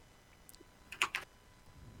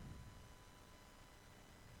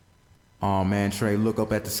Oh man, Trey, look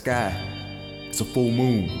up at the sky. It's a full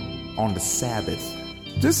moon on the Sabbath.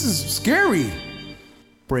 This is scary.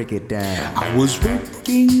 Break it down. I was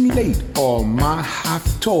working late on my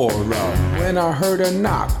Haftorah when I heard a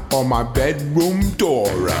knock on my bedroom door.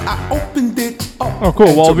 I opened it up. Oh, cool.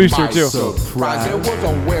 and Wall to Booster, my too. surprise, there was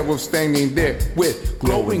a werewolf standing there with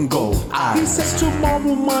glowing gold eyes. He says,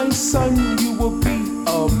 tomorrow, my son, you will be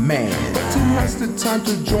a man. But tonight's the time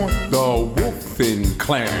to join the Wolfen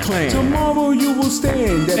clan. Tomorrow you will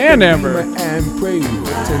stand at And the Amber. river and pray.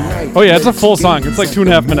 Tonight, Oh, yeah, it's a full song. It's like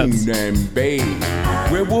 2.5 minutes. And bathe.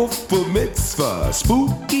 Werewolf for mitzvah,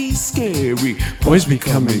 spooky, scary. Boys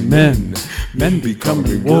becoming men, men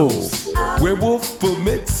becoming wolves. Werewolf for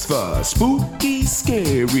mitzvah, spooky,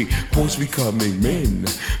 scary. Boys becoming men,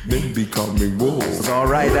 men becoming wolves. All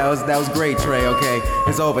right, that was great, Trey. Okay,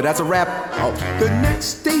 it's over. That's a wrap. Oh, The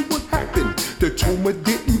next day, what happened? The Toma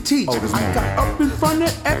didn't teach. Oh, there's I more. got up in front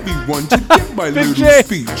of everyone to give my Big little J.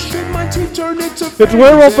 speech. Then my teeth turned into It's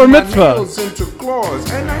werewolf for and my mitzvah. nails into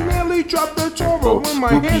claws, and I nearly dropped the Torah when my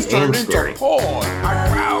spooky hands turned and into scary. paws.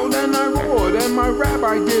 I growled and I roared, and my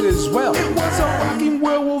rabbi did as well. It was a rocking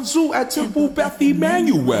werewolf zoo at Temple Beth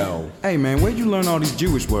Emmanuel. hey man, where'd you learn all these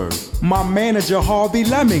Jewish words? My manager Harvey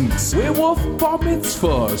Lemmings. Werewolf bar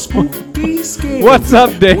mitzvah, spooky, scary. What's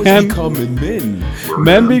up, Dan? Boys becoming men.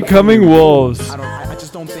 Men becoming wolves. I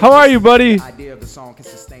just don't think How are you, buddy? the idea of the song can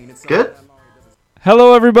sustain itself. Good.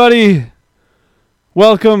 Hello, everybody.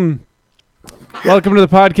 Welcome. Welcome to the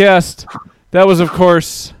podcast. That was, of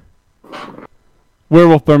course,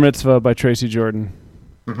 Werewolf Bar Mitzvah by Tracy Jordan.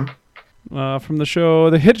 From the show,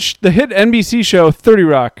 the hit NBC show 30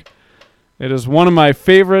 Rock. It is one of my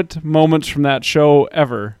favorite moments from that show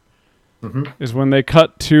ever. Is when they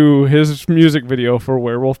cut to his music video for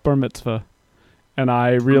Werewolf Bar Mitzvah. And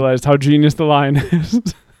I realized how genius the line is.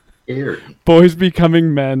 Scary. Boys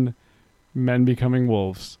becoming men, men becoming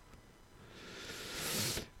wolves.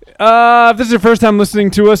 If this is your first time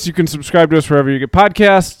listening to us, you can subscribe to us wherever you get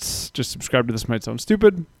podcasts. Just subscribe to This Might Sound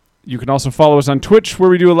Stupid. You can also follow us on Twitch, where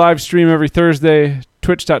we do a live stream every Thursday,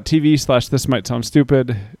 twitch.tv/This Might Sound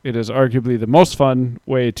Stupid. It is arguably the most fun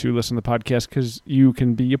way to listen to the podcast because you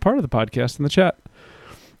can be a part of the podcast in the chat.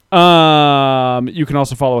 You can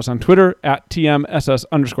also follow us on Twitter at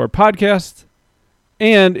TMSS_podcast.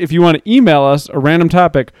 And if you want to email us a random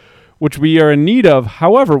topic, which we are in need of.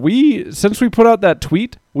 However, since we put out that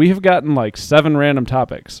tweet, we have gotten like 7 random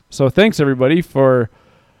topics. So thanks everybody for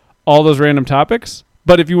all those random topics.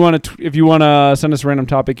 But if you want to send us a random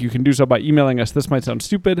topic, you can do so by emailing us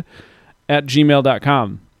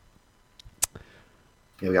thismightsoundstupid@gmail.com.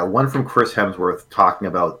 Yeah, we got one from Chris Hemsworth talking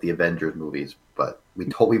about the Avengers movies, but we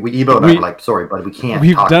emailed him like, sorry, but we can't.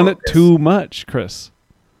 We've talk done about it this. too much, Chris.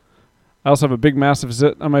 I also have a big, massive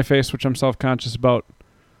zit on my face, which I'm self-conscious about,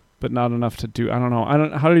 but not enough to do. I don't know.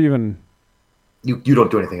 How do you even? You don't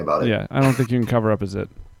do anything about it. Yeah, I don't think you can cover up a zit.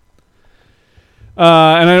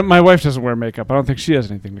 My wife doesn't wear makeup. I don't think she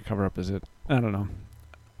has anything to cover up a zit. I don't know.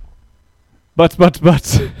 But.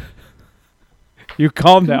 You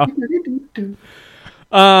calm down.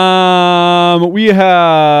 We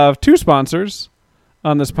have 2 sponsors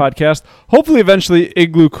on this podcast. Hopefully, eventually,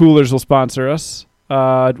 Igloo Coolers will sponsor us.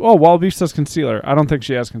 Wall Beef says concealer. I don't think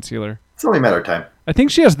she has concealer. It's only a matter of time. I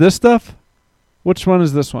think she has this stuff. Which one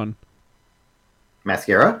is this one?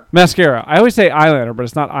 Mascara? Mascara. I always say eyeliner, but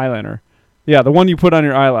it's not eyeliner. Yeah, the one you put on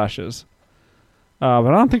your eyelashes. But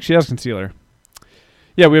I don't think she has concealer.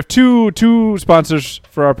 Yeah, we have two sponsors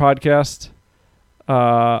for our podcast.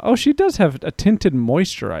 She does have a tinted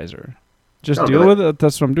moisturizer. Just deal with it.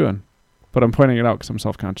 That's what I'm doing. But I'm pointing it out because I'm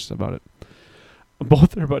self-conscious about it.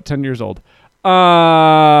 Both are about 10 years old.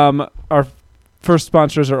 Our first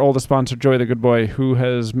sponsor is our oldest sponsor, Joey the Good Boy, who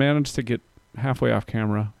has managed to get halfway off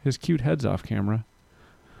camera. His cute head's off camera.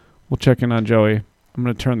 We'll check in on Joey. I'm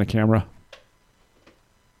going to turn the camera.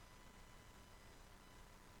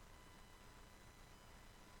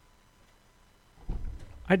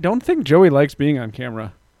 I don't think Joey likes being on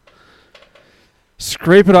camera.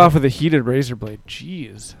 Scrape it off with a heated razor blade.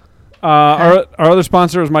 Jeez. Our other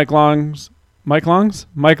sponsor is Mike Long,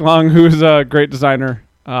 who's a great designer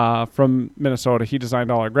from Minnesota. He designed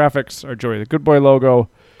all our graphics, our Joey the Good Boy logo,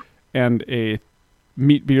 and a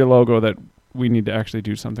meat beer logo that we need to actually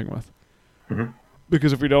do something with. Mm-hmm.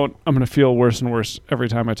 Because if we don't, I'm going to feel worse and worse every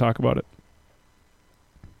time I talk about it.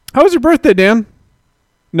 How was your birthday, Dan?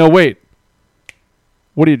 No, wait.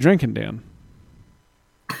 What are you drinking, Dan?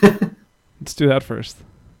 Let's do that first.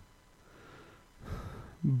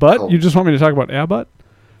 But you just want me to talk about Abbott?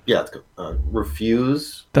 Yeah, it's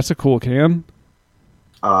Refuse. That's a cool can.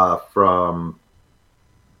 From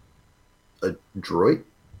Adroit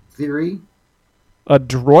theory.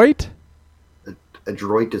 Adroit?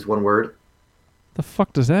 Adroit is one word. The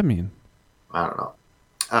fuck does that mean? I don't know.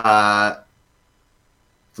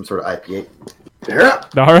 Some sort of IPA. Yeah.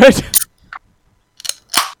 All right.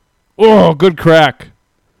 Oh, good crack.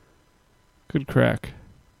 Good crack.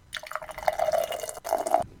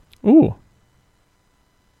 Ooh.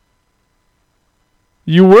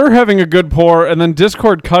 You were having a good pour, and then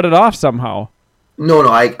Discord cut it off somehow. No,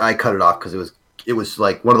 I cut it off because it was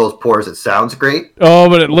like one of those pours that sounds great. Oh,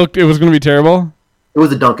 but it was going to be terrible? It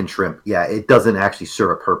was a Dunkin' Shrimp. Yeah, it doesn't actually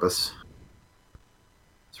serve a purpose.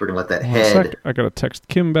 So we're going to let that head... I got to text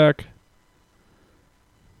Kim back.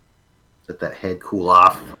 Let that head cool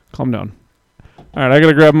off. Calm down. All right, I got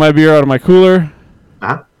to grab my beer out of my cooler.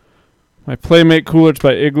 Uh-huh. My Playmate cooler, it's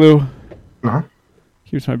by Igloo. Uh-huh.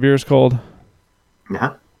 Keeps my beers cold.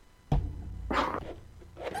 Uh-huh.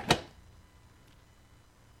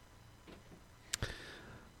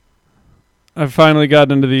 I've finally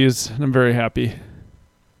gotten into these, and I'm very happy.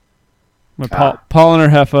 My Paulaner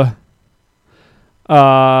Heffa.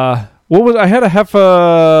 I had a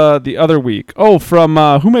Heffa the other week. Oh, from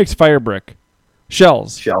who makes Fire Brick?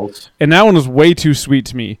 Shells. And that one was way too sweet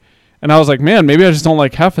to me. And I was like, man, maybe I just don't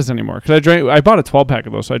like Heffas anymore. Because I bought a 12-pack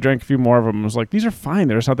of those, so I drank a few more of them and was like, these are fine.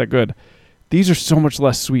 They're just not that good. These are so much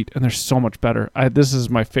less sweet, and they're so much better. This is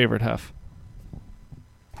my favorite Hef.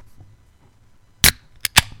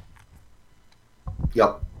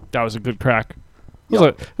 Yep. That was a good crack.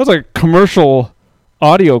 That was like commercial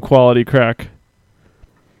audio quality crack.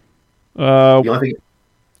 The only thing...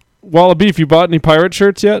 Wallaby, if you bought any pirate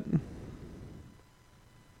shirts yet?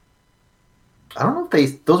 I don't know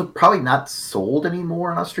if those are probably not sold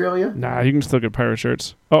anymore in Australia. Nah, you can still get pirate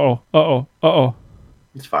shirts. Uh-oh.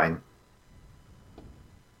 It's fine.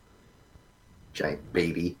 Giant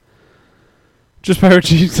baby. Just pirate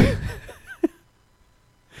cheese.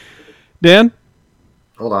 Dan?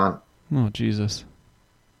 Hold on. Oh, Jesus.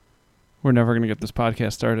 We're never going to get this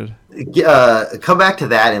podcast started. Come back to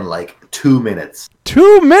that in like 2 minutes.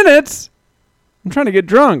 2 minutes? I'm trying to get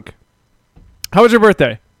drunk. How was your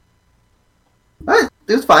birthday? It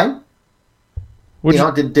was fine.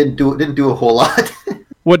 Didn't do a whole lot.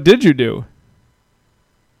 What did you do?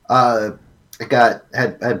 I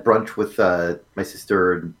had brunch with my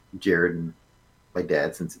sister and Jared and my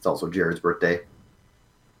dad, since it's also Jared's birthday.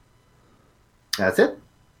 That's it.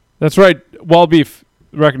 That's right. Wall beef.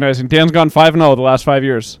 Recognizing Dan's gone 5-0 the last 5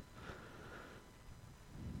 years.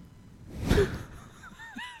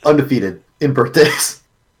 Undefeated in birthdays.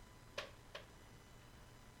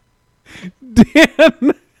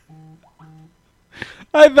 Dan,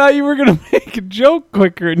 I thought you were going to make a joke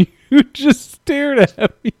quicker, and you just stared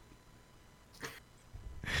at me.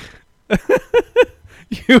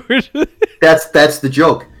 You were just... That's the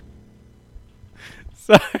joke.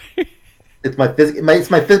 Sorry. It's my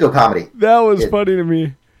physical comedy. That was funny to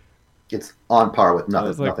me. It's on par with nothing. I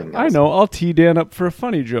was like, nothing else. I know. I'll tee Dan up for a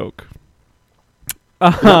funny joke.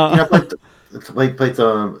 Played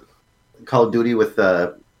some Call of Duty with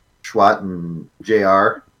Schwat and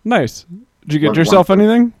JR. Nice. Did you get yourself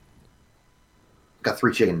anything? Got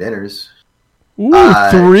 3 chicken dinners. Ooh,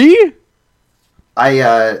 3?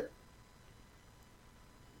 I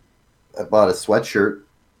bought a sweatshirt.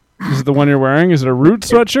 Is it the one you're wearing? Is it a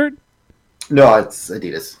Roots sweatshirt? No, it's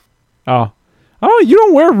Adidas. Oh, you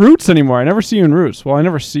don't wear Roots anymore. I never see you in Roots. Well, I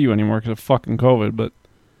never see you anymore because of fucking COVID, but...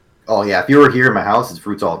 Oh, yeah. If you were here in my house, it's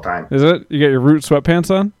Roots all the time. Is it? You got your Roots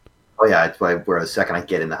sweatpants on? Oh, yeah. It's what I wear the second I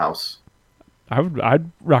get in the house.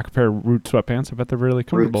 I'd rock a pair of Roots sweatpants. I bet they're really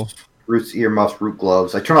comfortable. Roots earmuffs, Root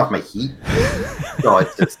gloves. I turn off my heat. No,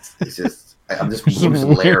 it's just I'm just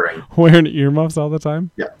layering. Wearing earmuffs all the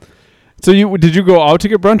time? Yeah. So did you go out to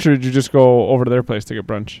get brunch, or did you just go over to their place to get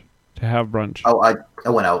brunch? To have brunch? Oh, I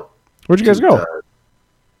went out. Where'd you guys go?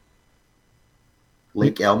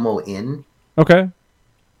 Lake Elmo Inn. Okay.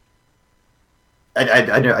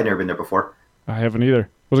 I've never been there before. I haven't either.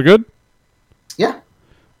 Was it good? Yeah.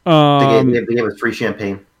 They gave us free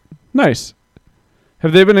champagne. Nice.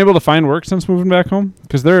 Have they been able to find work since moving back home?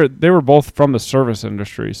 Because they were both from the service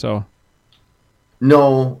industry, so.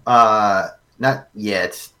 No, not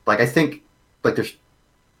yet. Like, I think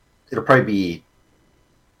it'll probably be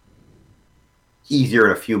easier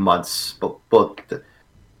in a few months, but like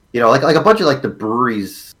a bunch of like the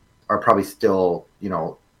breweries are probably still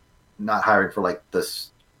not hiring for like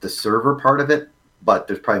the server part of it, but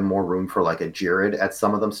there's probably more room for like a Jared at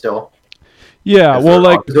some of them still. Yeah, well,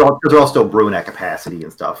 they're all still brewing at capacity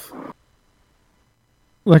and stuff.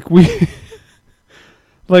 Like we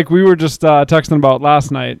were just texting about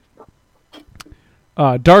last night.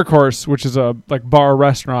 Dark Horse, which is a like bar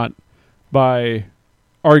restaurant by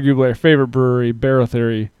arguably our favorite brewery, Barrel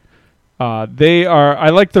Theory. I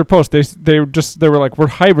like their post. They were like, we're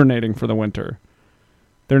hibernating for the winter.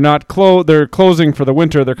 They're not they're closing for the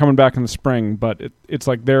winter. They're coming back in the spring, but it's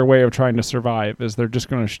like their way of trying to survive is they're just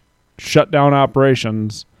going to shut down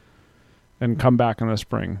operations and come back in the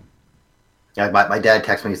spring. Yeah, my dad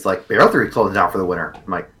texted me. He's like, Barrel Theory closing down for the winter.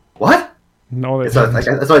 I'm like, what? No, so I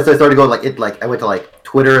started going I went to like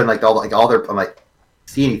Twitter and like all their. I'm like,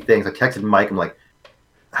 see anything? So I texted Mike. I'm like,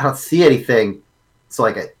 I don't see anything. So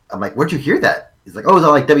like I'm like, where'd you hear that? He's like, oh, it was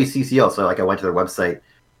on like WCCO. So like I went to their website,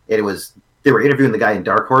 and they were interviewing the guy in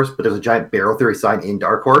Dark Horse, but there's a giant Barrel Theory sign in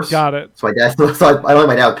Dark Horse. Got it. So I don't think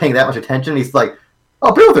my dad was paying that much attention. He's like,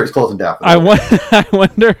 oh, Barrel Theory's closing down. I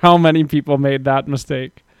wonder how many people made that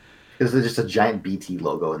mistake. Because there's just a giant BT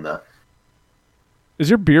logo in the. Is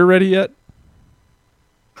your beer ready yet?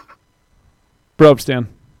 Bro, Stan.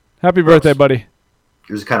 Happy birthday, buddy.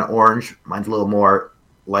 Yours is kind of orange. Mine's a little more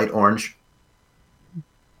light orange.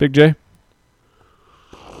 Big J?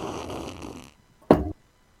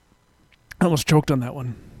 I almost choked on that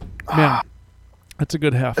one. Man, that's a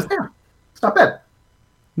good half. It's not bad.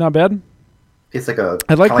 Not bad? It's like a.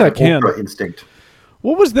 I like that can. Ultra Instinct.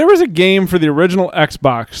 There was a game for the original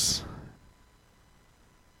Xbox.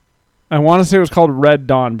 I want to say it was called Red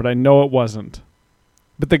Dawn, but I know it wasn't.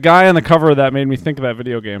 But the guy on the cover of that made me think of that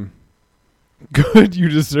video game. Good, you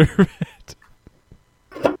deserve it.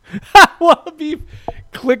 Wallaby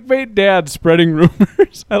clickbait dad spreading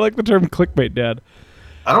rumors. I like the term clickbait dad.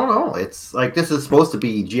 I don't know. It's like this is supposed to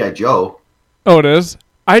be G.I. Joe. Oh, it is?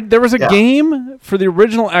 There was a game for the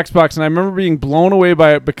original Xbox, and I remember being blown away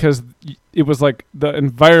by it because it was like the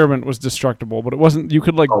environment was destructible, but it wasn't. You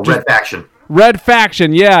could like Red Faction. Red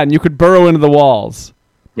Faction, yeah, and you could burrow into the walls.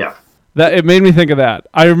 Yeah, it made me think of that.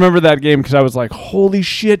 I remember that game because I was like, "Holy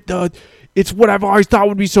shit, it's what I've always thought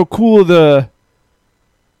would be so cool." No,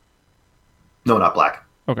 not Black.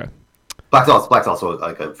 Okay, Black's also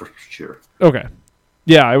like a first shooter. Okay,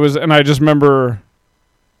 yeah, it was, and I just remember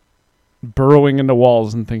burrowing into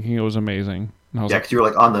walls and thinking it was amazing. And I was because you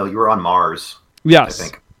were on Mars. Yes, I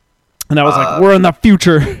think. And I was like, we're in the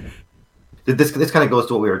future. This kind of goes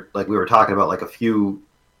to what we were talking about like a few,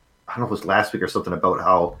 I don't know if it was last week or something about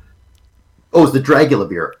how, it was the Dragula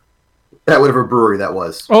beer, at whatever brewery that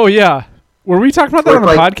was. Oh yeah, were we talking about that on the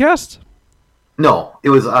podcast? No, it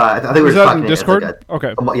was. I think we were talking in Discord.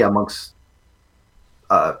 Okay, yeah, amongst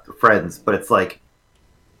friends, but it's like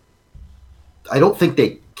I don't think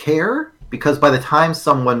they care because by the time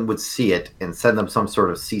someone would see it and send them some sort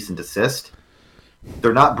of cease and desist,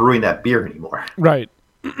 they're not brewing that beer anymore. Right.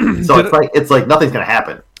 So it's like nothing's gonna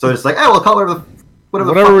happen. So it's like, we'll call it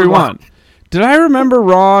whatever we want. Did I remember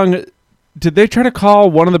wrong? Did they try to call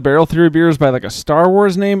one of the Barrel Theory beers by like a Star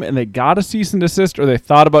Wars name and they got a cease and desist, or they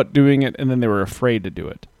thought about doing it and then they were afraid to do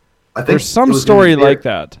it? I think there's some story like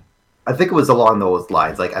that. I think it was along those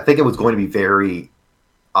lines. Like I think it was going to be very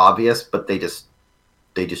obvious, but they just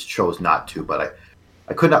chose not to. But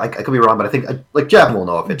I could be wrong, but I think like Javin will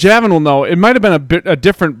know if it's... Javin will know. It might have been a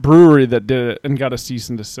different brewery that did it and got a cease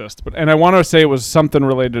and desist. And I want to say it was something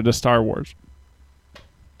related to Star Wars.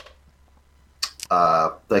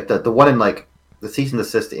 Like the one in like the cease and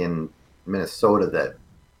desist in Minnesota that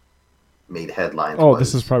made headlines. Oh,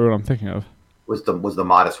 this is probably what I'm thinking of. Was the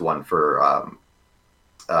modest one for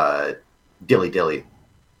Dilly Dilly.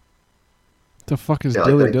 The fuck is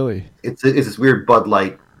Dilly Dilly? It's this weird Bud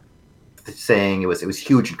Light saying. It was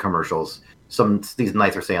huge in commercials. These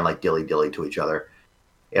nights are saying like Dilly Dilly to each other,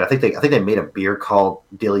 and I think they made a beer called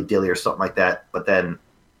Dilly Dilly or something like that. But then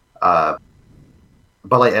Bud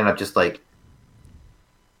Light ended up just like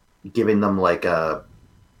giving them like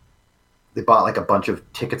they bought like a bunch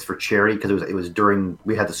of tickets for charity because it was during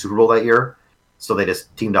we had the Super Bowl that year, so they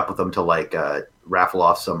just teamed up with them to like raffle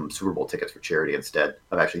off some Super Bowl tickets for charity instead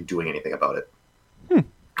of actually doing anything about it.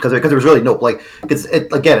 Because there was really no like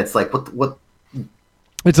it's like what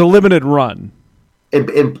it's a limited run.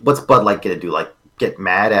 And what's Bud Light gonna do? Like get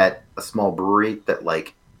mad at a small brewery that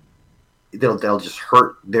like they'll just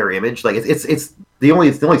hurt their image. Like it's the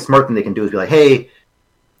only smart thing they can do is be like, hey,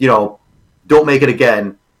 don't make it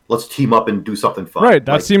again. Let's team up and do something fun. Right.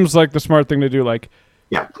 That seems like the smart thing to do. Like,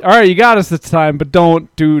 yeah. All right, you got us this time, but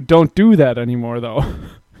don't do that anymore though,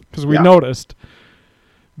 because we noticed.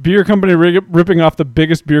 Beer company ripping off the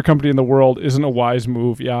biggest beer company in the world isn't a wise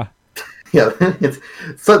move. Yeah. Yeah. It's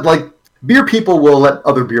so like beer people will let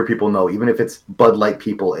other beer people know, even if it's Bud Light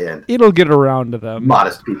people and it'll get around to them.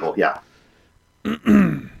 Modest people. Yeah.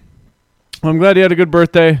 I'm glad you had a good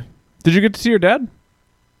birthday. Did you get to see your dad?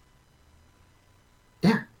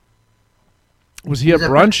 Yeah. Was he at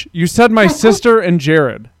brunch? You said my sister and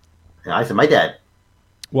Jared. Yeah, I said my dad.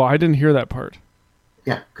 Well, I didn't hear that part.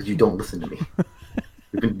 Yeah, because you don't listen to me.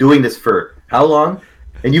 We've been doing this for how long?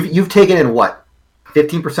 And you've taken in what?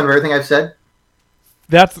 15% of everything I've said?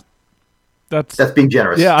 That's being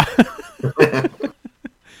generous. Yeah.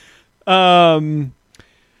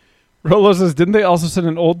 Rolo says, didn't they also send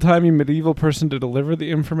an old-timey medieval person to deliver the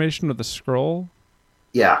information with the scroll?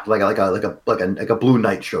 Yeah, like a blue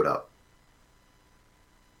knight showed up.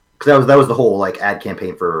 Because that was the whole like ad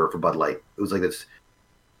campaign for Bud Light. It was like this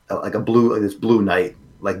this blue knight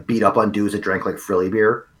like beat up on dudes that drank like frilly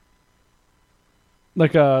beer.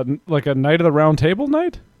 Like a Knight of the Round Table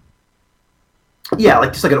night? Yeah,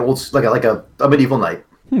 like just like an old like a medieval knight.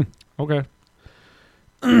 Okay.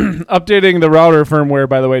 Updating the router firmware,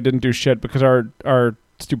 by the way, didn't do shit because our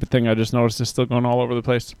stupid thing I just noticed is still going all over the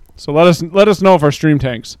place. So let us know if our stream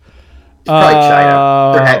tanks. It's probably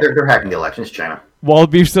China. They're hacking the election. It's China.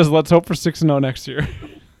 Wild Beef says, let's hope for 6-0 next year.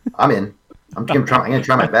 I'm in. I'm going to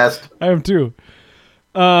try my best. I am too.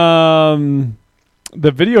 The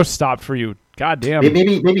video stopped for you. God damn.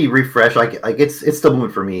 Maybe refresh. Like it's still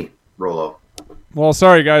moving for me, Rolo. Well,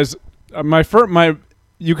 sorry guys.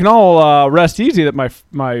 You can all rest easy that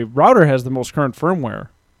my router has the most current firmware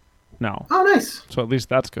now. Oh, nice. So at least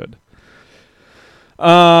that's good.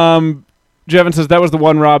 Jevin says, that was the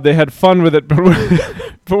one, Rob. They had fun with it, but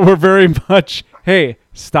we're very much, hey,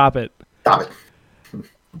 stop it. Stop it.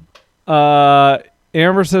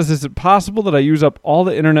 Amber says, is it possible that I use up all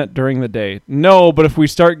the internet during the day? No, but if we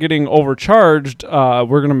start getting overcharged,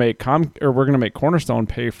 we're gonna make Cornerstone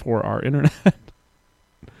pay for our internet.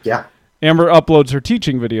 Yeah. Amber uploads her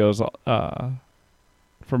teaching videos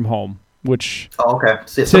from home, which... Oh, okay.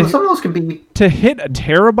 So some of those can be... To hit a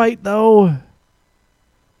terabyte, though?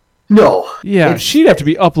 No. Yeah, she'd have to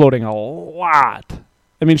be uploading a lot.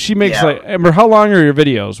 I mean, she makes Amber, how long are your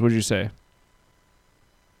videos, would you say?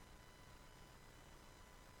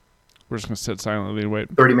 We're just going to sit silently and wait.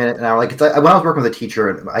 30 minutes an hour. Like, when I was working with a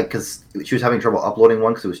teacher, because she was having trouble uploading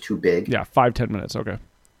one because it was too big. Yeah, 5-10 minutes, okay.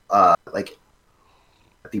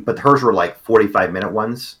 But hers were like 45-minute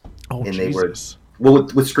ones. Oh, and Jesus. They were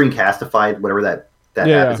with Screencastify, whatever that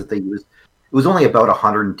app is that they use. It was only about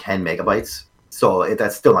 110 megabytes, so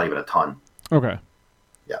that's still not even a ton. Okay.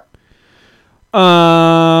 Yeah.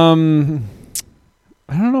 I don't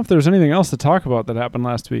know if there's anything else to talk about that happened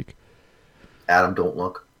last week. Adam, don't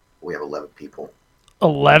look. We have 11 people.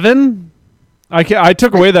 11? I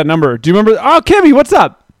took away that number. Do you remember? Oh, Kimmy, what's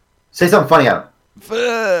up? Say something funny, Adam.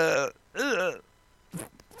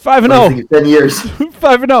 5-0. 10 years.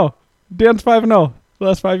 5-0. Dan's 5-0 the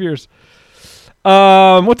last 5 years.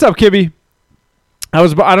 What's up, Kibby? I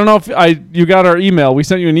don't know if you got our email. We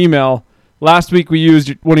sent you an email last week. We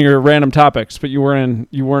used one of your random topics, but you weren't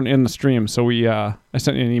in the stream, so I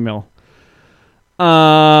sent you an email.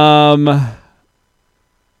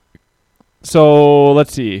 So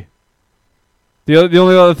let's see. The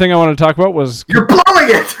only other thing I wanted to talk about was you're blowing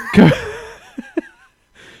it.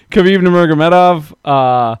 Khabib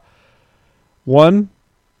Nurmagomedov won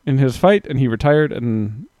in his fight, and he retired,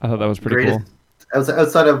 and I thought that was pretty cool.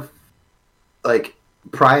 Outside of like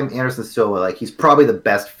prime Anderson Silva, like he's probably the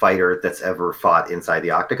best fighter that's ever fought inside the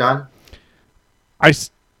octagon.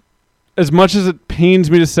 As much as it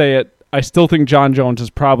pains me to say it, I still think John Jones is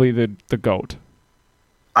probably the GOAT.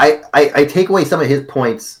 I take away some of his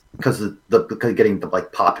points because of getting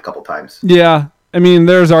like popped a couple times. Yeah, I mean,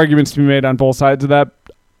 there's arguments to be made on both sides of that.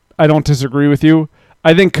 I don't disagree with you.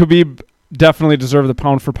 I think Khabib definitely deserved the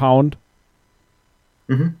pound for pound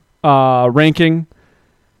ranking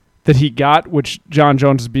that he got, which John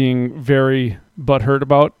Jones is being very butthurt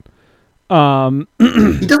about. He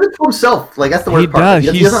does it to himself. Like, that's the worst part.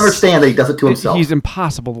 He doesn't understand that he does it to himself. He's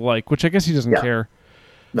impossible to like, which I guess he doesn't care.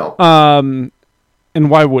 No. And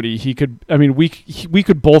why would he? He could. I mean, we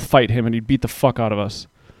could both fight him, and he'd beat the fuck out of us.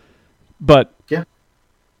 But yeah,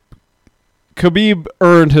 Khabib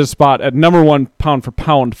earned his spot at number one pound for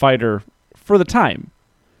pound fighter for the time.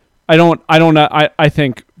 I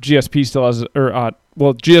think GSP still has,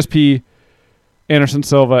 GSP, Anderson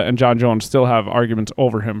Silva, and John Jones still have arguments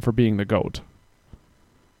over him for being the GOAT.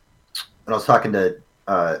 When I was talking to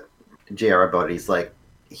JR about it, he's like,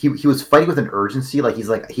 he was fighting with an urgency. Like,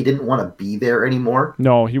 he didn't want to be there anymore.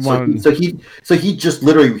 No, he wanted. So he just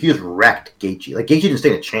literally wrecked Gaethje. Like, Gaethje didn't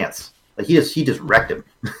stand a chance. Like, he just wrecked him.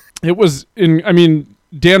 It was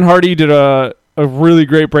Dan Hardy did a really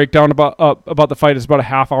great breakdown about the fight. It's about a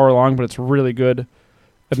half hour long, but it's really good.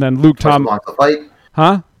 And then Luke Thomas. Twice as long as the fight.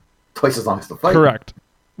 Huh? Twice as long as the fight. Correct.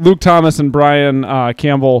 Luke Thomas and Brian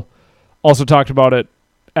Campbell also talked about it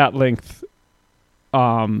at length.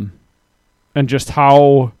 And just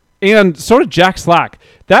how And so did Jack Slack.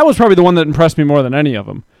 That was probably the one that impressed me more than any of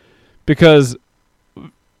them, because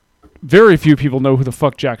very few people know who the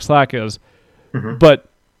fuck Jack Slack is. Mm-hmm. But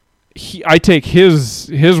I take his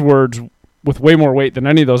words with way more weight than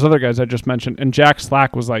any of those other guys I just mentioned. And Jack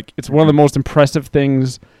Slack was like, it's one of the most impressive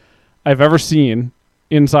things I've ever seen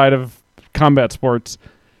inside of combat sports.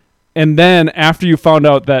 And then after you found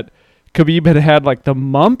out that Khabib had like the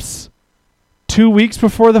mumps 2 weeks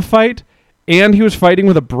before the fight, and he was fighting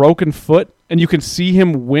with a broken foot, and you can see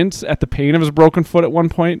him wince at the pain of his broken foot at one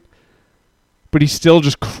point, but he still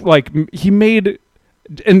just he made,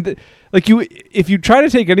 and like if you try to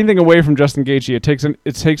take anything away from Justin Gaethje,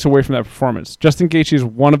 it takes away from that performance. Justin Gaethje is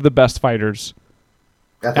one of the best fighters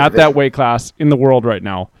at that weight class in the world right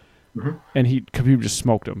now. Mm-hmm. And Khabib just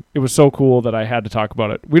smoked him. It was so cool that I had to talk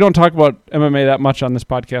about it. We don't talk about MMA that much on this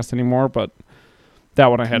podcast anymore, but that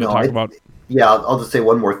one I had to talk about. Yeah, I'll just say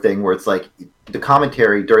one more thing where it's like the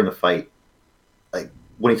commentary during the fight, like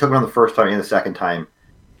when he took him on the first time and the second time,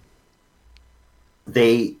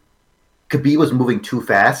 Khabib was moving too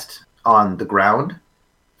fast on the ground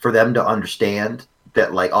for them to understand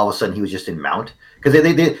that like all of a sudden he was just in mount, because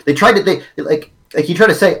they tried to like he tried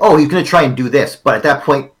to say, oh, he's going to try and do this, but at that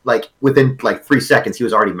point, like within like 3 seconds, he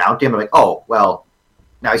was already mounting him. I'm like, oh well,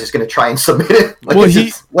 now he's just going to try and submit it. Like, well,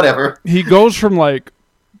 whatever. He goes from like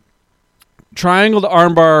triangle to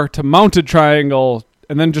armbar to mounted triangle,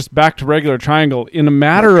 and then just back to regular triangle in a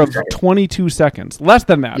matter of 22 seconds. Less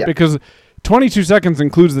than that, because 22 seconds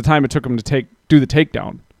includes the time it took him to do the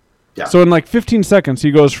takedown. Yeah. So in like 15 seconds,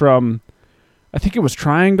 he goes from, I think it was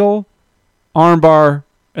triangle, armbar,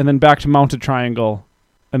 and then back to mounted triangle,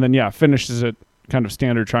 and then finishes it kind of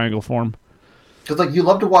standard triangle form. Because like you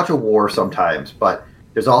love to watch a war sometimes, but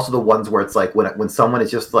there's also the ones where it's like when someone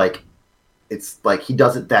is just like, it's like he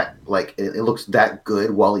does it that like it looks that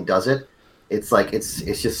good while he does it. It's like it's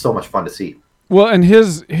just so much fun to see. Well, and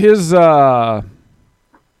his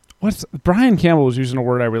Brian Campbell was using a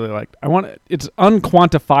word I really liked. It's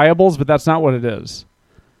unquantifiables, but that's not what it is.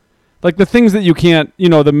 Like the things that you can't,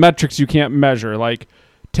 the metrics you can't measure, like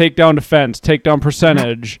takedown defense, takedown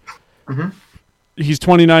percentage. Mm-hmm. He's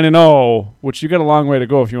 29-0, which you got a long way to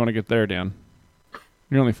go if you want to get there, Dan.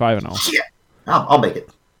 You're only 5-0. Yeah, I'll make it.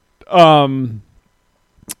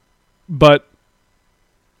 But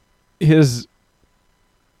his,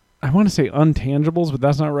 I want to say untangibles, but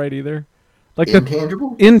that's not right either. Like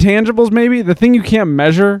intangibles, maybe the thing you can't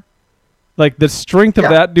measure. Like the strength of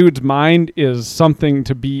that dude's mind is something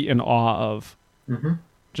to be in awe of. Mm-hmm.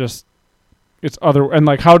 Just it's other, and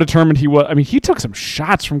like how determined he was. I mean, he took some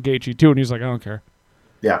shots from Gaethje too, and he's like, I don't care.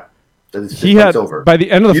 Yeah. He had over. By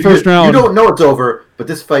the end of the first round. You don't know it's over, but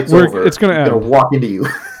this fight's over. It's going to end. Going to walk into you.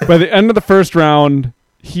 By the end of the first round,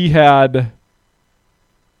 he had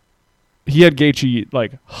Gaethje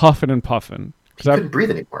like huffing and puffing. He couldn't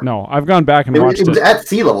breathe anymore. No, I've gone back and watched it. It was at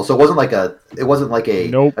sea level, so it wasn't like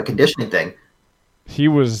a conditioning thing. He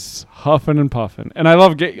was huffing and puffing, and I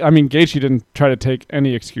love. Gaethje didn't try to take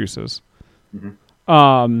any excuses.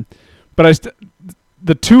 Mm-hmm. But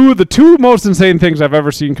the two most insane things I've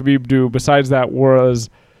ever seen Khabib do besides that was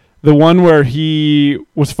the one where he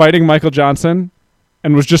was fighting Michael Johnson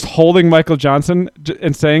and was just holding Michael Johnson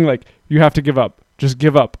and saying like, you have to give up. Just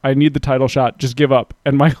give up. I need the title shot. Just give up.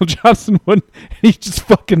 And Michael Johnson wouldn't. He just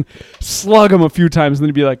fucking slug him a few times and then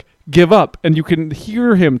he'd be like, give up. And you can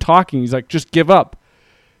hear him talking. He's like, just give up.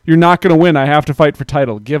 You're not going to win. I have to fight for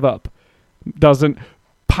title. Give up. Doesn't.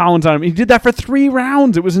 Pounds on him. He did that for 3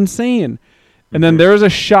 rounds. It was insane. And then there was a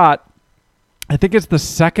shot, I think it's the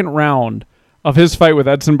second round of his fight with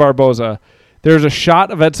Edson Barboza. There's a shot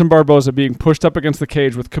of Edson Barboza being pushed up against the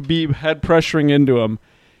cage with Khabib head pressuring into him.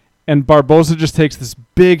 And Barboza just takes this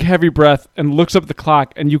big, heavy breath and looks up at the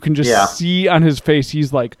clock, and you can just see on his face,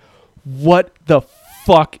 he's like, what the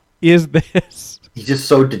fuck is this? He's just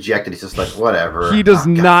so dejected. He's just like, whatever. He does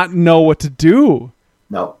not know what to do.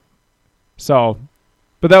 No. So,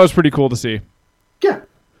 but that was pretty cool to see. Yeah.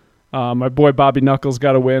 My boy Bobby Knuckles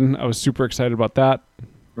got a win. I was super excited about that.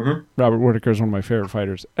 Mm-hmm. Robert Whittaker is one of my favorite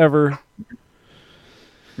fighters ever.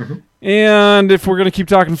 Mm-hmm. And if we're going to keep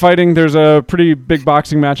talking fighting, there's a pretty big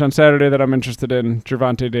boxing match on Saturday that I'm interested in.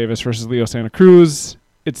 Gervonta Davis versus Leo Santa Cruz.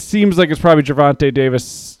 It seems like it's probably Gervonta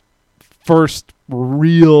Davis' first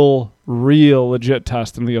real legit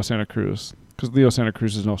test in Leo Santa Cruz, because Leo Santa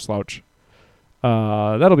Cruz is no slouch.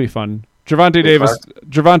 That'll be fun. Gervonta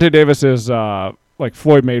Davis is like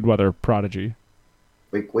Floyd Mayweather prodigy.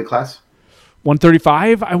 Weight class?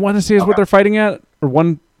 135, I want to say is what they're fighting at.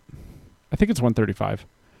 I think it's 135.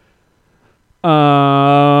 But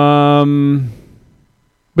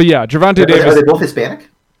yeah, Gervonta Davis. Are they both Hispanic?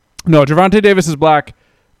 No, Gervonta Davis is black.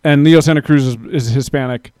 and Leo Santa Cruz is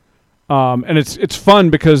Hispanic. And it's fun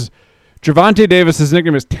because Gervonta Davis, his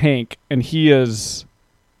nickname is Tank, and he is,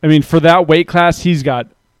 I mean, for that weight class, he's got,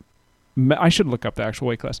 I should look up the actual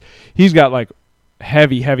weight class. He's got like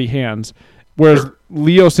heavy hands, whereas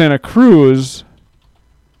Leo Santa Cruz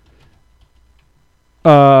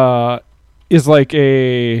is like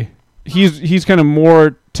he's kind of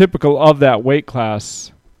more typical of that weight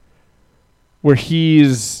class, where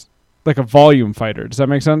he's like a volume fighter. Does that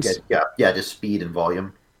make sense? Yeah, just speed and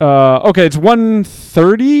volume. Okay, it's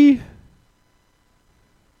 130.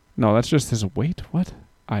 No, that's just his weight. What?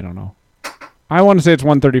 I don't know. I want to say it's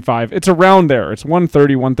 135. It's around there. It's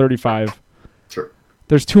 130, 135. Sure.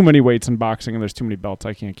 There's too many weights in boxing, and there's too many belts.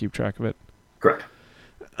 I can't keep track of it. Correct.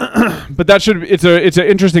 But it's an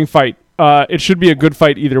interesting fight. It should be a good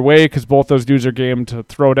fight either way because both those dudes are game to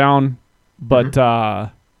throw down. But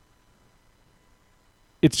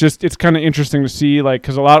it's kind of interesting to see, like,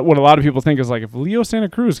 because what a lot of people think is like, if Leo Santa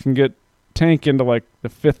Cruz can get Tank into like the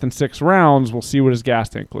 5th and 6th rounds, we'll see what his gas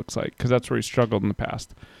tank looks like, because that's where he struggled in the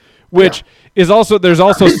past. Which is also, there's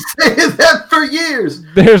also I've been saying that for years.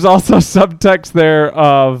 There's also subtext there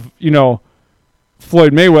of,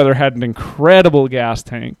 Floyd Mayweather had an incredible gas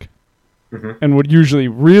tank and would usually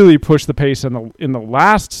really push the pace in the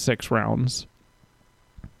last 6 rounds.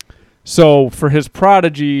 So for his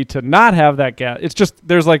prodigy to not have that gas, it's just,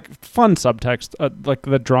 there's like fun subtext, like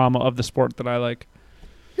the drama of the sport that I like.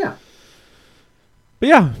 Yeah. But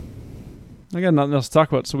yeah, I got nothing else to talk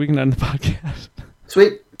about, so we can end the podcast.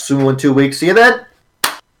 Sweet. Sumo in 2 weeks. See you then.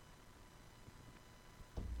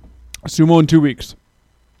 Sumo in 2 weeks.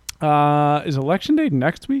 Is Election Day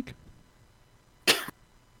next week?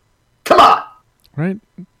 Come on. Right?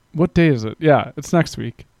 What day is it? Yeah, it's next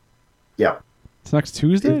week. Yeah. It's next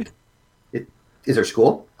Tuesday? Is there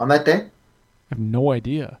school on that day? I have no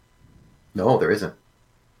idea. No, there isn't.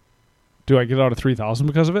 Do I get out of 3,000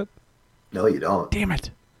 because of it? No, you don't. Damn it.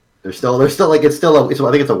 There's still like, I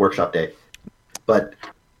think it's a workshop day. But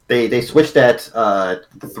they switched that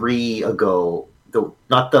 3 ago.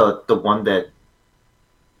 Not the one that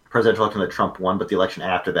presidential election that Trump won, but the election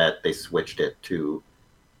after that, they switched it to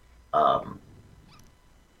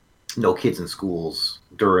no kids in schools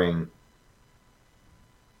during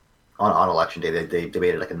on election day. They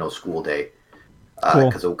made it like a no school day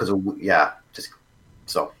because of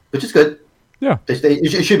which is good. Yeah,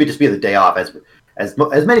 it should be just be the day off. As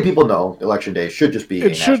many people know, election day should just be a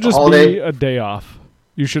national holiday. Be a day off.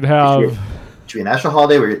 You should have. It should be a national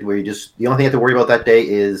holiday where you just, the only thing you have to worry about that day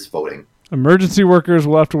is voting. Emergency workers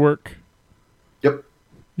will have to work. Yep.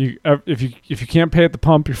 If you can't pay at the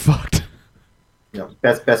pump, you're fucked.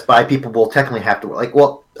 Best Buy people will technically have to work. Like,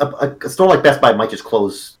 well, a store like Best Buy might just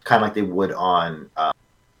close, kind of like they would on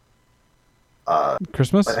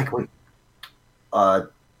Christmas.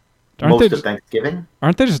 Most of Thanksgiving.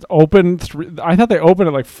 Aren't they just open? I thought they opened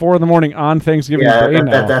at like 4 a.m. on Thanksgiving Day.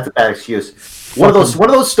 That's a bad excuse. One of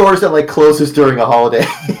those stores that like closes during a holiday.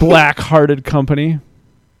 Black-hearted company.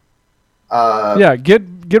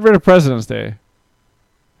 Get rid of President's Day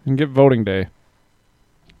and get Voting Day.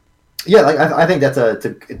 Yeah, like I think that's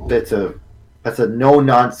a no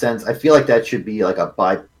nonsense. I feel like that should be like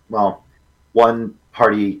one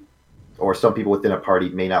party or some people within a party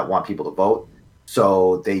may not want people to vote,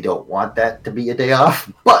 so they don't want that to be a day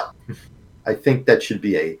off. But I think that should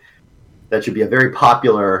be a very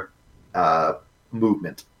popular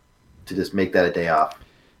movement to just make that a day off.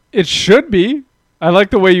 It should be. I like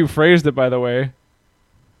the way you phrased it, by the way.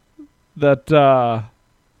 That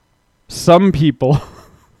some people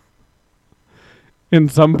in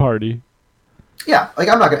some party. Yeah, like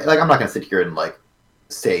I'm not gonna sit here and like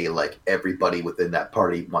say like everybody within that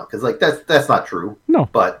party, because like that's not true. No,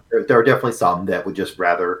 but there are definitely some that would just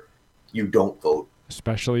rather you don't vote,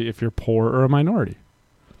 especially if you're poor or a minority.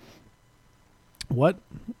 What?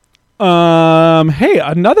 Hey,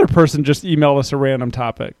 another person just emailed us a random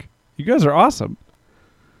topic. You guys are awesome.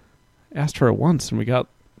 Asked for it once, and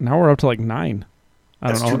now we're up to like 9.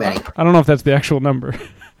 I don't know. Too many. I don't know if that's the actual number.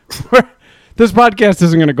 This podcast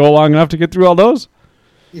isn't going to go long enough to get through all those.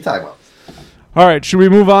 What are you talking about? All right, should we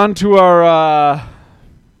move on to our...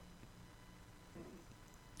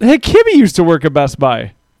 Hey, Kibby used to work at Best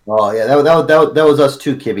Buy. Oh, yeah, that was us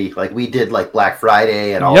too, Kibby. Like, we did, like, Black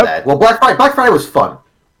Friday and all that. Well, Black Friday was fun.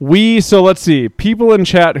 So let's see. People in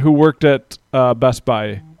chat who worked at Best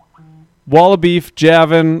Buy. Walla Beef,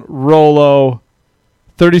 Javin, Rolo,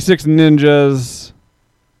 36 Ninjas,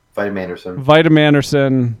 Vitamin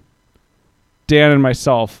Anderson, Dan, and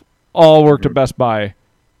myself all worked at Best Buy.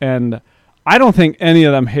 And I don't think any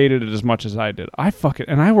of them hated it as much as I did.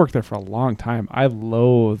 And I worked there for a long time. I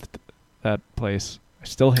loathed that place. I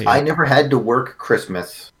still hate I it. never had to work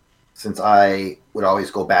Christmas since I would always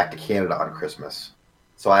go back to Canada on Christmas.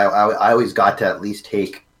 So I always got to at least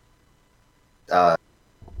take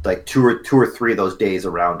like two or three of those days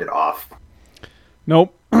around it off.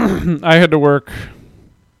 Nope. I had to work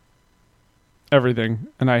everything,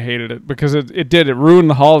 and I hated it because it ruined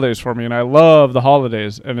the holidays for me, and I love the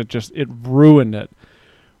holidays, and it ruined it,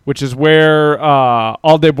 which is where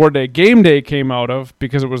All Day Board Day Game Day came out of,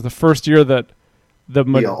 because it was the first year that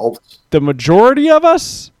the majority of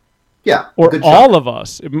us, or all of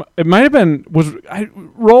us, it might have been,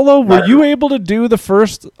 Rolo, were you able to do the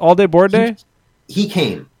first All Day Board Day? He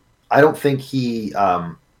came. I don't think he...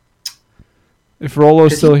 if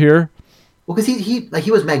Rolo's still here? Well, because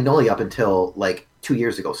he was Magnolia up until like 2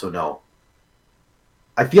 years ago, so no.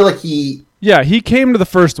 I feel like he... Yeah, he came to the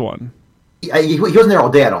first one. He wasn't there all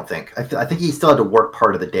day, I don't think. I think he still had to work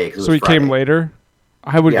part of the day. So he came later?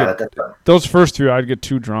 I would those first two, I'd get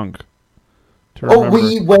too drunk to remember.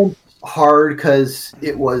 We went hard because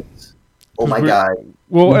it was, oh my God,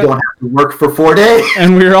 well, we don't have to work for 4 days.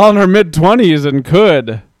 And we were all in our mid-20s and could.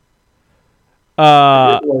 It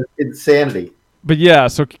was insanity. But yeah,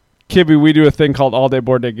 so Kibby, we do a thing called All Day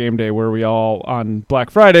Board Day Game Day where we all, on Black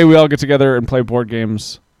Friday, we all get together and play board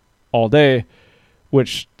games all day,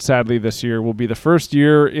 which sadly this year will be the first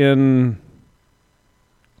year in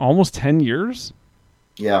almost 10 years.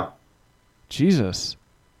 Yeah. Jesus.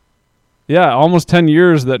 Yeah, almost 10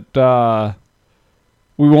 years that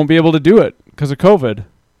we won't be able to do it because of COVID.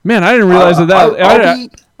 Man, I didn't realize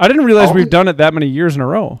I didn't realize we've done it that many years in a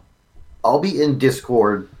row. I'll be in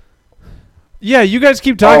Discord. Yeah, you guys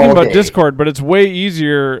keep talking about Discord, but it's way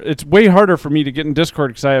easier. It's way harder for me to get in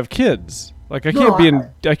Discord because I have kids. Like I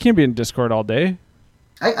can't be in Discord all day.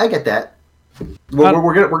 I get that.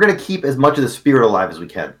 We're gonna keep as much of the spirit alive as we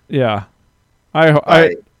can. Yeah.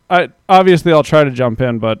 I obviously I'll try to jump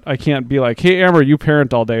in, but I can't be like, hey Amber, you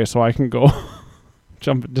parent all day, so I can go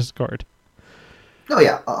jump in Discord. Oh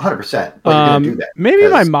yeah, 100%. But you're gonna do that maybe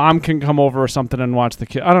my mom can come over or something and watch the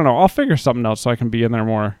kid. I don't know. I'll figure something out so I can be in there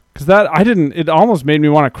more. Because it almost made me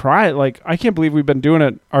want to cry. Like, I can't believe we've been doing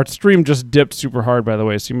it. Our stream just dipped super hard, by the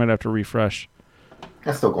way, so you might have to refresh.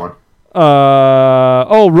 That's still going.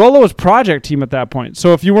 Rolo was project team at that point.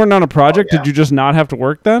 So if you weren't on a project, did you just not have to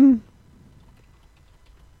work then?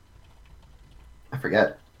 I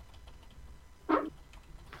forget.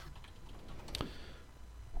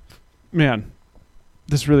 Man,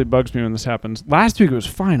 this really bugs me when this happens. Last week it was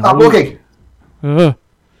fine. Okay.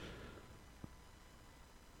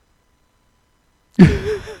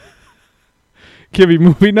 Kibby,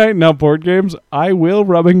 movie night, now board games. I will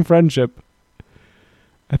rubbing friendship.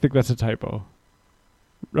 I think that's a typo.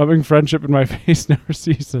 Rubbing friendship in my face never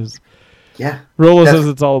ceases. Yeah. Rolo says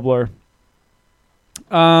it's all a blur.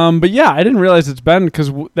 But yeah, I didn't realize it's been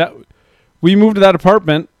because we moved to that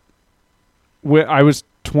apartment when I was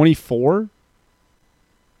 24.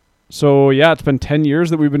 So yeah, it's been 10 years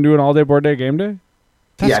that we've been doing All Day Board Day Game Day.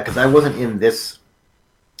 Yeah, because I wasn't in this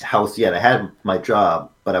house yet. I had my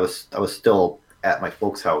job, but I was still at my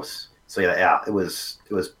folks' house. So yeah, it was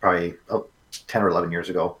probably 10 or 11 years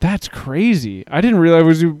ago. That's crazy. I didn't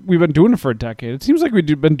realize we've been doing it for a decade. It seems like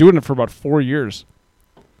we've been doing it for about 4 years.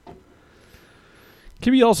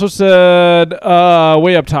 Kibby also said,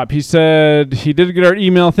 way up top, he said he did get our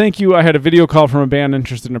email. Thank you. I had a video call from a band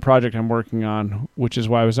interested in a project I'm working on, which is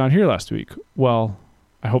why I was not here last week. Well,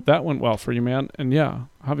 I hope that went well for you, man. And yeah,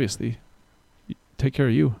 obviously, take care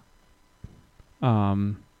of you.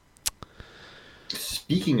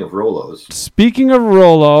 Speaking of Rolos. Speaking of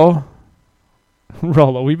Rolo,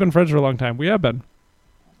 we've been friends for a long time. We have been.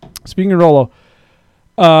 Speaking of Rolo,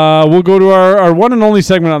 we'll go to our one and only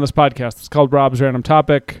segment on this podcast. It's called Rob's Random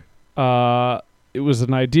Topic. It was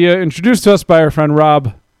an idea introduced to us by our friend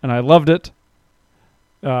Rob, and I loved it,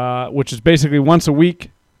 which is basically once a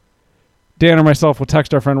week, Dan or myself will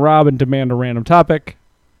text our friend Rob and demand a random topic.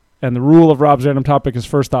 And the rule of Rob's Random Topic is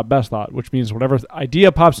first thought, best thought, which means whatever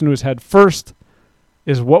idea pops into his head first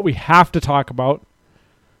is what we have to talk about.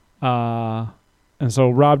 And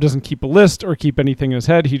so Rob doesn't keep a list or keep anything in his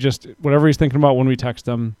head. He just, whatever he's thinking about when we text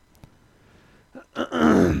him,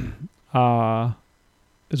 is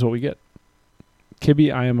what we get.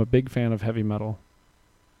 Kibby, I am a big fan of heavy metal.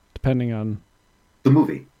 Depending on... the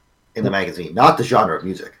movie in the magazine, not the genre of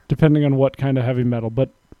music. Depending on what kind of heavy metal. But,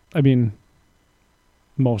 I mean,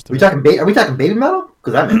 most of it. Are we talking baby metal?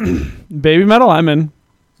 Because I'm in. Baby metal, I'm in.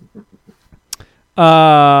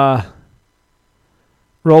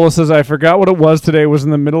 Rolo says, I forgot what it was today. It was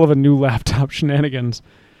in the middle of a new laptop shenanigans.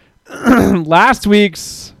 Last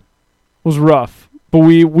week's was rough, but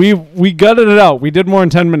we gutted it out. We did more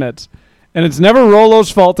in 10 minutes. And it's never Rolo's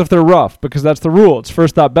fault if they're rough, because that's the rule. It's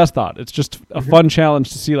first thought, best thought. It's just a fun challenge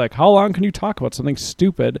to see, like, how long can you talk about something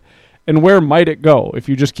stupid, and where might it go if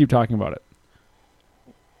you just keep talking about it?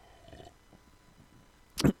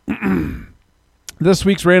 This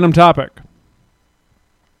week's random topic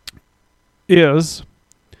is,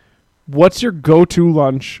 what's your go-to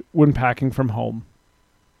lunch when packing from home?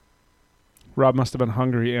 Rob must have been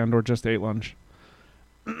hungry and or just ate lunch.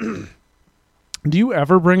 Do you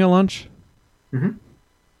ever bring a lunch? Mm-hmm.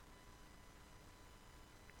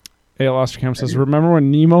 A.L. Osterkamp says, remember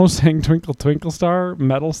when Nemo sang Twinkle Twinkle Star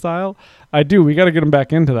metal style? I do. We got to get him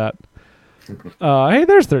back into that. Hey,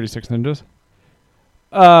 there's 36 Ninjas.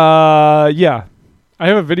 Yeah. I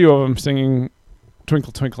have a video of him singing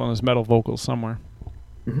Twinkle Twinkle on his metal vocals somewhere.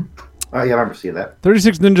 Mm-hmm. Oh, yeah, I remember seeing that.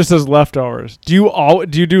 36 Ninja says leftovers. Do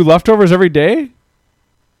you do leftovers every day?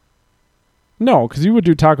 No, because you would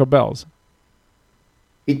do Taco Bell's.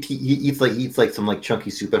 He eats like some like chunky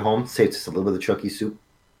soup at home. Saves just a little bit of chunky soup.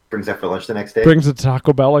 Brings that for lunch the next day. Brings it to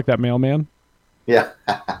Taco Bell like that mailman. Yeah.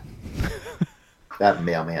 That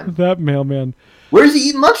mailman. That mailman. Where is he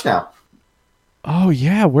eating lunch now? Oh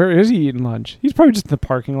yeah, where is he eating lunch? He's probably just in the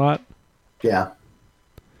parking lot. Yeah.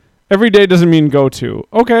 Every day doesn't mean go to.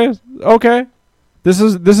 Okay. This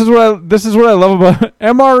is what I love about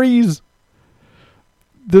MREs.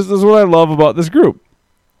 This is what I love about this group.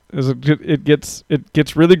 Is it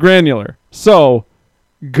gets really granular. So,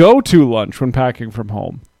 go to lunch when packing from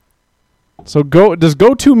home. So does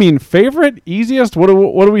go to mean favorite, easiest? What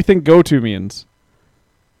do we think go to means?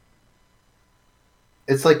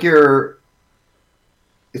 It's like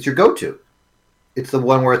it's your go to. It's the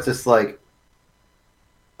one where it's just like,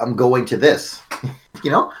 I'm going to this.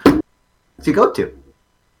 You know? It's your go to.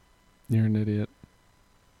 You're an idiot.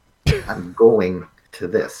 I'm going to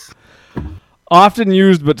this. Often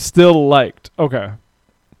used but still liked. Okay.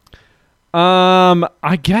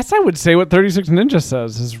 I guess I would say what 36 Ninja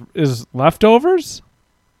says is leftovers.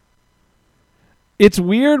 It's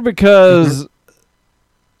weird because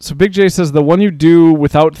so Big J says the one you do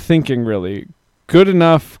without thinking, really. Good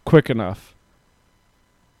enough, quick enough.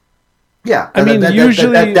 Yeah. I mean,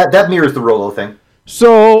 usually that mirrors the Rolo thing.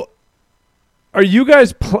 So are you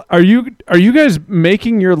guys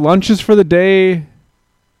making your lunches for the day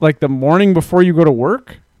like the morning before you go to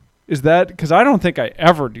work? Is that because I don't think I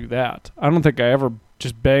ever do that. I don't think I ever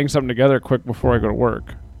just bang something together quick before I go to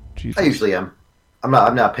work. Jesus. I usually am. I'm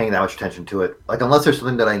not paying that much attention to it. Like unless there's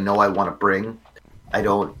something that I know I want to bring, I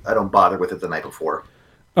don't bother with it the night before.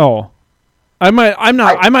 Oh, I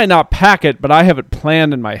might not pack it, but I have it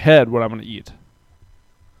planned in my head what I'm going to eat.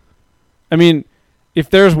 I mean, if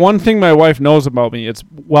there's one thing my wife knows about me, it's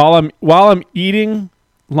while I'm eating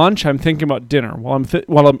lunch, I'm thinking about dinner.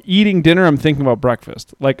 While I'm eating dinner, I'm thinking about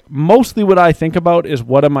breakfast. Like mostly what I think about is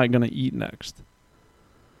what am I going to eat next.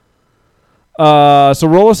 So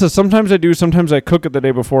Rolla says sometimes I do, sometimes I cook it the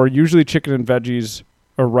day before. Usually chicken and veggies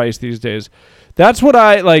or rice these days. That's what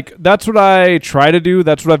I like. That's what I try to do.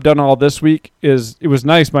 That's what I've done all this week. It was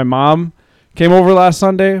nice. My mom came over last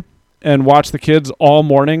Sunday and watched the kids all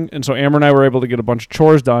morning, and so Amber and I were able to get a bunch of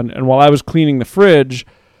chores done. And while I was cleaning the fridge,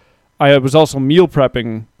 I was also meal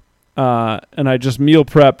prepping, and I just meal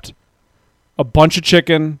prepped a bunch of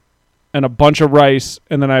chicken and a bunch of rice,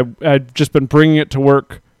 and then I'd just been bringing it to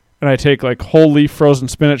work, and I take like whole leaf frozen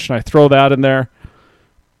spinach and I throw that in there.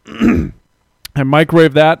 I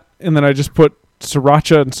microwave that, and then I just put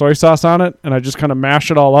sriracha and soy sauce on it, and I just kind of mash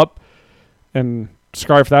it all up and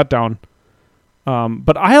scarf that down.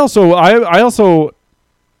 But I also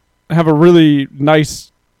have a really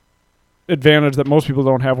nice advantage that most people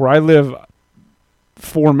don't have, where I live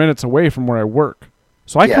 4 minutes away from where I work.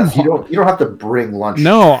 So I come home. You don't have to bring lunch.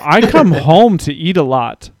 No, I come home to eat a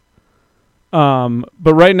lot.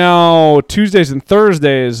 But right now, Tuesdays and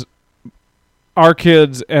Thursdays, our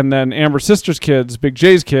kids and then Amber's sister's kids, Big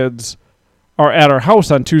J's kids, are at our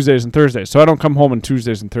house on Tuesdays and Thursdays. So I don't come home on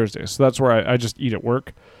Tuesdays and Thursdays. So that's where I just eat at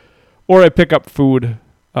work. Or I pick up food.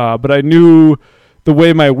 But I knew the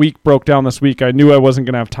way my week broke down this week, I knew I wasn't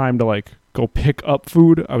going to have time to like go pick up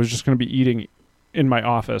food. I was just going to be eating in my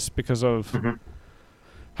office because of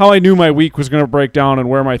how I knew my week was going to break down and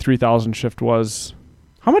where my 3,000 shift was.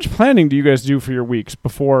 How much planning do you guys do for your weeks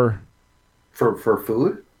before? For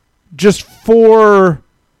food? Just for...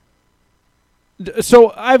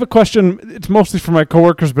 So I have a question. It's mostly for my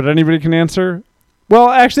coworkers, but anybody can answer. Well,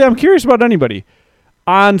 actually, I'm curious about anybody.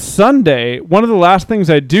 On Sunday, one of the last things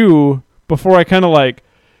I do before I kind of like,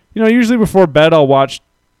 usually before bed, I'll watch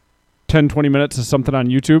 10, 20 minutes of something on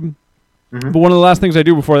YouTube. Mm-hmm. But one of the last things I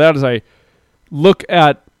do before that is I look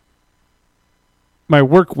at my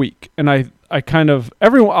work week, and I kind of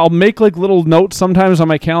I'll make like little notes sometimes on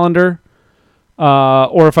my calendar,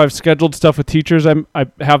 or if I've scheduled stuff with teachers, I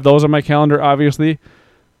have those on my calendar, obviously.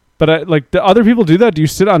 But do other people do that? Do you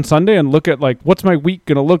sit on Sunday and look at like what's my week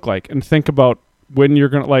gonna look like, and think about when you're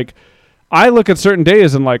gonna like? I look at certain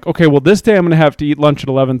days and like, okay, well this day I'm gonna have to eat lunch at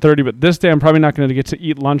 11:30, but this day I'm probably not gonna get to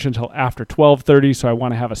eat lunch until after 12:30, so I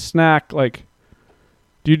want to have a snack. Like,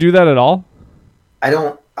 do you do that at all? I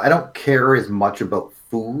don't care as much about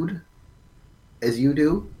food as you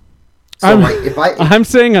do. So I'm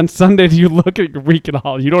saying on Sunday, do you look at your week at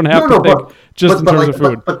all? You don't have to think just in terms of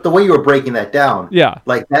food. But the way you were breaking that down, yeah,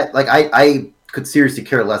 like that, like I could seriously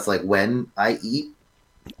care less like when I eat.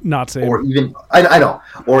 Not same. Or even I know,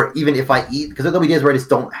 or even if I eat, because there'll be days where I just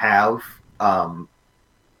don't have,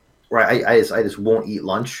 where I just won't eat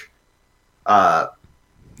lunch. Not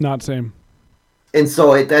same. And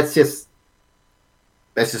so that's just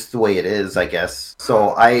the way it is, I guess.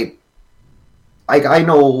 So I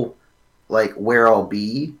know like where I'll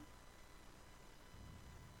be,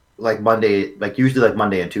 like Monday, like usually like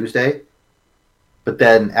Monday and Tuesday, but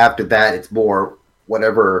then after that it's more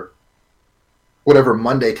whatever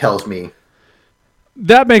Monday tells me.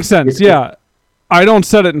 That makes sense. Yeah. I don't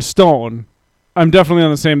set it in stone. I'm definitely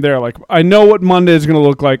on the same there. Like, I know what Monday is going to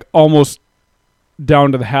look like almost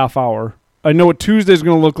down to the half hour. I know what Tuesday is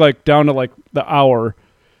going to look like down to like the hour.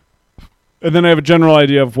 And then I have a general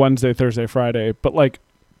idea of Wednesday, Thursday, Friday. But like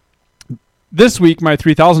this week, my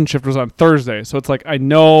 3000 shift was on Thursday. So it's like, I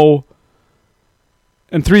know,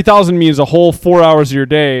 and 3000 means a whole 4 hours of your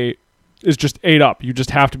day is just ate up. You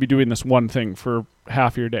just have to be doing this one thing for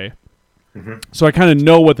half your day. Mm-hmm. So I kind of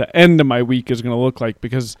know what the end of my week is going to look like,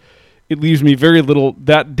 because it leaves me very little,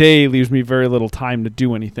 that day leaves me very little time to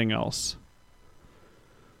do anything else.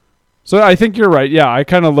 So I think you're right. Yeah, I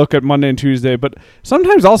kind of look at Monday and Tuesday, but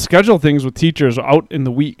sometimes I'll schedule things with teachers out in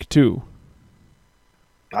the week too.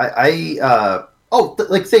 Like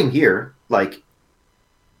same here, like,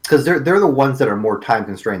 because they're the ones that are more time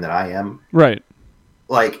constrained than I am. Right.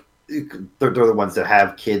 Like, they're the ones that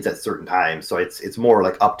have kids at certain times, so it's more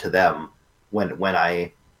like up to them when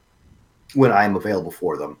I'm available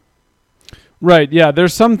for them. Right. Yeah.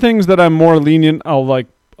 There's some things that I'm more lenient. I'll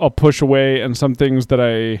push away, and some things that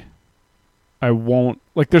I won't.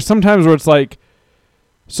 Like, there's some times where it's like,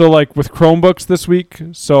 so like with Chromebooks this week.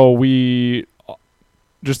 So we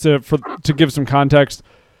just to give some context,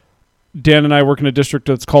 Dan and I work in a district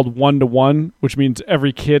that's called 1-to-1, which means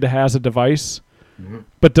every kid has a device. Mm-hmm.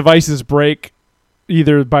 But devices break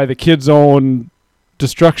either by the kid's own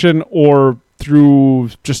destruction or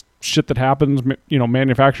through just shit that happens,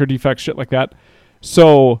 manufacturer defects, shit like that.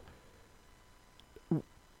 So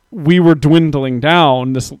we were dwindling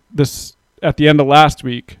down this at the end of last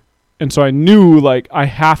week. And so I knew, like, I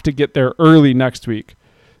have to get there early next week.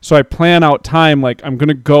 So I plan out time, like, I'm going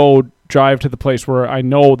to go drive to the place where I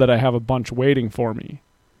know that I have a bunch waiting for me,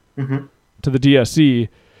 mm-hmm. to the DSC.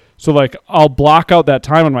 So, like, I'll block out that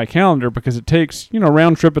time on my calendar, because it takes,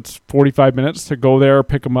 round trip, it's 45 minutes to go there,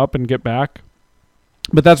 pick them up, and get back.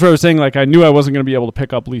 But that's what I was saying. Like, I knew I wasn't going to be able to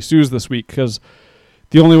pick up Lee Sue's this week, because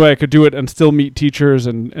the only way I could do it and still meet teachers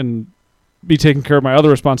and be taking care of my other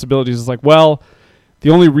responsibilities is like, well, the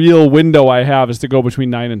only real window I have is to go between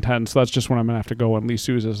 9 and 10. So that's just when I'm going to have to go when Lee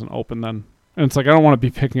Sue's isn't open then. And it's like, I don't want to be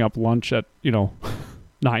picking up lunch at,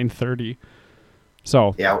 9:30.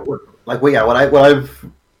 So. Yeah. What I've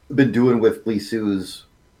been doing with Lee Sue's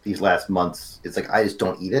these last months, it's like, I just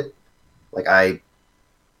don't eat it. Like, I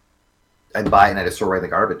buy it and I just throw it right in the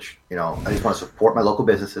garbage. I just want to support my local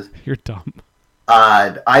businesses. You're dumb.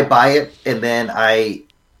 I buy it and then I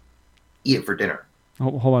eat it for dinner.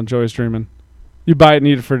 Oh, hold on, Joey's dreaming. You buy it and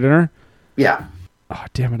eat it for dinner? Yeah. Oh,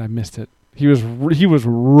 damn it, I missed it. He was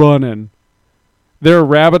running. There are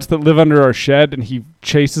rabbits that live under our shed, and he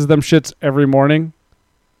chases them shits every morning.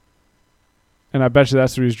 And I bet you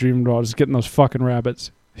that's what he's dreaming about, is getting those fucking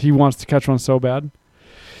rabbits. He wants to catch one so bad.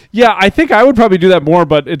 Yeah, I think I would probably do that more,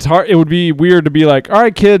 but it's hard. It would be weird to be like, all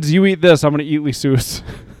right, kids, you eat this. I'm going to eat Lee Sue's.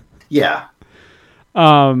 Yeah.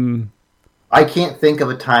 I can't think of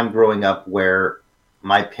a time growing up where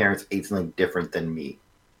my parents ate something different than me.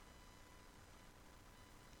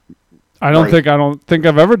 I don't think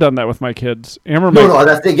I've ever done that with my kids. No,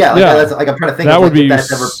 that's it. Yeah, that's like, I'm trying to think. That would be if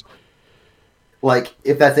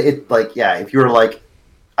that's it. Like, yeah, if you were like,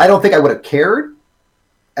 I don't think I would have cared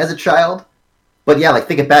as a child, but yeah, like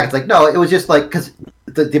thinking back, it's like, no, it was just like, because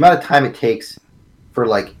the amount of time it takes for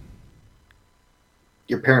like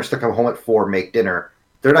your parents to come home at 4, make dinner,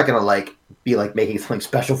 they're not gonna like be like making something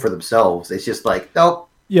special for themselves. It's just like, nope.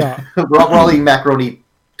 Yeah, we're all eating macaroni,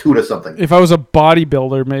 tuna, something. If I was a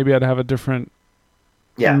bodybuilder, maybe I'd have a different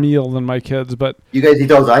Yeah. meal than my kids, but You guys eat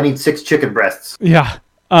those. I need 6 chicken breasts. yeah.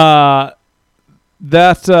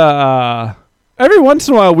 Every once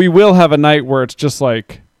in a while we will have a night where it's just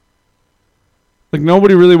like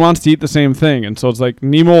nobody really wants to eat the same thing, and so it's like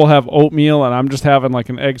Nemo will have oatmeal and I'm just having like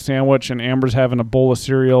an egg sandwich, and Amber's having a bowl of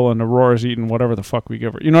cereal, and Aurora's eating whatever the fuck we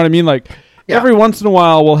give her. You know what I mean? Like every once in a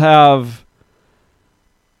while we'll have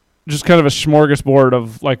just kind of a smorgasbord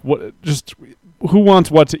of like who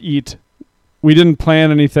wants what to eat. We didn't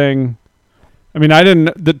plan anything. I mean, I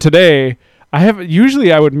didn't today.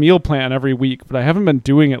 Usually I would meal plan every week, but I haven't been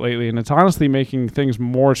doing it lately, and it's honestly making things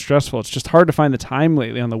more stressful. It's just hard to find the time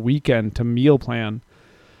lately on the weekend to meal plan.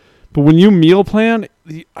 But when you meal plan,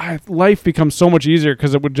 life becomes so much easier,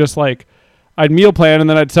 because it would just like, I'd meal plan and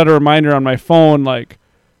then I'd set a reminder on my phone like,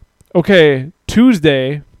 okay,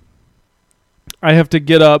 Tuesday, I have to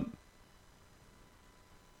get up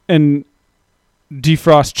and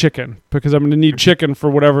defrost chicken, because I'm going to need chicken for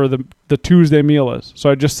whatever the Tuesday meal is. So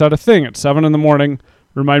I just set a thing at 7 a.m,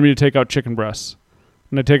 remind me to take out chicken breasts.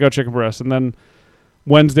 And I take out chicken breasts. And then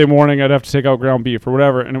Wednesday morning I'd have to take out ground beef or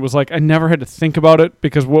whatever. And it was like I never had to think about it,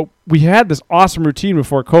 because we had this awesome routine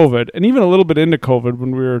before COVID, and even a little bit into COVID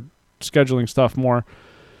when we were scheduling stuff more.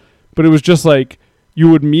 But it was just like you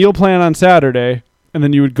would meal plan on Saturday, and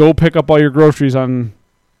then you would go pick up all your groceries on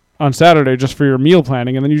Saturday just for your meal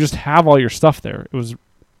planning, and then you just have all your stuff there. It was,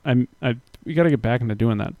 we got to get back into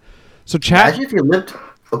doing that. So Imagine if you lived.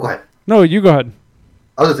 Oh, go ahead. No, you go ahead.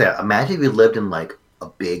 I was gonna say, imagine if you lived in like a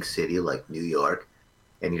big city like New York,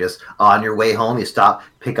 and you just on your way home you stop,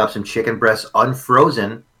 pick up some chicken breasts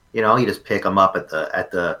unfrozen. You know, you just pick them up at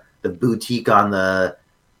the boutique on the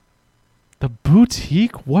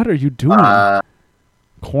boutique. What are you doing?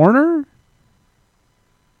 Corner.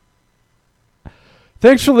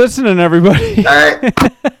 Thanks for listening, everybody. All right.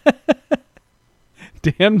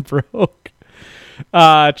 Dan broke.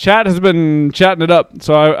 Chat has been chatting it up,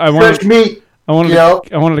 so I Fresh meat. I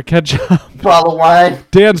wanted to catch up. Bottle of wine.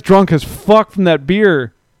 Dan's drunk as fuck from that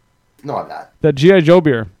beer. No, I'm not. That G.I. Joe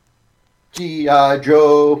beer. G.I.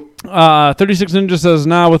 Joe. 36 Ninja says,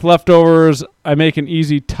 nah, with leftovers, I make an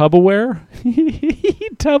easy Tupperware.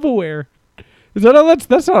 Tupperware. Is that how that's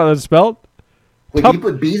not how that's spelled? Wait, did you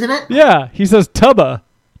put bees in it? Yeah, he says Tupperware.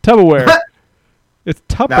 It's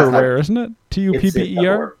Tupperware, isn't it?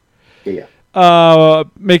 Tupper. Yeah.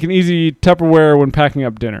 Make an easy Tupperware when packing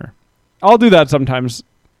up dinner. I'll do that sometimes.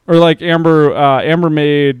 Or like Amber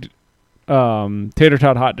made tater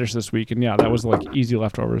tot hot dish this week, and yeah, that was like easy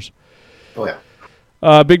leftovers. Oh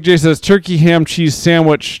yeah. Big J says turkey ham cheese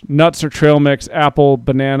sandwich, nuts or trail mix, apple,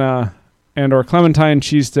 banana, and or clementine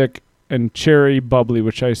cheese stick, and cherry bubbly,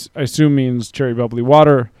 which I assume means cherry bubbly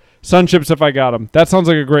water. Sun chips if I got them. That sounds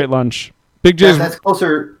like a great lunch. Big J's. That's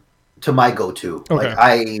closer to my go-to. Okay.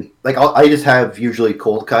 I just have usually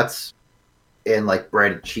cold cuts and like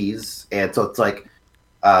bread and cheese, and so it's like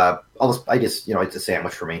it's a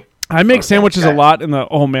sandwich for me. I make sandwiches a lot in the.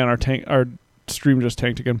 Oh man, our stream just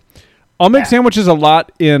tanked again. I'll make sandwiches a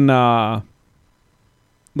lot in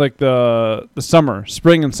like the summer,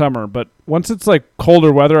 spring and summer. But once it's like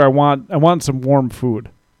colder weather, I want some warm food.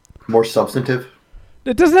 More substantive.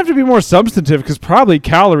 It doesn't have to be more substantive, because probably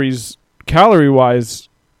calorie-wise,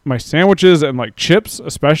 my sandwiches and like chips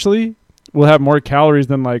especially will have more calories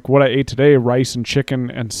than like what I ate today, rice and chicken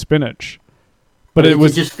and spinach. But it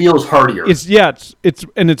just feels heartier.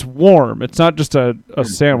 It's warm. It's not just a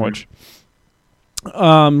sandwich.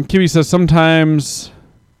 Kiwi says sometimes,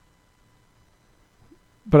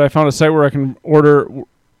 but I found a site where I can order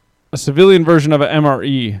a civilian version of an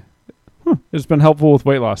MRE. It's been helpful with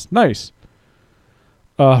weight loss. Nice.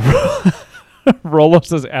 Rolo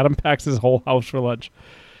says Adam packs his whole house for lunch.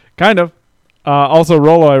 Kind of. Also,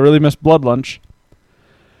 Rolo, I really miss blood lunch.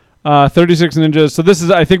 36 Ninjas. So this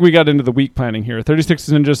is, I think we got into the week planning here. 36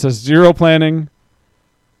 Ninjas says 0 planning.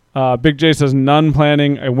 Big J says none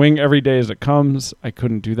planning. I wing every day as it comes. I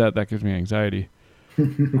couldn't do that. That gives me anxiety.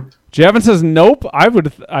 Javin says nope. I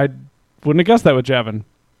wouldn't have guessed that with Javin.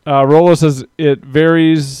 Rolo says it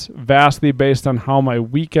varies vastly based on how my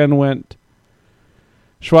weekend went.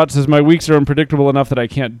 Schwartz says my weeks are unpredictable enough that I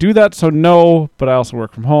can't do that, so no, but I also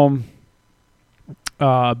work from home.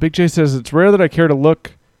 Big J says it's rare that I care to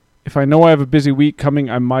look. If I know I have a busy week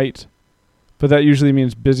coming, I might, but that usually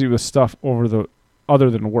means busy with stuff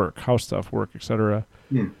other than work, house stuff, work, etc.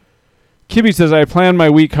 Kibby says I plan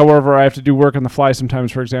my week, however, I have to do work on the fly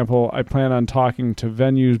sometimes. For example, I plan on talking to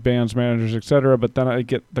venues, bands, managers, etc., but then I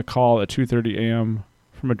get the call at 2:30 a.m.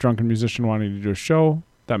 from a drunken musician wanting to do a show.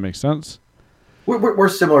 That makes sense. We're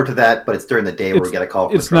similar to that, but it's during the day where we get a call.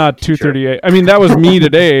 From it's not 2:38. I mean, that was me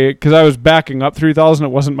today because I was backing up 3,000. It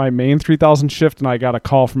wasn't my main 3,000 shift, and I got a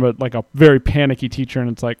call from a very panicky teacher, and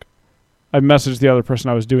it's like, I messaged the other person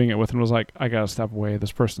I was doing it with and was like, I gotta step away.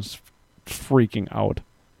 This person's freaking out.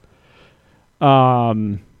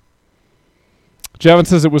 Javin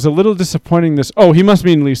says it was a little disappointing this. Oh, he must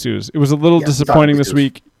mean Lee Sue's. It was a little disappointing this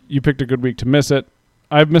week. You picked a good week to miss it.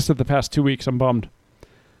 I've missed it the past 2 weeks. I'm bummed.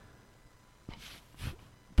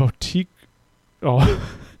 Boutique. Oh,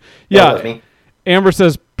 yeah. Amber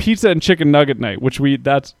says pizza and chicken nugget night, which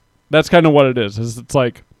that's kind of what it is. It's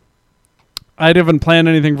like I haven't planned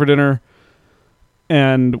anything for dinner,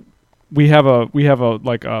 and we have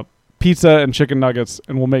a pizza and chicken nuggets,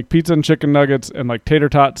 and we'll make pizza and chicken nuggets and like tater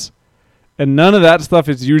tots, and none of that stuff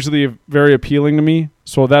is usually very appealing to me.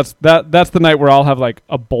 So that's the night where I'll have like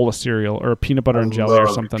a bowl of cereal or a peanut butter and jelly or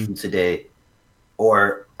something. Pizza day,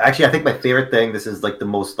 or actually, I think my favorite thing. This is like the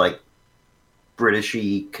most like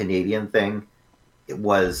Britishy Canadian thing. It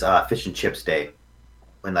was fish and chips day,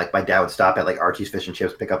 when like my dad would stop at like Archie's Fish and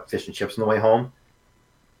Chips, pick up fish and chips on the way home.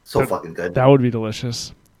 So fucking good. That would be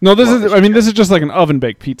delicious. No, this is just like an oven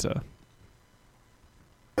baked pizza.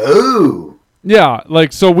 Ooh. Yeah,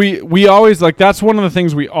 like so we always like that's one of the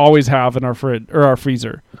things we always have in our fridge or our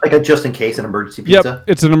freezer. Like a just in case, an emergency pizza. Yep,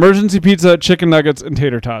 it's an emergency pizza, chicken nuggets, and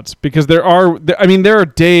tater tots. Because there are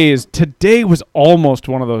days. Today was almost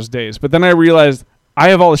one of those days, but then I realized I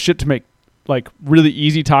have all the shit to make like really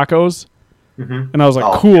easy tacos, and I was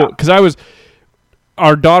like, cool, because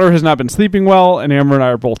our daughter has not been sleeping well, and Amber and I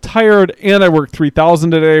are both tired, and I worked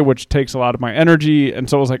 3,000 today, which takes a lot of my energy, and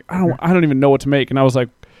so I was like, I don't even know what to make, and I was like,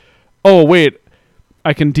 oh wait,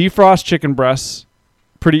 I can defrost chicken breasts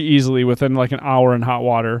pretty easily within like an hour in hot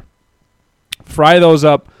water. Fry those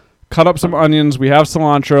up, cut up some onions. We have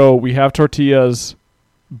cilantro. We have tortillas.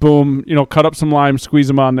 Boom, cut up some lime, squeeze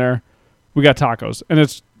them on there. We got tacos, and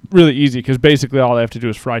it's really easy because basically all I have to do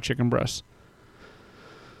is fry chicken breasts.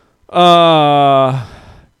 Javin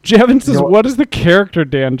says, what is the character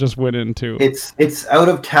Dan just went into? It's out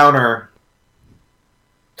of towner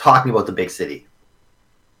talking about the big city.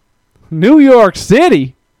 New York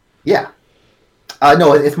City? Yeah.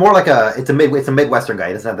 No, it's more like it's a Midwestern guy.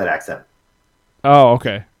 He doesn't have that accent. Oh,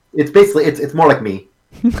 okay. It's basically it's more like me.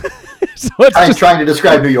 So I'm trying to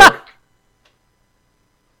describe New York.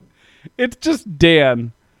 It's just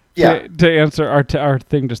Dan. Yeah. To answer our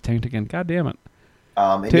thing just tanked again. God damn it.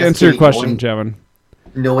 To answer your question, Javin.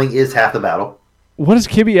 Knowing is half the battle. What is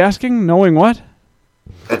Kibby asking? Knowing what?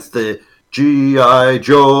 That's the G.I.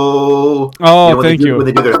 Joe. Oh, thank you. When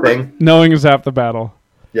they do their thing. Knowing is half the battle.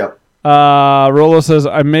 Yep. Rolo says,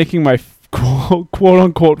 I'm making my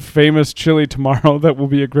quote-unquote famous chili tomorrow. That will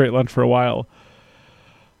be a great lunch for a while.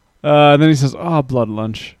 And then he says, blood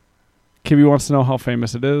lunch. Kibby wants to know how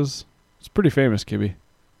famous it is. It's pretty famous, Kibby.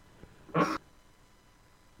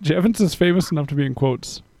 Javin says famous enough to be in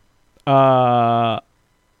quotes. I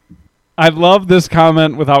love this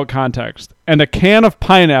comment without context. And a can of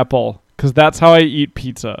pineapple, because that's how I eat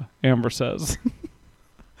pizza, Amber says.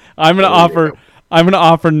 I'm gonna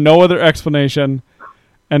offer no other explanation.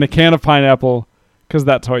 And a can of pineapple, because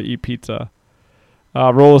that's how I eat pizza.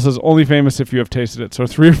 Rolo says only famous if you have tasted it. So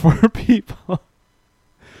 3 or 4 people.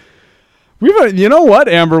 You know what,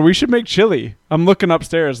 Amber? We should make chili. I'm looking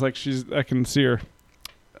upstairs like I can see her.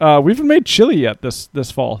 We haven't made chili yet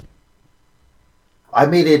this fall. I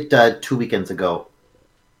made it 2 weekends ago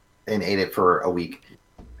and ate it for a week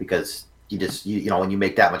because you when you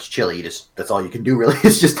make that much chili, that's all you can do really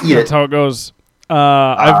is just eat it. That's how it goes.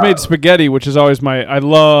 I've made spaghetti, which is always I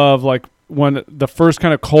love like when the first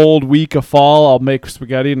kind of cold week of fall, I'll make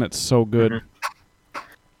spaghetti and it's so good.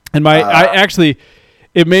 Mm-hmm. And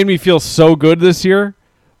it made me feel so good this year.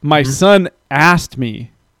 My son asked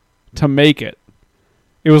me to make it.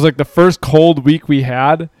 It was like the first cold week we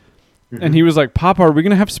had. And he was like, Papa, are we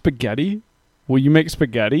going to have spaghetti? Will you make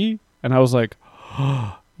spaghetti? And I was like,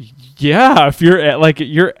 oh, yeah, if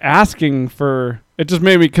you're asking for, it just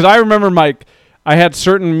made me, because I remember I had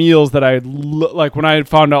certain meals that like when I had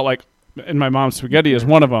found out like, and my mom's spaghetti is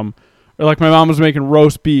one of them, or like my mom was making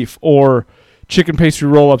roast beef or chicken pastry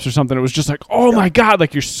roll-ups or something. It was just like, oh my God,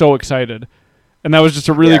 like you're so excited. And that was just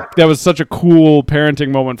that was such a cool parenting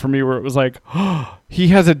moment for me where it was like, oh, he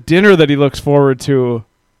has a dinner that he looks forward to.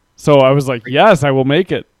 So I was like, yes, I will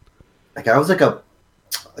make it. Like I was like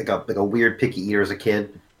a weird picky eater as a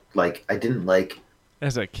kid. Like I didn't like.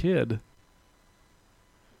 As a kid.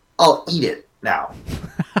 I'll eat it now.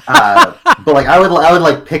 But like I would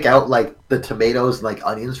like pick out like the tomatoes and like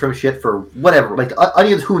onions from shit for whatever. Like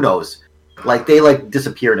onions, who knows? Like they like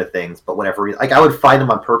disappear into things, but whatever. Like I would find them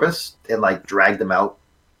on purpose and like drag them out,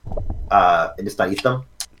 and just not eat them.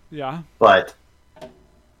 Yeah. But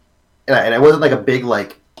and I wasn't like a big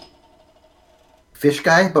like fish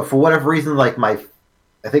guy, but for whatever reason, like I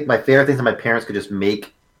think my favorite things that my parents could just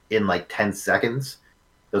make in like 10 seconds.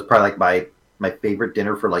 It was probably like my favorite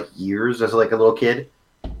dinner for like years as like a little kid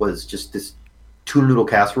was just this tuna noodle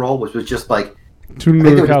casserole, which was just like Tuna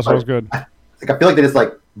noodle casserole is good. I feel like they just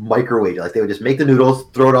like microwave it. Like they would just make the noodles,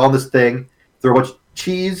 throw it all in this thing, throw a bunch of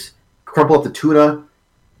cheese, crumple up the tuna,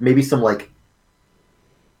 maybe some like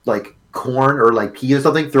corn or like peas or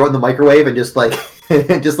something, throw it in the microwave and just like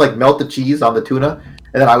just like melt the cheese on the tuna,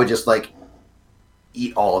 and then I would just like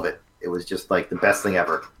eat all of it. It was just like the best thing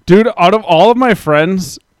ever. Dude, out of all of my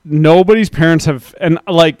friends, nobody's parents have, and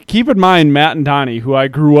like keep in mind Matt and Donnie, who I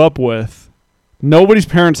grew up with, nobody's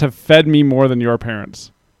parents have fed me more than your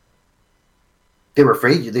parents. They were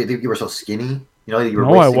afraid you were so skinny. You know, you were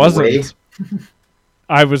No, I wasn't. away.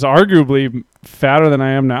 I was arguably fatter than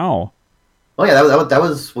I am now. Oh yeah, that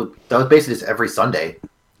was basically just every Sunday.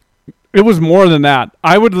 It was more than that.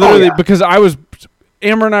 I would literally, because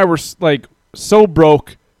Amber and I were like so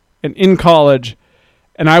broke and in college,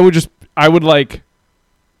 and I would like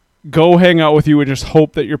go hang out with you and just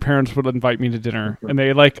hope that your parents would invite me to dinner. And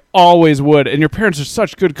they like always would. And your parents are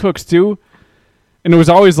such good cooks too. And it was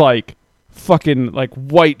always like fucking like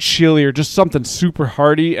white chili or just something super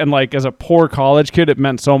hearty. And like as a poor college kid, it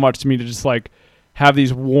meant so much to me to just like have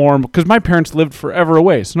these warm, because my parents lived forever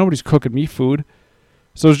away, so nobody's cooking me food.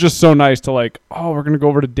 So it was just so nice to like, oh, we're gonna go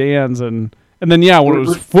over to Dan's, and then yeah, when it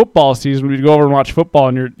was football season, we'd go over and watch football,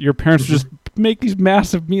 and your parents would just make these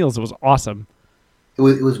massive meals. It was awesome. It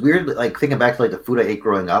was weird, like thinking back to like the food I ate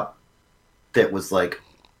growing up, that was like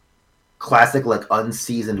classic like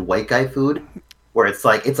unseasoned white guy food, where it's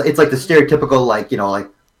like the stereotypical like, you know, like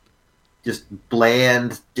just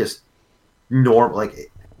bland, just normal,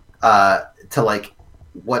 like to like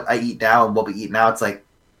what I eat now and what we eat now. It's like,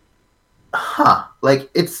 like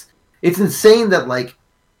it's insane that like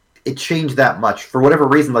it changed that much for whatever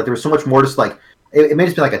reason. Like there was so much more, just like it may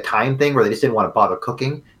just be like a time thing where they just didn't want to bother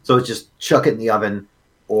cooking, so it's just chuck it in the oven,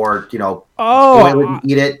 or you know,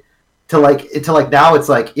 eat it. To like now it's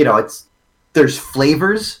like, you know, there's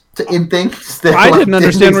flavors in things that I didn't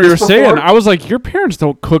understand what you were saying. I was like, your parents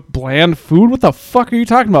don't cook bland food. What the fuck are you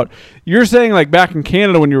talking about? You're saying like back in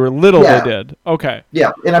Canada when you were little, they did. Okay.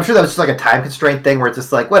 Yeah, and I'm sure that was just like a time constraint thing where it's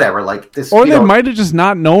just like whatever, like this. Or they might have just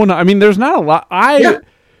not known. I mean, there's not a lot.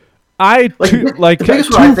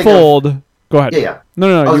 Twofold. Go ahead. Yeah.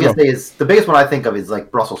 No. I was gonna say is the biggest one I think of is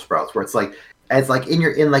like Brussels sprouts, where it's like in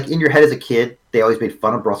your head as a kid, they always made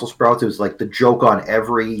fun of Brussels sprouts. It was like the joke on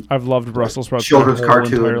every. I've loved Brussels sprouts children's my whole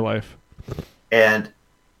cartoon entire life. And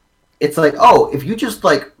it's like, oh, if you just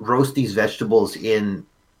like roast these vegetables in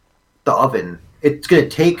the oven, it's gonna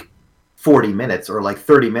take 40 minutes or like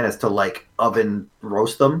 30 minutes to like oven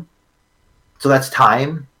roast them. So that's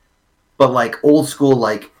time. But like old school,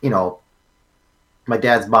 like, you know, my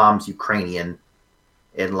dad's mom's Ukrainian,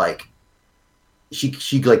 and like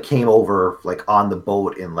she like came over like on the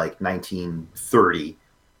boat in like 1930.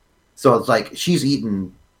 So it's like she's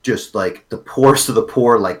eating just like the poorest of the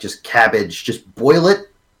poor, like just cabbage, just boil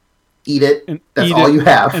it, eat it. And that's all you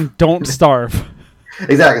have. And don't starve.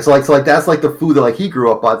 Exactly. So like that's like the food that like he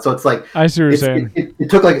grew up on. So it's like I see what you're saying. It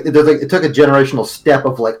took a generational step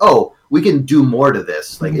of like, oh, we can do more to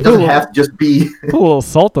this. Like it doesn't have to just be put a little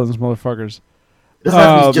salt on those motherfuckers. It doesn't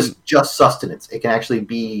have to be just sustenance. It can actually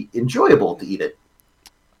be enjoyable to eat it.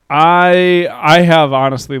 I have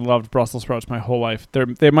honestly loved Brussels sprouts my whole life.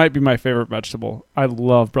 They might be my favorite vegetable. I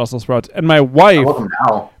love Brussels sprouts, and my wife. I love them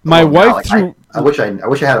now. My wife through. I wish I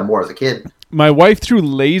had them more as a kid. My wife, through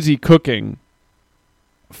lazy cooking,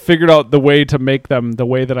 figured out the way to make them the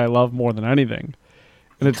way that I love more than anything.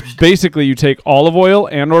 And it's basically you take olive oil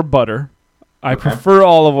and or butter. I prefer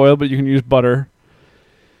olive oil, but you can use butter.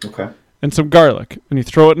 Okay. And some garlic, and you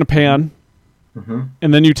throw it in a pan,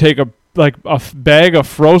 and then you take a bag of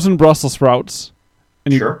frozen Brussels sprouts,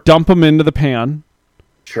 and you dump them into the pan.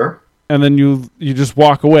 Sure. And then you just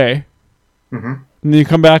walk away. And then you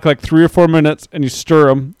come back like 3 or 4 minutes, and you stir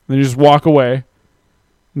them, and then you just walk away.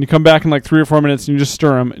 And you come back in like 3 or 4 minutes, and you just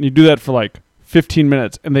stir them, and you do that for like 15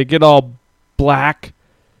 minutes, and they get all black.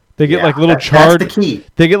 They get like little charred. That's the key.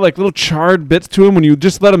 They get like little charred bits to them when you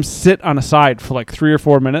just let them sit on a side for like 3 or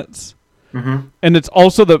 4 minutes. And it's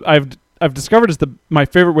also I've discovered is my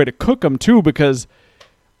favorite way to cook them too, because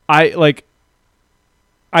I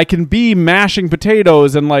can be mashing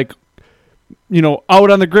potatoes and like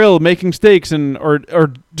out on the grill making steaks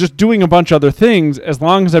or just doing a bunch of other things, as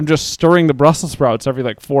long as I'm just stirring the Brussels sprouts every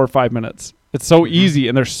like 4 or 5 minutes. It's so easy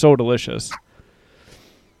and they're so delicious.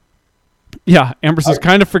 Yeah, Amber says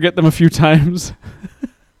kind of forget them a few times.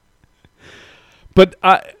 But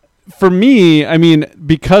for me, I mean,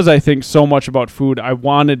 because I think so much about food, I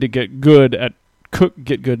wanted to get good at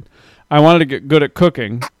I wanted to get good at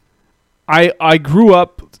cooking. I grew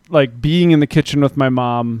up like being in the kitchen with my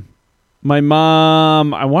mom. My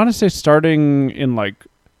mom, I want to say starting in like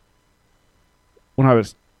when I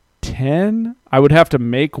was 10, I would have to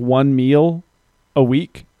make one meal a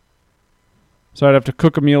week. So I'd have to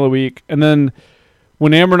cook a meal a week. And then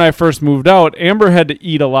when Amber and I first moved out, Amber had to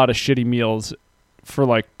eat a lot of shitty meals for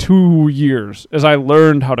like 2 years as I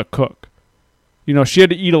learned how to cook. She had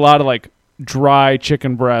to eat a lot of like dry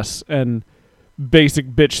chicken breasts and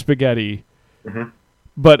basic bitch spaghetti. Mm-hmm.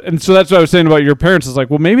 And so that's what I was saying about your parents. Is like,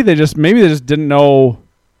 well, maybe they just didn't know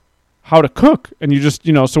how to cook. And you just,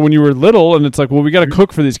 so when you were little and it's like, well, we got to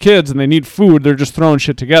cook for these kids and they need food. They're just throwing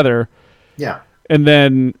shit together. Yeah. And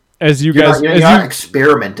then as you're not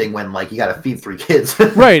experimenting when like you got to feed 3 kids.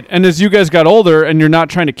 Right. And as you guys got older and you're not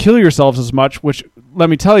trying to kill yourselves as much, which let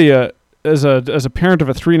me tell you, as a parent of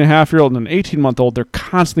a 3.5-year-old and an 18-month-old, they're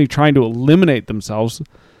constantly trying to eliminate themselves.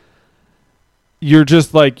 You're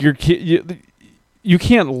just like, you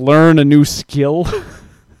can't learn a new skill.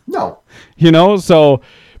 No. So,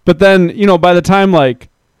 but then, by the time like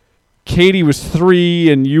Katie was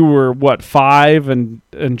 3 and you were 5 and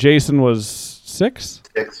Jason was 6?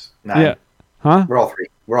 6, 9. Yeah. Huh? We're all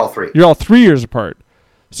 3. You're all 3 years apart.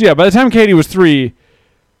 So yeah, by the time Katie was 3,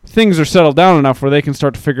 things are settled down enough where they can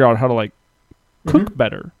start to figure out how to like cook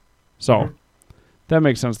better. So that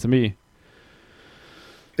makes sense to me.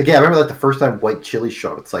 But yeah, I remember like the first time white chili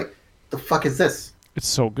showed up. It's like, the fuck is this? It's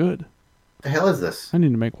so good. The hell is this? I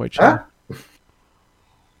need to make white chili.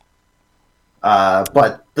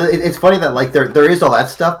 But it's funny that like there is all that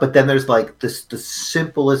stuff, but then there's like the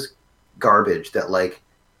simplest garbage that like,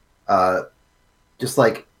 just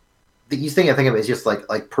like the easiest thing I think of is just like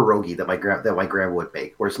pierogi that my grandma would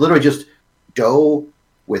make, where it's literally just dough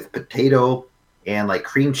with potato and like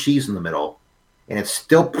cream cheese in the middle, and it's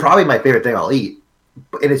still probably my favorite thing I'll eat.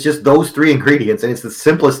 And it's just those 3 ingredients, and it's the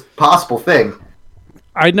simplest possible thing.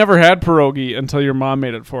 I'd never had pierogi until your mom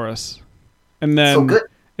made it for us. And then so good.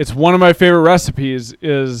 It's one of my favorite recipes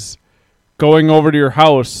is going over to your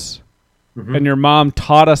house and your mom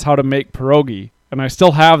taught us how to make pierogi. And I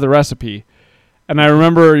still have the recipe. And I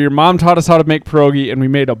remember your mom taught us how to make pierogi, and we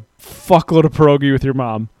made a fuckload of pierogi with your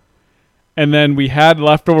mom. And then we had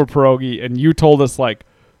leftover pierogi, and you told us, like,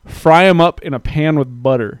 fry them up in a pan with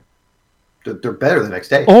butter. They're better the next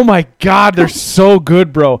day. Oh my God, they're so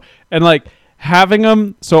good, bro. And like having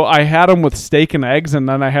them, so I had them with steak and eggs, and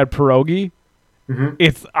then I had pierogi.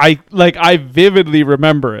 I vividly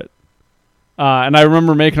remember it. And I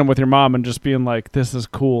remember making them with your mom and just being like, this is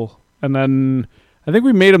cool. And then I think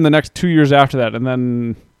we made them the next 2 years after that. And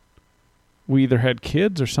then we either had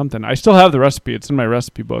kids or something. I still have the recipe. It's in my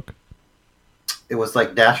recipe book. It was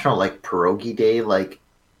like National like Pierogi Day, like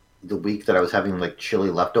the week that I was having like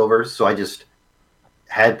chili leftovers. So I just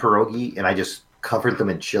had pierogi and I just covered them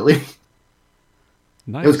in chili.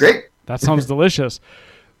 Nice. It was great. That sounds delicious.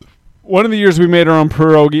 One of the years we made our own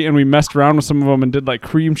pierogi and we messed around with some of them and did like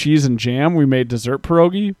cream cheese and jam. We made dessert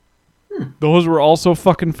pierogi. Those were also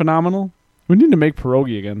fucking phenomenal. We need to make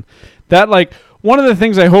pierogi again. That like one of the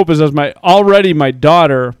things I hope is as my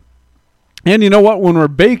daughter, and you know what, when we're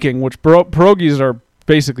baking, which pierogies are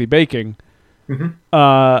basically baking,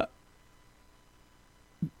 but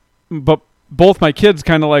both my kids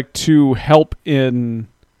kind of like to help in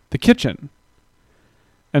the kitchen.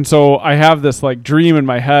 And so I have this like dream in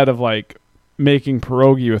my head of like making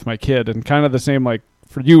pierogi with my kid, and kind of the same like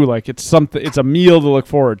for you, like it's a meal to look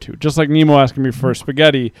forward to. Just like Nemo asking me for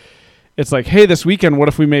spaghetti, it's like, hey, this weekend, what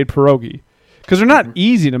if we made pierogi? Because they're not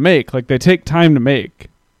easy to make. Like they take time to make.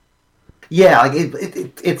 Yeah, like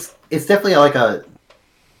it's definitely like a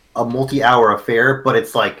multi-hour affair, but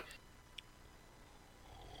it's like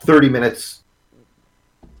 30 minutes.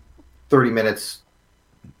 'Cause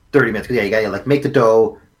yeah, you gotta like make the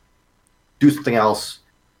dough, do something else,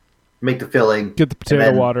 make the filling, get the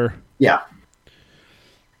potato water. Yeah,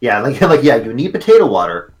 like you need potato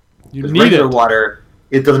water. You need regular water.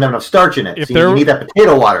 It doesn't have enough starch in it, you need that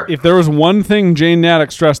potato water. If there was one thing Jane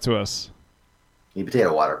Naddick stressed to us, you need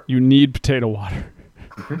potato water. You need potato water.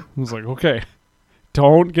 I was like, okay,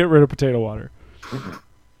 don't get rid of potato water.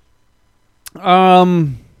 But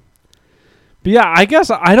yeah, I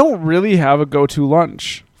guess I don't really have a go-to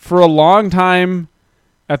lunch. For a long time,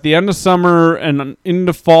 at the end of summer and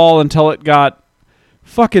into fall until it got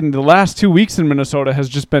fucking the last 2 weeks in Minnesota has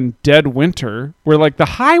just been dead winter. Where like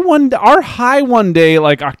our high one day,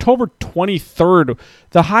 like October 23rd,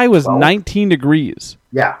 the high was 19 degrees.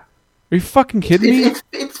 Yeah. Are you fucking kidding me?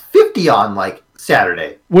 It's 50 on like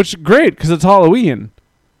Saturday. Which great because it's Halloween,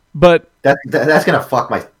 but that's gonna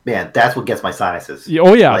fuck my man. That's what gets my sinuses.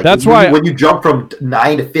 Oh yeah, like, that's why when you jump from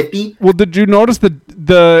 9 to 50. Well, did you notice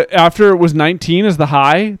the after it was 19 as the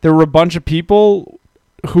high, there were a bunch of people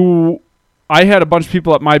who I had a bunch of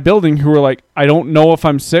people at my building who were like, I don't know if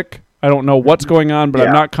I'm sick, I don't know what's going on, but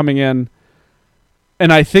I'm not coming in.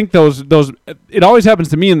 And I think those it always happens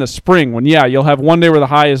to me in the spring when you'll have one day where the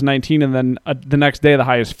high is 19 and then the next day the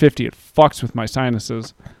high is 50. It fucks with my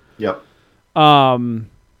sinuses. Yep.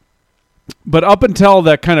 But up until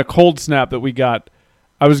that kind of cold snap that we got,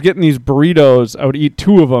 I was getting these burritos. I would eat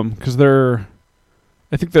 2 of them because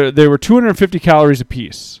I think they were 250 calories a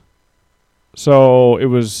piece. So it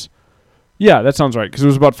was, that sounds right because it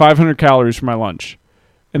was about 500 calories for my lunch,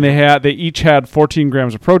 and they each had 14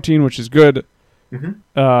 grams of protein, which is good. Mm-hmm.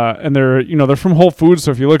 And they're from Whole Foods,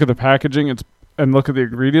 so if you look at the packaging, and look at the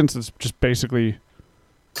ingredients, it's just basically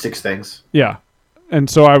 6 things. Yeah, and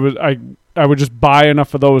so I would just buy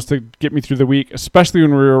enough of those to get me through the week, especially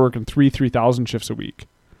when we were working 3,000 shifts a week.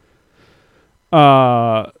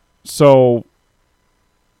 So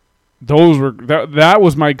those were that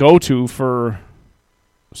was my go-to for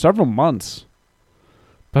several months.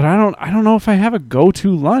 But I don't know if I have a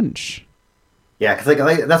go-to lunch. Yeah, because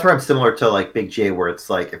like that's where I'm similar to like Big J, where it's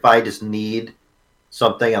like if I just need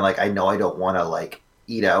something and like I know I don't want to like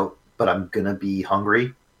eat out, but I'm gonna be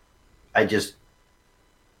hungry, I just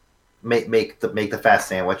make the fast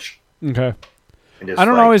sandwich. Okay. I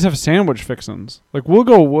don't always have sandwich fixins. Like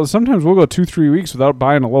sometimes we'll go 2-3 weeks without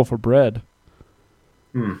buying a loaf of bread.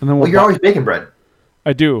 And then you're always baking bread.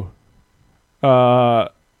 I do. I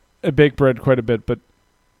bake bread quite a bit, but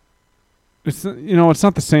it's it's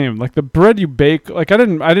not the same. Like the bread you bake, like I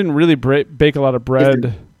didn't really bake a lot of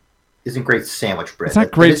bread. Isn't great sandwich bread. It's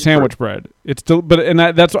not great sandwich bread. It's still,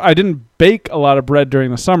 that's I didn't bake a lot of bread during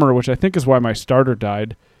the summer, which I think is why my starter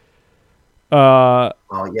died. I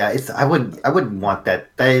wouldn't want that.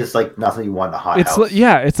 That is like nothing you want in a hot house.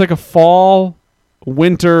 It's like a fall,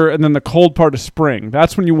 winter, and then the cold part of spring.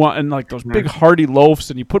 That's when you want, and like those big hearty loaves,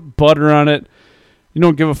 and you put butter on it. You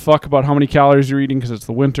don't give a fuck about how many calories you're eating because it's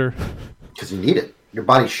the winter. Because you need it. Your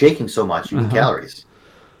body's shaking so much, you need calories.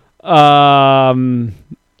 Kimmy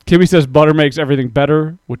says butter makes everything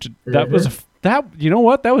better, which you know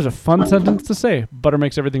what? That was a fun sentence to say. Butter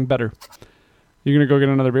makes everything better. You gonna go get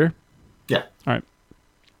another beer? Yeah. All right.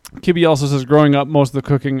 Kibby also says, growing up, most of the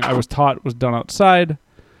cooking I was taught was done outside.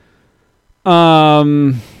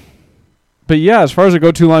 But yeah, as far as a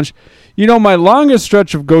go-to lunch, my longest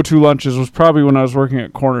stretch of go-to lunches was probably when I was working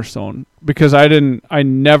at Cornerstone, because I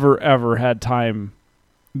never ever had time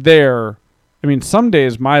there. I mean, some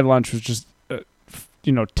days my lunch was just,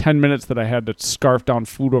 10 minutes that I had to scarf down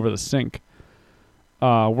food over the sink,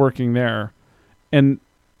 working there. And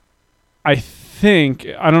I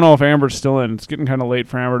don't know if Amber's still in. It's getting kind of late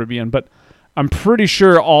for Amber to be in, but I'm pretty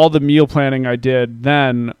sure all the meal planning I did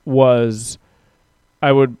then was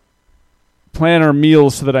I would plan our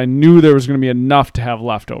meals so that I knew there was going to be enough to have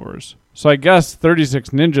leftovers. So I guess 36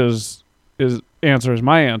 Ninjas is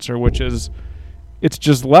my answer, which is it's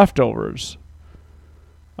just leftovers.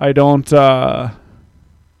 I don't have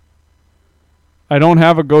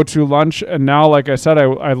a go-to lunch, and now, like I said,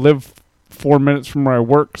 I live 4 minutes from where I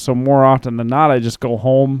work, so more often than not, I just go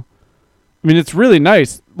home. I mean, it's really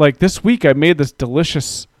nice. Like this week, I made this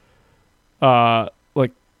delicious,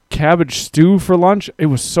 cabbage stew for lunch. It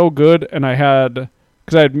was so good, and I had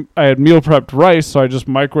meal prepped rice, so I just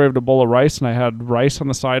microwaved a bowl of rice, and I had rice on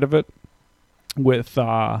the side of it with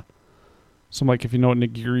some, like, if you know what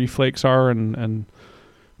nigiri flakes are, and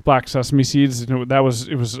black sesame seeds. It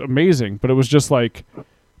was amazing, but it was just like,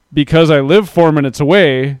 because I live 4 minutes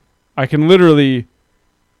away, I can literally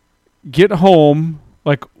get home,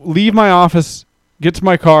 like leave my office, get to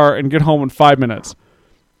my car, and get home in 5 minutes.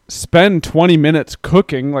 Spend 20 minutes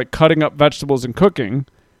cooking, like cutting up vegetables and cooking,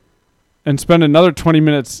 and spend another 20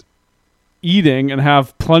 minutes eating, and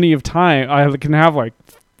have plenty of time. I can have like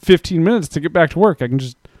 15 minutes to get back to work. I can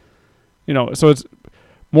just, so it's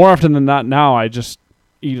more often than not now, I just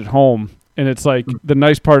eat at home. And it's like, the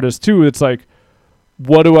nice part is too, it's like,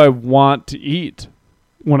 what do I want to eat?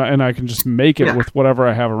 And I can just make it with whatever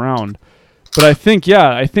I have around. But I think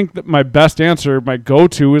that my best answer, my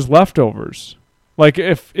go-to, is leftovers. Like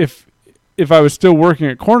if I was still working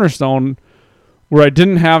at Cornerstone, where I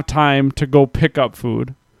didn't have time to go pick up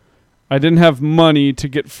food, I didn't have money to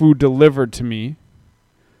get food delivered to me,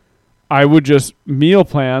 I would just meal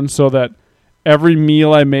plan so that every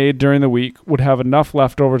meal I made during the week would have enough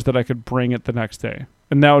leftovers that I could bring it the next day.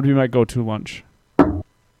 And that would be my go-to lunch.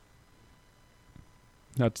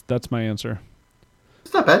 That's my answer.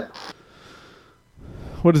 It's not bad.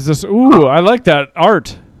 What is this? Ooh, I like that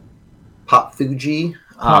art. Pop Fuji.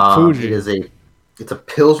 Pop Fuji. It's a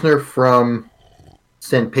Pilsner from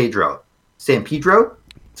San Pedro. San Pedro?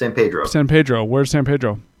 San Pedro. San Pedro. Where's San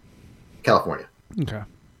Pedro? California. Okay.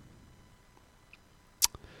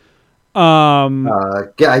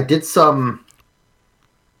 Yeah, I did some.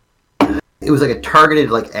 It was like a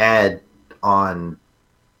targeted like ad on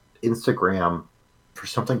Instagram for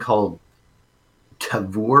something called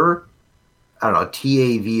Tavour. I don't know,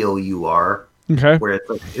 Tavour. Okay. Where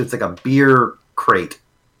it's like a beer crate,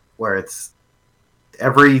 where it's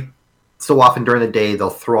every so often during the day they'll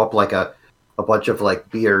throw up like a bunch of like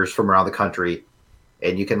beers from around the country,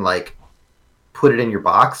 and you can like put it in your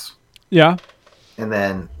box. Yeah. And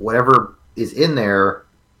then whatever is in there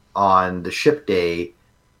on the ship day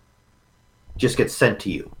just gets sent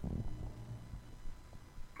to you.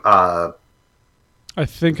 I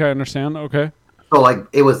think I understand. Okay. So like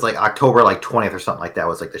it was like October like 20th or something like that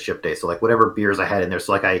was like the ship day. So like whatever beers I had in there.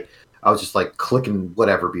 So like I was just like clicking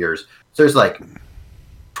whatever beers. So there's like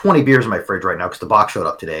 20 beers in my fridge right now because the box showed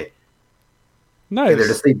up today. Nice.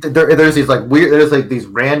 And there's these like weird. There's like these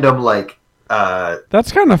random like.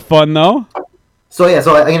 That's kind of fun though. So yeah,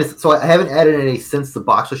 so I haven't added any since the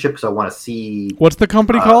box was shipped because I want to see. What's the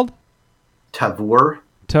company called? Tavour.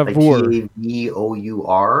 Tavour. Like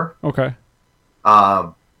Tavour. Okay.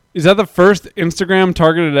 Is that the first Instagram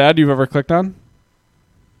targeted ad you've ever clicked on?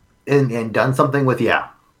 And done something with, yeah.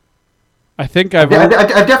 I think I've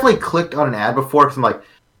definitely clicked on an ad before because I'm like,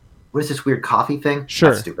 what is this weird coffee thing? Sure.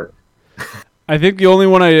 That's stupid. I think the only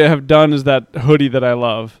one I have done is that hoodie that I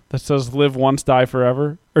love that says "Live once, die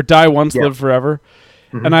forever," or "Die once, live forever."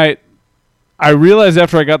 Mm-hmm. And I realized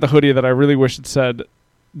after I got the hoodie that I really wish it said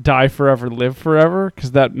 "Die forever, live forever,"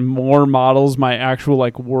 because that more models my actual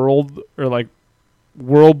like world or like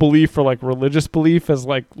world belief or like religious belief as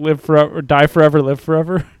like live forever, or die forever, live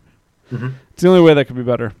forever. Mm-hmm. It's the only way that could be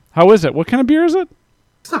better. How is it? What kind of beer is it?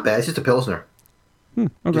 It's not bad. It's just a Pilsner. Okay.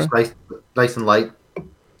 Just nice and light.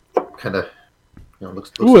 Kind of.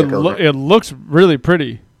 Looks Ooh, like it looks really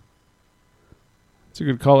pretty. It's a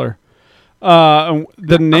good color.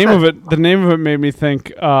 The name of it made me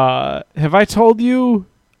think. Have I told you?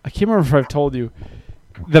 I can't remember if I've told you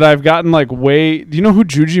that I've gotten like way. Do you know who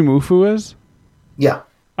Juji Mufu is? Yeah,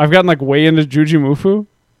 I've gotten like way into Juji Mufu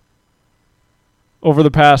over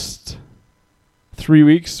the past 3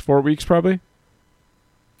 weeks, 4 weeks, probably.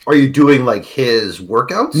 Are you doing like his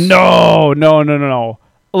workouts? No.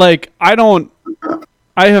 Like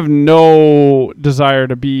I have no desire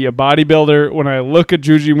to be a bodybuilder. When I look at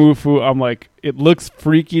Juji Mufu, I'm like, it looks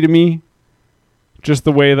freaky to me. Just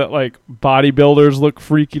the way that like bodybuilders look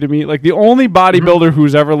freaky to me. Like the only bodybuilder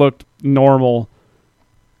who's ever looked normal,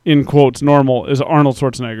 in quotes, normal, is Arnold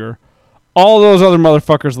Schwarzenegger. All those other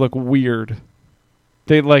motherfuckers look weird.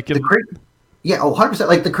 They like it. Yeah, 100%.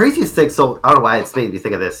 Like the craziest thing. So I don't know why it's made me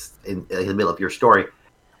think of this in the middle of your story.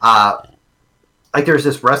 Like there's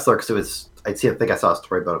this wrestler because I think I saw a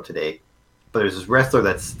story about him today, but there's this wrestler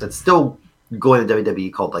that's still going to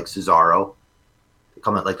WWE called like Cesaro. They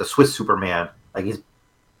call him like the Swiss Superman. Like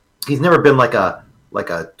he's never been like a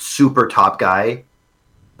super top guy.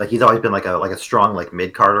 Like he's always been like a strong like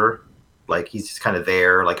mid carder. Like he's just kind of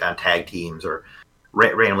there like on tag teams or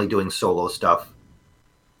randomly doing solo stuff.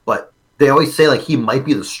 But they always say like he might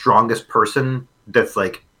be the strongest person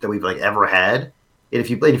that we've like ever had. And if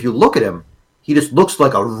you look at him, he just looks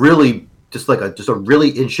like a really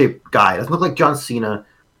in shape guy. Doesn't look like John Cena.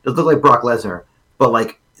 Doesn't look like Brock Lesnar. But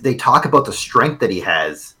like they talk about the strength that he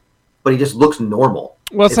has, but he just looks normal.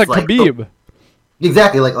 Well, it's like Khabib.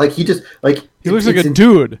 Exactly. Like he just like he looks like a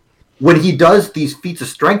dude. When he does these feats of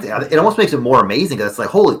strength, it almost makes it more amazing. Because it's like,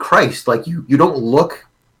 holy Christ! Like you don't look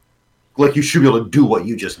like you should be able to do what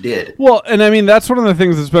you just did. Well, and I mean that's one of the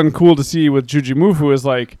things that's been cool to see with Juji Mufu is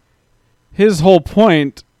like his whole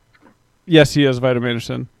point. Yes, he is Vitamin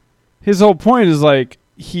Anderson. His whole point is like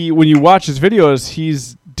when you watch his videos,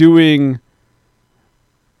 he's doing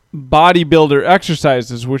bodybuilder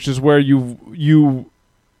exercises, which is where you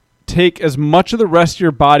take as much of the rest of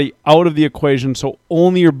your body out of the equation, so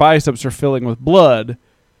only your biceps are filling with blood,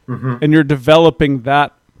 and you're developing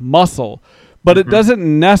that muscle. But it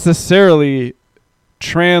doesn't necessarily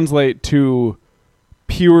translate to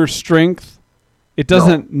pure strength. It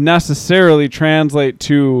doesn't necessarily translate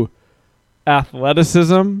to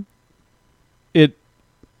athleticism.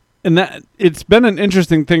 It's been an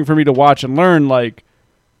interesting thing for me to watch and learn. Like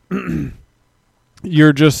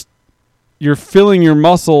you're filling your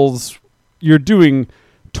muscles. You're doing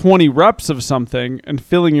 20 reps of something and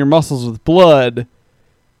filling your muscles with blood,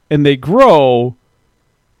 and they grow.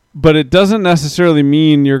 But it doesn't necessarily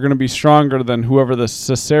mean you're going to be stronger than whoever the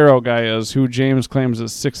Cicero guy is, who James claims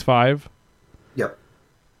is 6'5". Yep.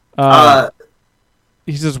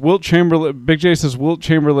 He says Wilt Chamberlain. Big J says Wilt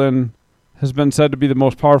Chamberlain has been said to be the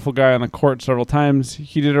most powerful guy on the court several times.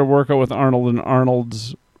 He did a workout with Arnold, and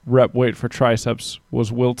Arnold's rep weight for triceps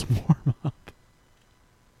was Wilt's warm up.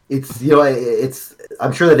 It's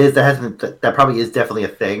I'm sure that probably is definitely a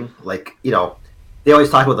thing. Like, they always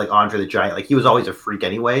talk about like Andre the Giant, like he was always a freak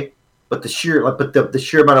anyway. But the sheer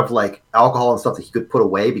amount of like alcohol and stuff that he could put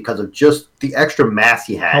away because of just the extra mass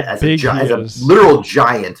he had as a literal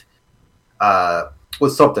giant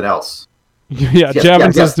was something else. Yeah,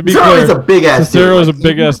 Javin says to be clear, a big ass. Cicero's a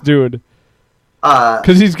big ass dude.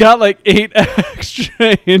 Because he's got like 8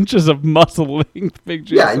 extra inches of muscle length. Big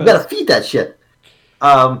J says. You gotta feed that shit.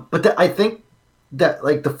 But I think that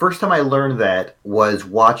like the first time I learned that was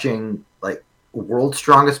watching like World's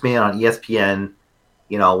Strongest Man on ESPN,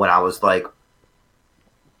 when I was like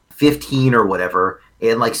 15 or whatever,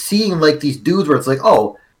 and like seeing like these dudes where it's like,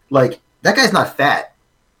 oh, like that guy's not fat,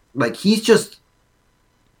 like he's just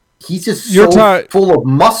full of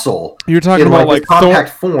muscle. You're talking about like compact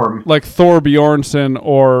form, like Thor Bjornsson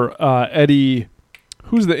or Eddie.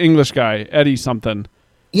 Who's the English guy? Eddie something.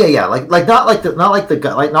 Yeah, like not like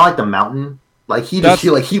the Mountain. Like he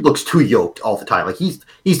looks too yoked all the time. Like he's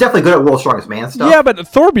definitely good at World's Strongest Man stuff. Yeah, but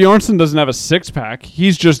Thor Bjornsson doesn't have a 6-pack.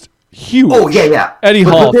 He's just huge. Oh yeah. Eddie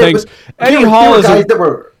Hall, thanks. Eddie Hall is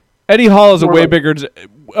a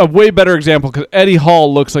way better example because Eddie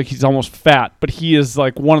Hall looks like he's almost fat, but he is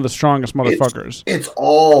like one of the strongest motherfuckers. It's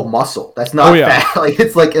all muscle. That's not fat. Like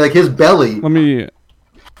it's like his belly.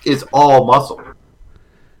 Is all muscle.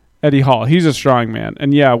 Eddie Hall, he's a strong man,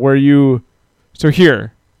 and yeah, where'd it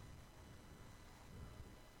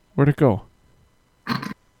go?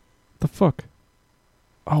 The fuck?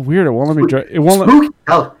 Oh, weird! It won't let me drag. It won't let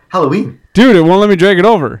Halloween, dude. It won't let me drag it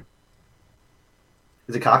over.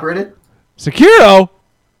 Is it copyrighted? Sekiro,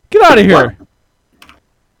 get out of here!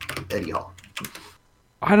 Eddie Hall.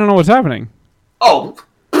 I don't know what's happening. Oh,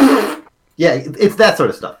 yeah, it's that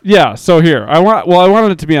sort of stuff. Yeah. So here, I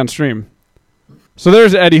wanted it to be on stream. So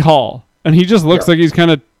there's Eddie Hall, and he just looks like he's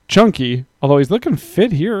kind of chunky, although he's looking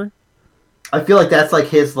fit here. I feel like that's like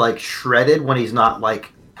his like shredded when he's not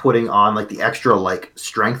like putting on like the extra like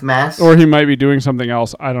strength mass. Or he might be doing something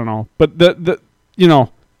else. I don't know. But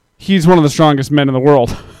he's one of the strongest men in the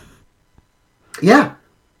world. Yeah,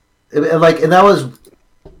 and that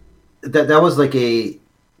was like a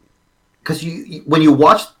because when you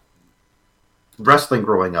watch wrestling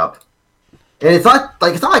growing up. And it's not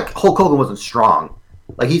like Hulk Hogan wasn't strong.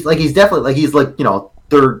 He's definitely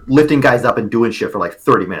they're lifting guys up and doing shit for like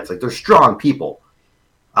 30 minutes. Like they're strong people.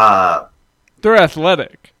 They're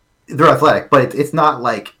athletic. But it's not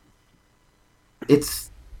like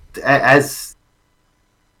it's as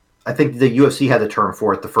I think the UFC had the term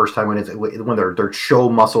for it the first time when they're show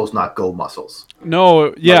muscles, not go muscles.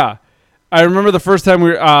 No, yeah. I remember the first time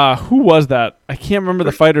who was that? I can't remember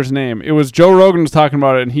the fighter's name. It was Joe Rogan was talking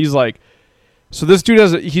about it, and he's like, so this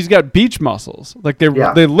dude he's got beach muscles. Like they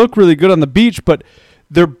look really good on the beach, but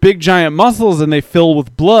they're big giant muscles and they fill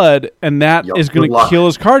with blood, and that is going to kill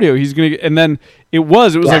his cardio. He's going to, and then it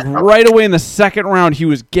was like right away in the second round, he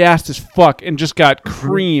was gassed as fuck and just got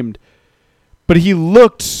creamed. But he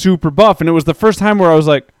looked super buff, and it was the first time where I was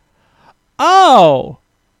like, oh,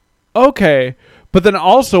 okay. But then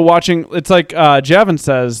also watching, it's like Javin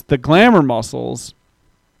says, the glamour muscles.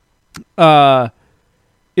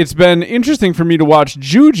 It's been interesting for me to watch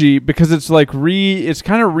Juji because it's like it's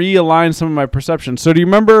kind of realigned some of my perception. So do you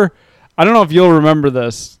remember? I don't know if you'll remember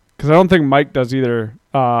this because I don't think Mike does either.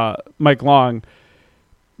 Mike Long.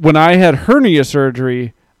 When I had hernia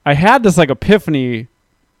surgery, I had this like epiphany.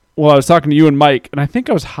 Well, I was talking to you and Mike, and I think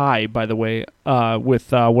I was high, by the way,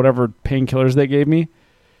 with whatever painkillers they gave me.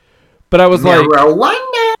 But I was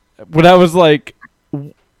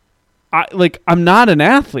I'm not an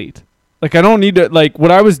athlete. Like, I don't need to, like,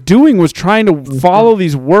 what I was doing was trying to follow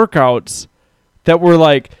these workouts that were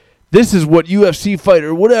like, this is what UFC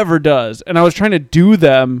fighter whatever does. And I was trying to do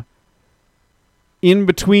them in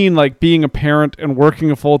between, like, being a parent and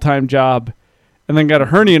working a full-time job, and then got a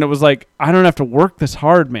hernia, and it was like, I don't have to work this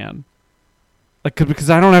hard, man. Like,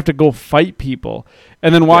 because I don't have to go fight people.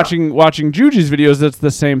 And then watching Juji's videos, it's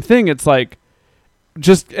the same thing. It's like,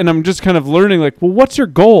 and I'm just kind of learning, like, well, what's your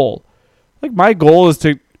goal? Like, my goal is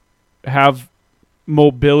to have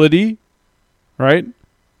mobility, right?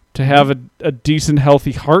 to have a decent,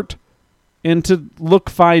 healthy heart, and to look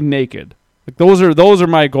fine naked. Like those are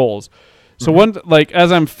my goals. So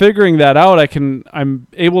as I'm figuring that out, I'm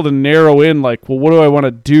able to narrow in like, well, what do I want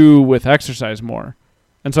to do with exercise more?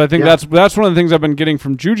 And so I think that's one of the things I've been getting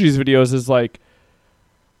from Juji's videos is like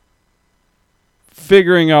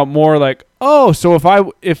figuring out more like, oh, so if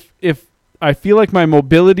I feel like my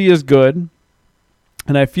mobility is good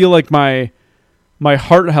and I feel like my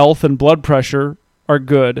heart health and blood pressure are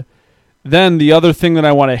good, then the other thing that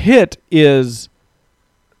I want to hit is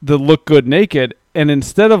the look good naked. And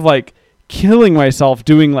instead of like killing myself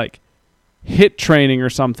doing like HIIT training or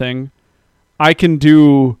something, I can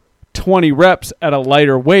do 20 reps at a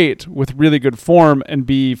lighter weight with really good form and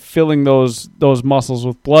be filling those muscles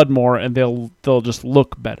with blood more, and they'll just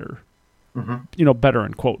look better. Better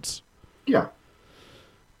in quotes. Yeah.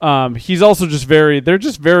 He's also they're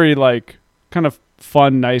just very like kind of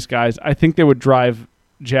fun, nice guys. I think they would drive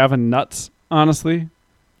Javin nuts, honestly.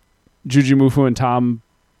 Juji Mufu and Tom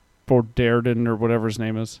Borderden or whatever his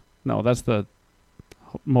name is. No, that's the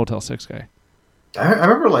Motel 6 guy. I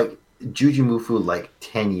remember like Juji Mufu like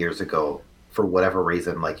 10 years ago for whatever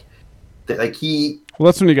reason. Like he. Well,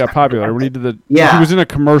 that's when he got popular. When he did he was in a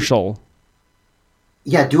commercial.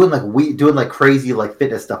 Yeah, doing like crazy like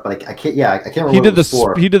fitness stuff, but I can't remember. He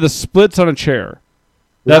did the splits on a chair.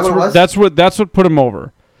 That's what put him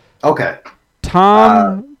over. Okay.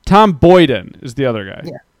 Tom Boyden is the other guy.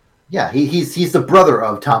 Yeah, he's the brother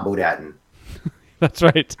of Tom Bodatin. That's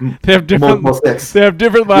right. They have different last names.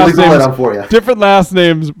 Different last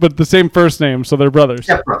names, but the same first name, so they're brothers.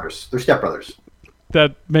 Stepbrothers. They're stepbrothers.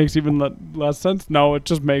 That makes even less sense? No, it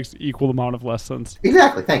just makes equal amount of less sense.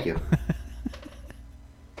 Exactly. Thank you.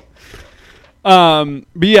 But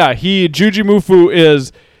yeah, Juji Mufu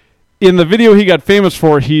is in the video he got famous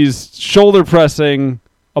for. He's shoulder pressing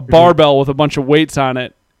a barbell with a bunch of weights on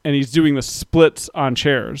it, and he's doing the splits on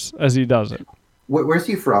chairs as he does it. Where's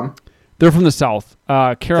he from? They're from the South,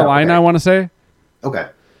 Carolina, okay. I want to say. Okay,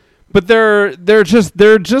 but they're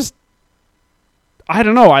just. I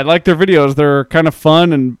don't know. I like their videos. They're kind of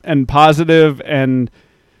fun and positive, and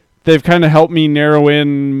they've kind of helped me narrow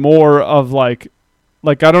in more of like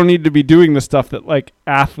I don't need to be doing the stuff that like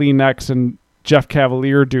Athlean-X and Jeff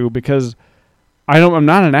Cavalier do, because I'm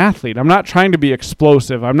not an athlete. I'm not trying to be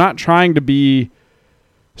explosive. I'm not trying to be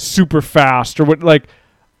super fast or what. Like,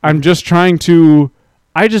 I'm just trying to.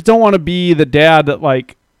 I just don't want to be the dad that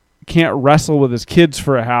like can't wrestle with his kids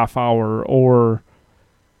for a half hour, or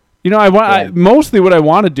mostly what I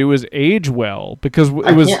want to do is age well, because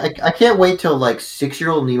I can't wait till like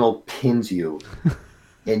 6-year-old Nemo pins you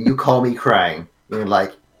and you call me crying and you're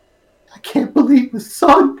like, I can't believe the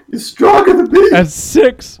son is stronger than me at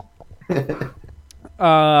 6.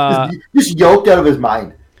 Just yoked out of his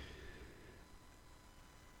mind.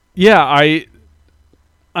 Yeah, I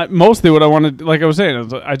mostly what I wanted, like I was saying,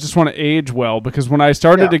 is I just want to age well, because when I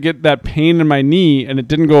started to get that pain in my knee and it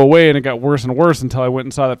didn't go away and it got worse and worse until I went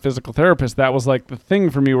and saw that physical therapist, that was like the thing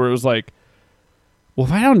for me where it was like, well,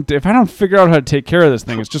 if I don't figure out how to take care of this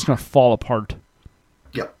thing, it's just going to fall apart.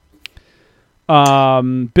 Yep.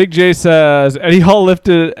 Big J says Eddie Hall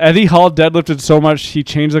deadlifted so much he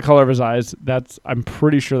changed the color of his eyes. I'm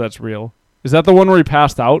pretty sure that's real. Is that the one where he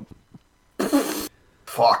passed out?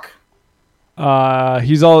 Fuck.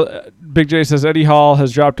 Big J says Eddie Hall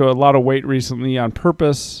has dropped a lot of weight recently on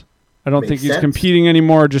purpose. I don't think he's competing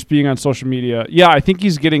anymore, just being on social media. Yeah, I think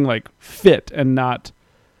he's getting like fit and not.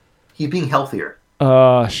 He's being healthier.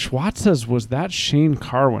 Schwartz says, was that Shane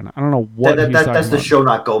Carwin? I don't know what he's talking about. That's the Show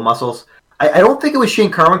Not Go muscles. I don't think it was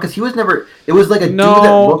Shane Carwin, because he was never. It was like a dude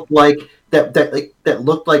that looked like that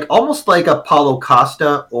looked like almost like a Paulo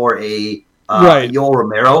Costa or a Yoel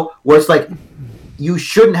Romero, where it's like you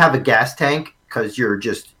shouldn't have a gas tank because you're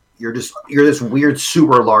this weird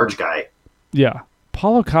super large guy. Yeah,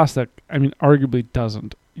 Paulo Costa, I mean, arguably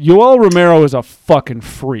doesn't. Yoel Romero is a fucking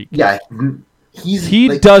freak. Yeah, he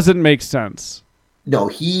like, doesn't make sense. No,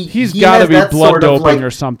 he's got to be blood doping or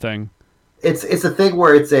something. It's a thing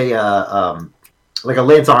where it's a like a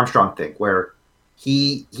Lance Armstrong thing where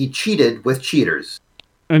he cheated with cheaters.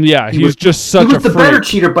 And yeah, he was just such a freak. He was the better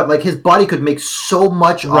cheater, but like his body could make so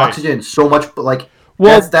much oxygen, so much, but like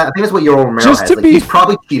I think that's what Yoel Romero has. He's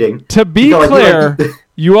probably cheating. To be clear,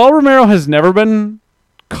 Yoel Romero has never been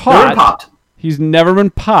caught. He's never been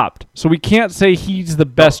popped, so we can't say he's the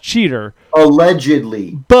best cheater.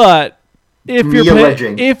 Allegedly, but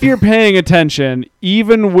if you're paying attention,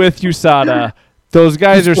 even with USADA, those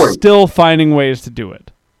guys are still finding ways to do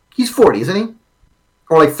it. He's 40, isn't he?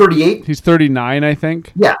 Or like 38? He's 39, I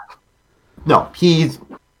think. Yeah. No, he's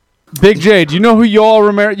Big J, do you know who Yoel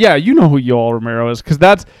Romero? Yeah, you know who Yoel Romero is, because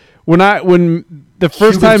that's when the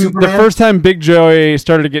first time Big J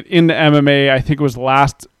started to get into MMA. I think it was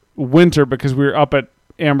last winter because we were up at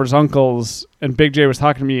Amber's uncle's, and Big J was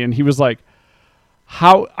talking to me, and he was like,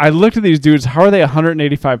 "How?" I looked at these dudes. How are they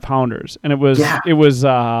 185 pounders? And it was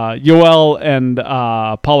Yoel and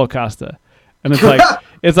Paulo Costa, and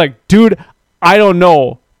it's like, dude, I don't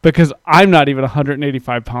know because I'm not even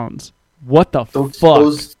 185 pounds. What the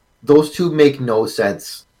fuck? Those two make no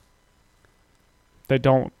sense. They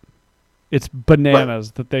don't. It's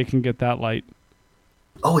bananas that they can get that light.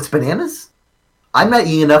 Oh, it's bananas? I'm not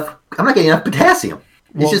getting enough potassium.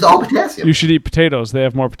 It's just all potassium. You should eat potatoes. They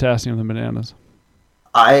have more potassium than bananas.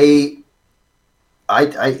 If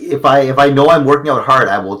I know I'm working out hard,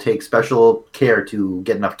 I will take special care to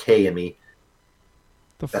get enough K in me.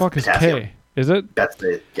 That's fuck potassium. Is K? Is it? That's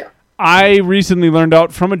it. Yeah. I recently found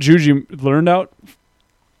out is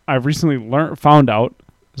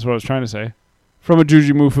what I was trying to say, from a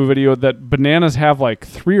Juji Mufu video, that bananas have like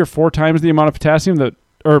 3 or 4 times the amount of potassium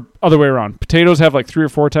or other way around. Potatoes have like 3 or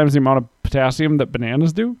 4 times the amount of potassium that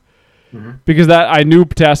bananas do. Mm-hmm. Because I knew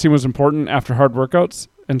potassium was important after hard workouts,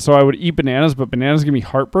 and so I would eat bananas, but bananas give me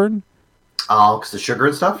heartburn. Oh, because the sugar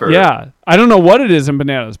and stuff? Or? Yeah. I don't know what it is in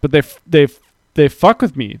bananas, but they fuck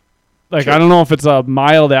with me. Like, sure. I don't know if it's a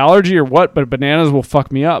mild allergy or what, but bananas will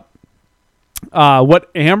fuck me up.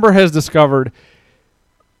 What Amber has discovered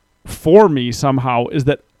for me somehow is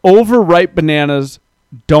that overripe bananas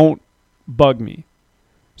don't bug me.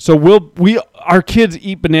 So our kids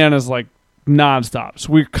eat bananas like nonstop.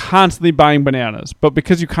 So we're constantly buying bananas. But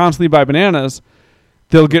because you constantly buy bananas,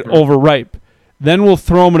 they'll get overripe. Then we'll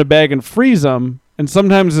throw them in a bag and freeze them. And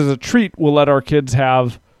sometimes as a treat, we'll let our kids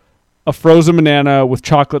have a frozen banana with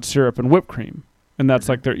chocolate syrup and whipped cream. And that's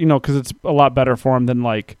like because it's a lot better for them than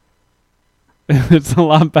like a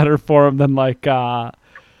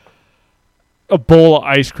bowl of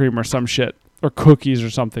ice cream or some shit, or cookies or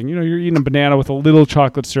something. You're eating a banana with a little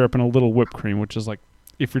chocolate syrup and a little whipped cream, which is like,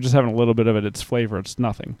 if you're just having a little bit of it, it's flavor. It's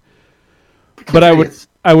nothing. But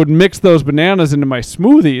I would mix those bananas into my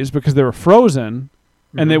smoothies because they were frozen,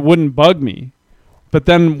 and it wouldn't bug me. But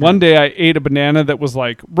then one day I ate a banana that was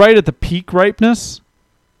like right at the peak ripeness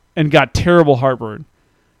and got terrible heartburn.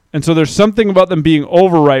 And so there's something about them being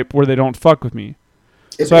overripe where they don't fuck with me.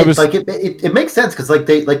 It makes sense because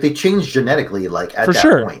they change genetically at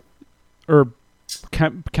that point. Or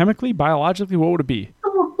chemically, biologically, what would it be?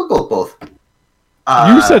 We'll go with both.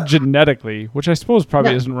 You said genetically, which I suppose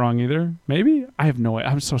probably isn't wrong either. Maybe? I have no idea.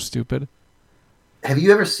 I'm so stupid. Have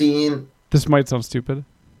you ever seen... This might sound stupid.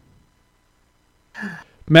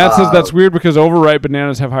 Matt says that's weird because overripe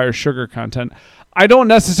bananas have higher sugar content. I don't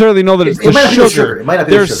necessarily know that it's the sugar. It might not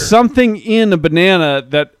be There's the sugar. something in a banana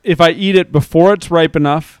that if I eat it before it's ripe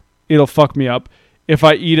enough, it'll fuck me up. If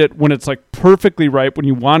I eat it when it's like perfectly ripe, when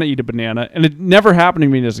you want to eat a banana, and it never happened to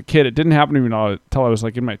me as a kid. It didn't happen to me until I was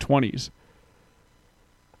like in my 20s.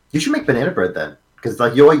 You should make banana bread then, because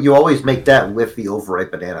you always make that with the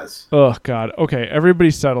overripe bananas. Oh God. Okay,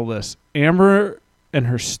 everybody settle this. Amber and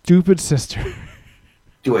her stupid sister.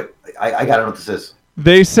 Do it. I gotta know what this is.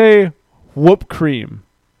 They say whoop cream.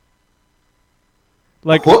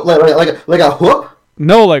 Like a whoop?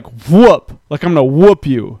 No, like whoop. Like I'm gonna whoop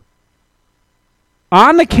you.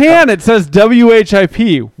 On the can it says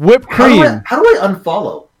WHIP. Whipped cream. How do I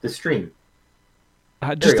unfollow the stream?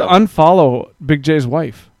 Just unfollow Big J's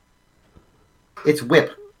wife. It's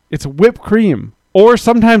whip. It's whipped cream. Or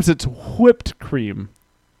sometimes it's whipped cream.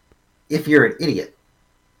 If you're an idiot.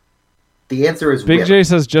 The answer is Big whip. J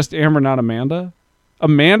says just Amber, not Amanda.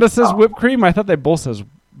 Amanda says whipped cream? I thought they both said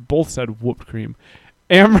whooped cream.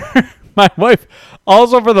 Amber, my wife,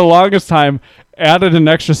 also for the longest time, added an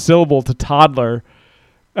extra syllable to toddler.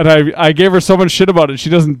 And I gave her so much shit about it. She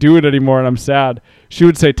doesn't do it anymore, and I'm sad. She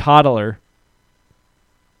would say toddler.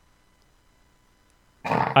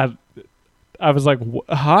 I was like,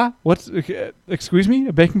 huh? What's? Excuse me?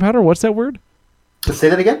 A baking powder? What's that word? Say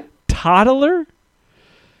that again? Toddler?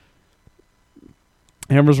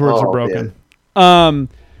 Amber's words are broken. Man.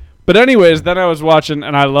 But anyways, then I was watching,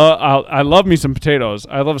 and I love me some potatoes.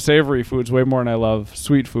 I love savory foods way more than I love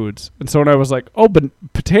sweet foods. And so when I was like, oh, but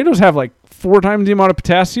potatoes have like 4 times the amount of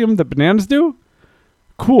potassium that bananas do?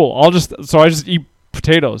 Cool. I just eat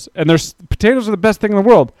potatoes. And potatoes are the best thing in the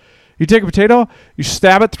world. You take a potato, you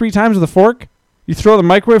stab it 3 times with a fork, you throw it in the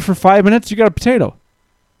microwave for 5 minutes, you got a potato.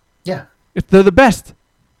 Yeah. They're the best.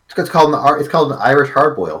 It's called an Irish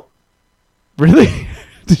hard boil. Really?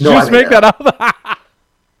 Did you just make that up?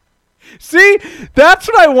 See, that's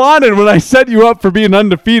what I wanted when I set you up for being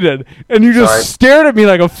undefeated, and you just stared at me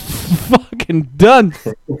like a fucking done.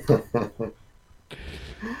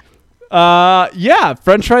 Yeah,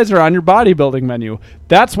 French fries are on your bodybuilding menu.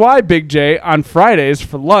 That's why, Big J, on Fridays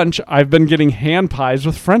for lunch, I've been getting hand pies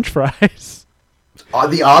with French fries.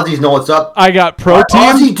 The Aussies know what's up. I got Our protein.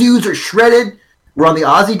 Aussie dudes are shredded. We're on the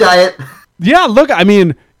Aussie diet. Yeah, look, I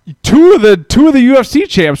mean, two of the UFC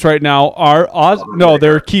champs right now are No,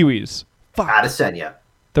 they're Kiwis. Adesanya.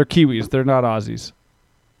 They're Kiwis. They're not Aussies.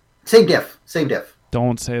 Same diff.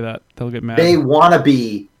 Don't say that. They'll get mad. They want to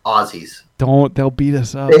be Aussies. Don't. They'll beat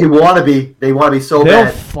us up. They want to be. They want to be so They'll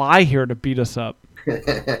bad. fly here to beat us up.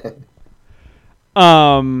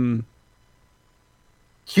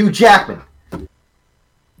 Hugh Jackman.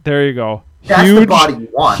 There you go. That's the body you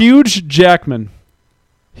want. Huge Jackman.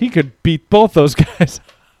 He could beat both those guys.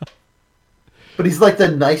 But he's like the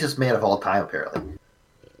nicest man of all time, apparently.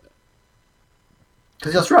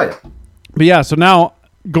 Because he's Australia. But yeah, so now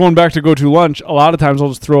going back to go to lunch, a lot of times I'll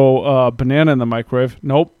just throw a banana in the microwave.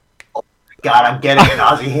 Nope. God, I'm getting an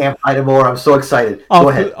Aussie ham pie tomorrow. I'm so excited. Go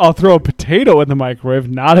ahead. I'll throw a potato in the microwave,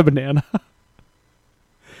 not a banana.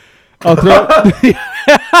 I'll throw.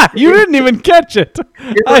 You didn't even catch it.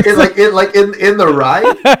 In the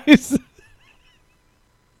ride.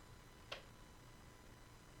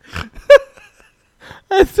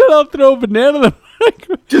 I said I'll throw a banana in the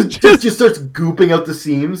microwave. Just starts gooping out the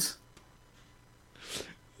seams.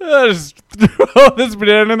 Just throw this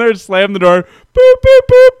banana in there, slam the door. Boop, boop,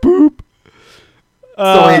 boop, boop.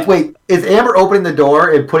 So wait, is Amber opening the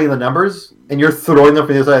door and putting the numbers, and you're throwing them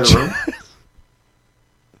from the other side of the room?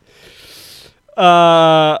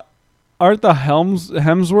 Aren't the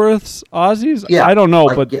Hemsworths Aussies? Yeah, I don't know,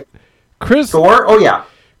 but yeah. Chris Thor? Oh yeah.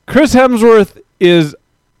 Chris Hemsworth is.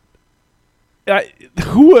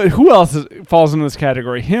 Who else falls into this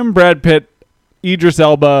category? Him, Brad Pitt, Idris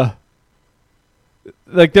Elba.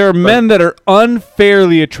 Like, there are men that are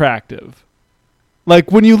unfairly attractive.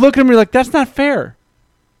 Like, when you look at them, you're like, that's not fair.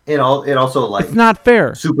 And also like It's not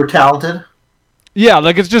fair. super talented. Yeah,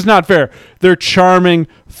 like, it's just not fair. They're charming,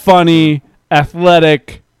 funny,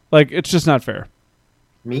 athletic. Like, it's just not fair.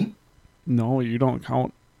 Me? No, you don't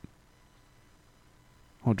count.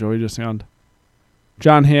 Oh, Joey just yawned.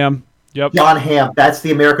 John Hamm. Yep. John Hamm. That's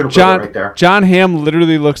the American equivalent right there. John Hamm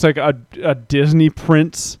literally looks like a Disney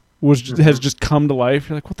prince has just come to life.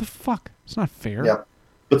 You're like, what the fuck? It's not fair. Yep.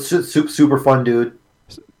 But super fun dude.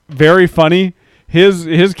 Very funny.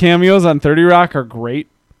 His cameos on 30 Rock are great.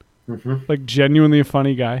 Mm-hmm. Like, genuinely a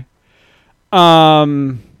funny guy.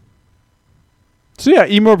 So yeah,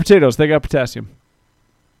 eat more potatoes. They got potassium.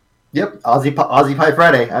 Yep. Aussie Pie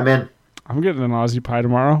Friday. I'm in. I'm getting an Aussie pie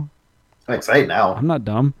tomorrow. I'm excited now. I'm not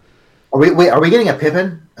dumb. Are we getting a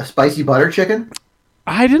Pippin? A spicy butter chicken?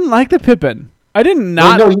 I didn't like the Pippin. I did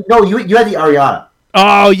not. No, you had the Ariana.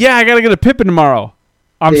 Oh yeah, I gotta get a Pippin tomorrow.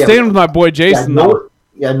 I'm staying with my boy Jason though.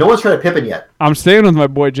 No one's tried a Pippin yet. I'm staying with my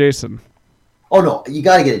boy Jason. Oh no, you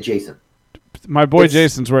gotta get it, Jason. My boy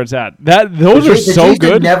Jason's where it's at. Those are so Jason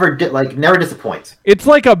good. Never disappoints. It's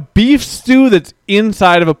like a beef stew that's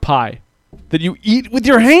inside of a pie that you eat with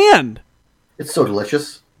your hand. It's so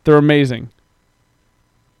delicious. They're amazing.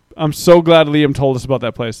 I'm so glad Liam told us about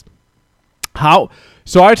that place.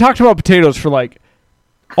 So I talked about potatoes for like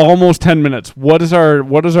almost 10 minutes. What is our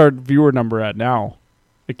viewer number at now?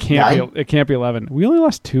 It can't be 11. We only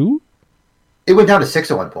lost 2? It went down to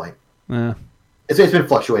 6 at one point. It's been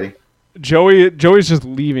fluctuating. Joey's just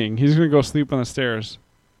leaving. He's going to go sleep on the stairs.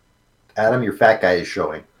 Adam, your fat guy is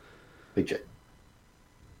showing. Big J.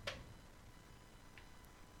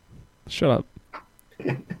 Shut up.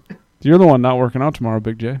 You're the one not working out tomorrow,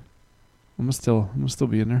 Big J. I'm gonna still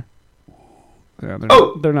be in there. Yeah,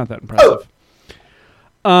 they're not that impressive.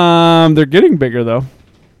 They're getting bigger though.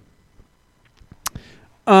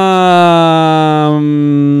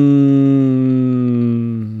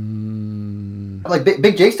 Like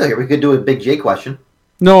Big J's still here. We could do a Big J question.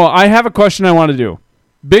 No, I have a question I want to do.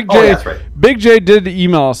 Big J, that's right. Big J did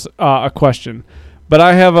email us a question, but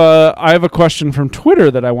I have a question from Twitter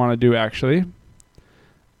that I want to do actually.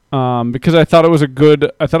 Because I thought it was a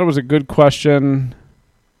good question.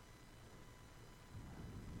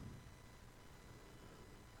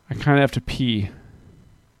 I kind of have to pee.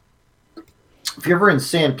 If you're ever in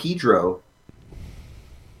San Pedro,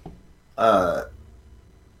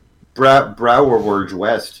 Brouwerwurge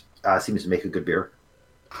West seems to make a good beer.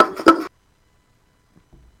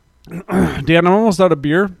 Dan, I'm almost out of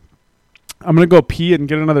beer. I'm gonna go pee and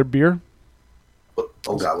get another beer. Oh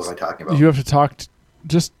God, what am I talking about? You have to talk.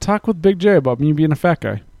 Just talk with Big J about me being a fat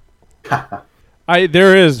guy.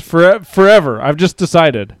 There is forever. I've just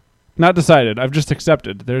decided. Not decided. I've just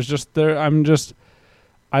accepted. I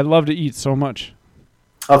love to eat so much.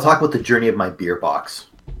 I'll talk about the journey of my beer box.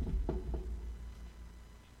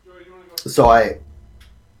 So I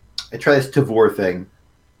try this Tavour thing.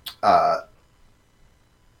 I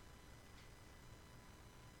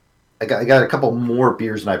got a couple more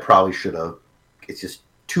beers than I probably should have. It's just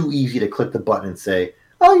too easy to click the button and say,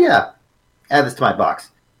 "Oh yeah, add this to my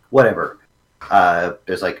box." Whatever.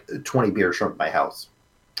 There's like 20 beers from my house.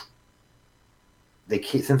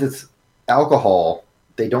 Since it's alcohol,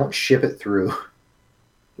 they don't ship it through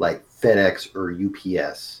like FedEx or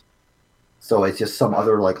UPS. So it's just some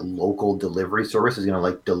other like local delivery service is going to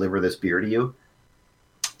like deliver this beer to you.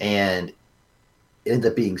 And it ends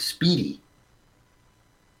up being Speedy.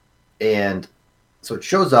 And so it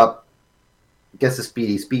shows up, gets to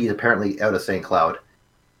Speedy. Speedy's apparently out of St. Cloud.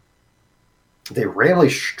 They randomly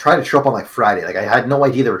tried to show up on like Friday. Like I had no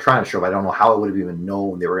idea they were trying to show up. I don't know how I would have even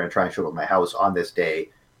known they were going to try and show up at my house on this day.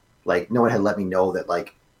 Like no one had let me know that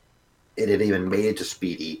like it had even made it to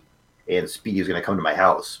Speedy, and Speedy was going to come to my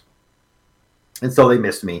house. And so they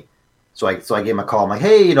missed me. So I gave them a call. I'm like,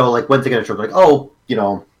 hey, you know, like when's it going to show up? They're like, oh, you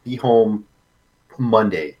know, be home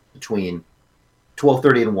Monday between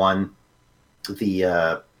 12:30 and 1.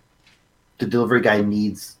 The delivery guy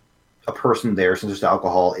needs a person there since there's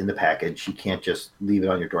alcohol in the package. He can't just leave it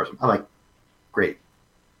on your doorstep. I'm like, great.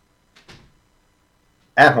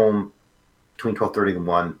 At home between 12:30 and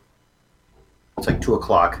 1. It's like 2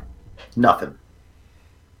 o'clock. Nothing.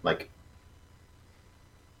 Like,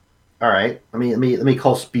 all right, let me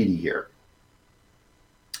call Speedy here.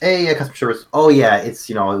 Hey, yeah, customer service. Oh yeah, it's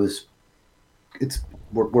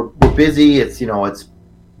we're busy. It's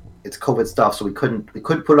COVID stuff, so we couldn't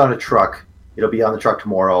put it on a truck. It'll be on the truck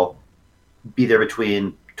tomorrow. Be there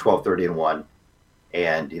between 12:30 and 1,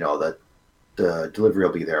 and you know the delivery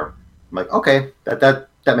will be there. I'm like, okay, that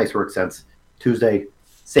makes work sense. Tuesday,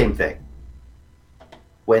 same thing.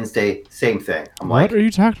 Wednesday, same thing. I'm what like, are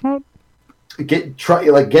you talking about? Getting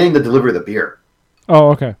the delivery of the beer.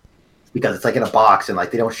 Oh, okay. Because it's like in a box and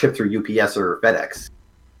like they don't ship through UPS or FedEx.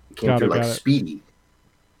 It came through like Speedy.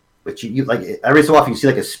 Which you like every so often you see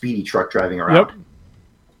like a Speedy truck driving around. Yep.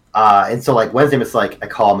 And so like Wednesday it's like I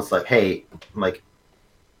call him, it's like, hey, I'm like,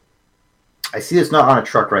 I see this not on a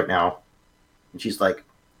truck right now. And she's like,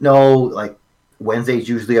 no, like Wednesday's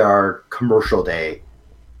usually our commercial day.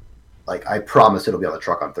 Like I promise it'll be on the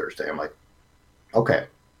truck on Thursday. I'm like, okay.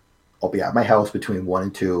 I'll be at my house between 1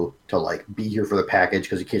 and 2 to like be here for the package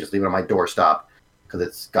because you can't just leave it on my doorstep because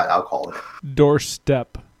it's got alcohol in it.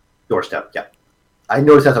 Doorstep, yeah. I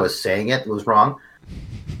noticed as I was saying it was wrong.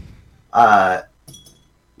 And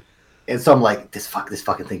so I'm like, this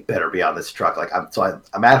fucking thing better be on this truck. Like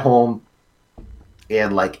I'm at home,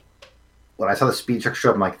 and like when I saw the Speed truck show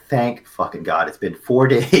up, I'm like, thank fucking God, it's been 4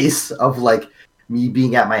 days of like me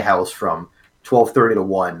being at my house from 12:30 to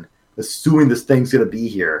 1, assuming this thing's gonna be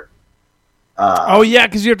here. oh yeah,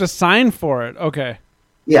 because you have to sign for it. Okay.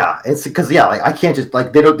 Yeah, it's because like I can't just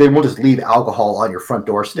like they won't just leave alcohol on your front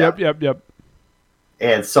doorstep. Yep.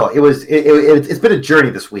 And so it's been a journey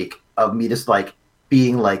this week of me just like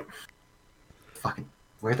being like, fucking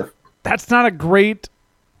That's not a great.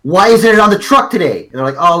 Why isn't it on the truck today? And they're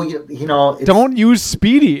like, oh, you know, Don't use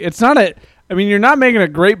Speedy. It's not a. I mean, you're not making a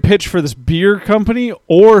great pitch for this beer company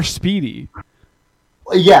or Speedy.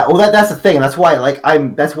 Yeah, well, that's the thing, and that's why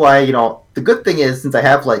that's why you know the good thing is since I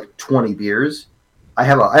have like 20 beers, I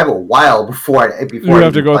have a while before you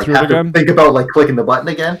have to go through it again. Think about like clicking the button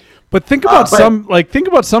again. But think about some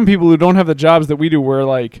people who don't have the jobs that we do, where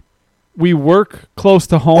like we work close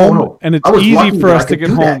to home, and it's easy for us to get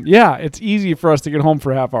home. That. Yeah, it's easy for us to get home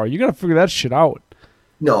for a half hour. You got to figure that shit out.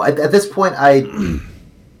 No, at this point, I'm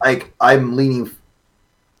leaning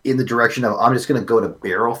in the direction of I'm just going to go to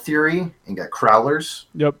Barrel Theory and get Crowlers.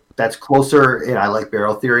 Yep. That's closer, and I like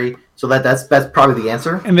Barrel Theory. So that's probably the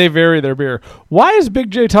answer. And they vary their beer. Why is Big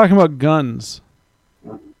J talking about guns?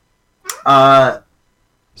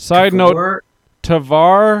 Side note,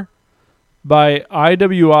 Tavar by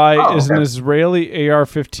IWI is an Israeli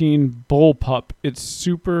AR-15 bullpup. It's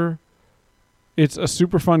a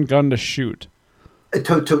super fun gun to shoot.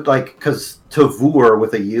 Like, because Tavour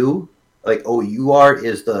with a U, like OUR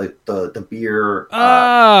is the beer.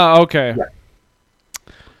 Okay. Yeah.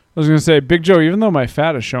 I was gonna say, Big Joe. Even though my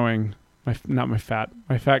fat is showing, my fat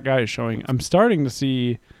guy is showing. I'm starting to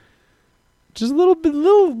see just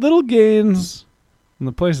little gains in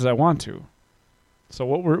the places I want to. So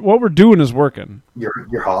what we're doing is working.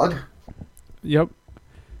 Your hog. Yep.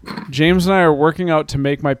 James and I are working out to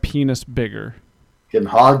make my penis bigger. Getting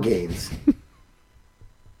hog gains.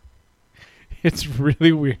 It's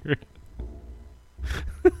really weird.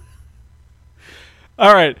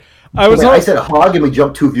 All right. I said hog and we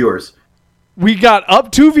jumped 2 viewers. We got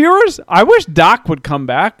up 2 viewers? I wish Doc would come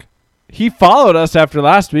back. He followed us after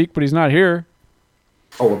last week, but he's not here.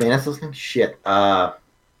 Oh, Vanessa's listening? Shit. Shut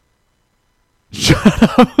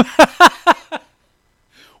up.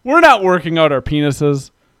 We're not working out our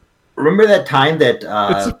penises. Remember that time that...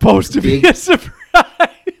 it's supposed to be a surprise.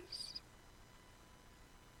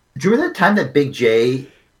 Do you remember that time that Big J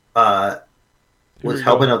was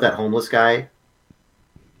helping out that homeless guy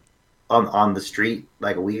on the street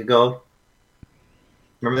like a week ago?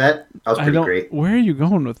 Remember that? That was pretty great. Where are you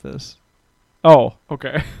going with this? Oh,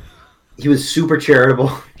 okay. He was super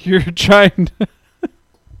charitable. You're trying to...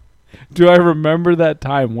 Do I remember that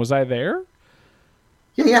time? Was I there?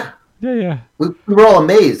 Yeah. Yeah. We were all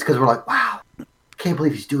amazed because we're like, wow, can't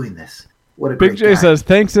believe he's doing this. What a great Big J guy. says,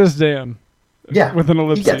 thanks is Dan. Yeah. With an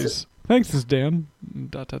He gets ellipsis. it. Thanks is Dan. ...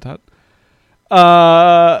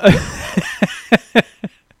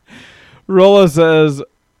 Rolla says,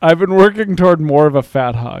 I've been working toward more of a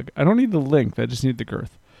fat hog. I don't need the length. I just need the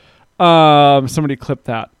girth. Somebody clip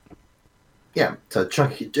that. Yeah, it's a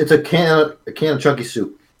can of chunky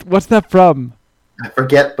soup. What's that from? I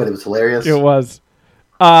forget, but it was hilarious. It was.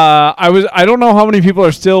 I don't know how many people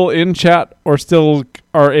are still in chat or still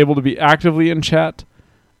are able to be actively in chat.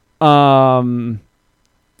 Sorry,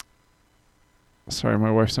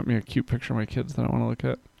 my wife sent me a cute picture of my kids that I want to look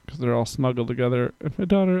at because they're all snuggled together. And my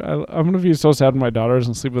daughter, I'm going to be so sad when my daughter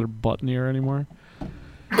doesn't sleep with her butt in the ear anymore.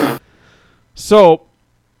 So,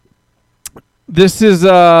 this is,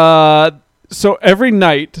 so every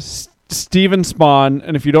night, Steven Spawn,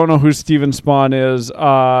 and if you don't know who Steven Spawn is, he's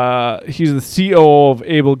the CEO of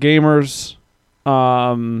Able Gamers.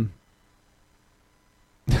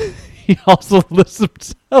 He also lists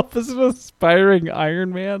himself as an aspiring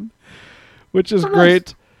Iron Man, which is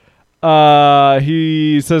great.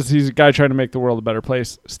 He says he's a guy trying to make the world a better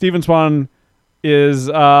place. Steven Spawn is,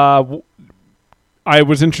 I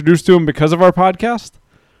was introduced to him because of our podcast.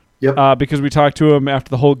 Yep. Because we talked to him after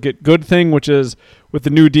the whole Get Good thing, which is with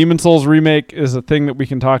the new Demon Souls remake, is a thing that we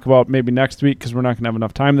can talk about maybe next week because we're not going to have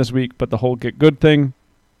enough time this week, but the whole Get Good thing.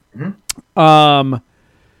 Mm-hmm.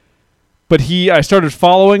 But I started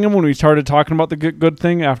following him when we started talking about the Get Good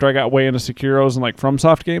thing after I got way into Sekiro's and like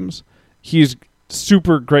FromSoft games. He's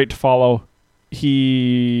super great to follow.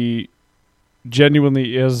 He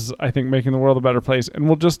genuinely is, I think, making the world a better place and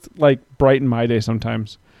will just like brighten my day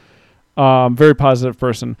sometimes. Very positive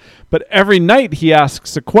person. But every night he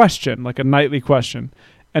asks a question, like a nightly question.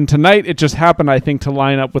 And tonight it just happened, I think, to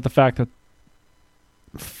line up with the fact that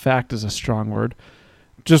fact is a strong word.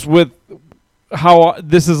 Just with how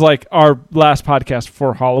this is like our last podcast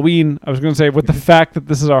for Halloween. I was going to say with the fact that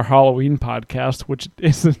this is our Halloween podcast, which it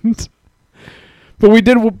isn't. But we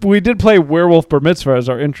did play Werewolf Bar Mitzvah as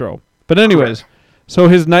our intro. But anyways, so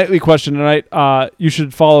his nightly question tonight, you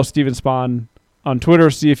should follow Steven Spawn on Twitter.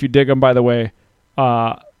 See if you dig him, by the way.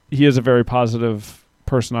 He is a very positive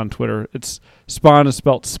person on Twitter. It's Spawn is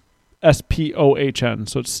spelled S-P-O-H-N.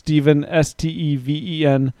 So it's Steven,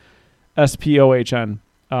 S-T-E-V-E-N, S-P-O-H-N.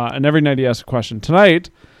 And every night he asks a question. Tonight,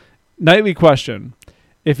 nightly question.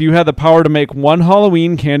 If you had the power to make one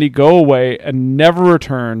Halloween candy go away and never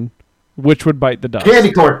return, which would bite the dust?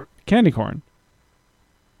 Candy corn. Candy corn.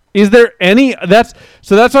 Is there any... That's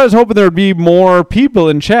why I was hoping there would be more people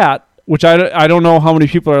in chat, which I don't know how many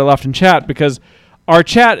people are left in chat, because our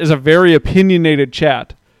chat is a very opinionated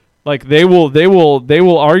chat. Like, they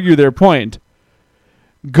will argue their point.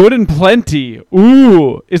 Good and plenty.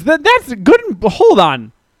 Ooh. That's good and... Hold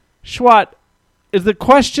on. Schwat, is the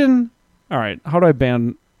question... All right, how do I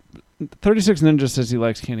ban... 36 Ninja says he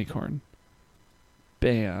likes candy corn.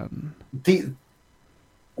 Ban.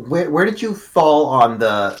 Where did you fall on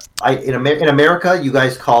the... In America, you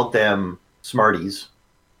guys called them Smarties.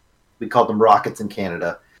 We called them Rockets in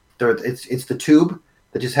Canada. It's the tube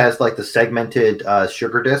that just has like the segmented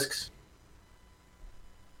sugar discs.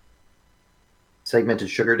 Segmented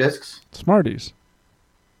sugar discs. Smarties.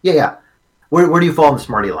 Yeah. Where do you fall on the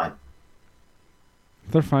Smartie line?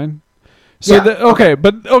 They're fine. So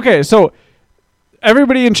yeah. So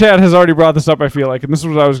everybody in chat has already brought this up, I feel like, and this is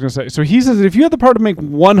what I was going to say. So he says, if you had the power to make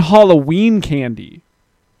one Halloween candy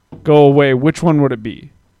go away, which one would it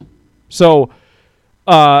be? So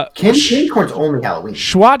candy corn's only Halloween.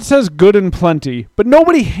 Schwat says good and plenty, but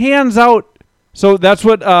nobody hands out. So that's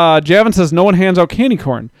what Javin says. No one hands out candy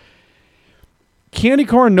corn. Candy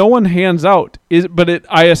corn, no one hands out.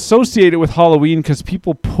 I associate it with Halloween because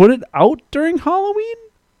people put it out during Halloween.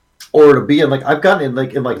 Or to be in like I've gotten in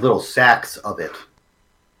little sacks of it.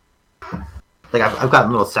 Like I've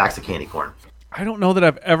gotten little sacks of candy corn. I don't know that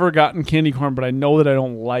I've ever gotten candy corn, but I know that I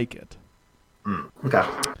don't like it. Okay.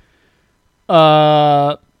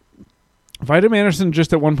 Vitamin Anderson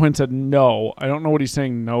just at one point said no. I don't know what he's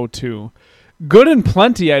saying no to. Good and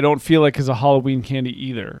Plenty, I don't feel like is a Halloween candy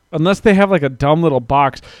either. Unless they have like a dumb little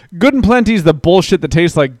box. Good and Plenty is the bullshit that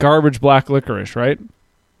tastes like garbage black licorice, right?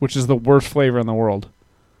 Which is the worst flavor in the world.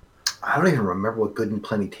 I don't even remember what Good and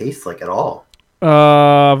Plenty tastes like at all.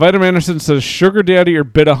 Vitamin Anderson says Sugar Daddy or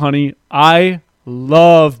Bit of Honey. I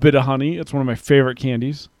love Bit of Honey. It's one of my favorite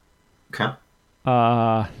candies. Okay.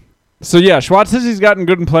 So yeah, Schwartz says he's gotten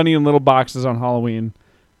Good and Plenty in little boxes on Halloween.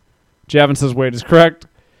 Javin says Wade is correct.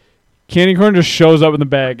 Candy corn just shows up in the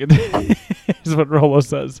bag. Is what Rolo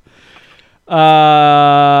says.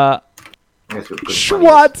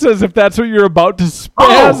 Schwartz says if that's what you're about to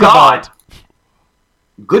spaz about.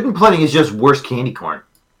 Good and Plenty is just worse candy corn.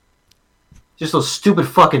 Just those stupid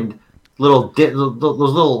fucking little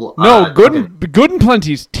No, Good and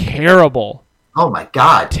Plenty's terrible. Oh my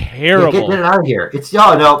god. Terrible. Yeah, get it out of here. It's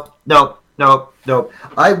no.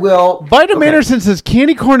 I will. Vitamin Anderson says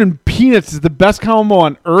candy corn and peanuts is the best combo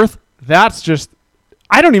on earth. That's just,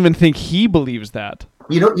 I don't even think he believes that.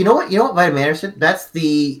 You know what, Vitamin Anderson? That's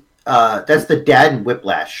the dad in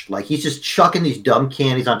Whiplash. Like, he's just chucking these dumb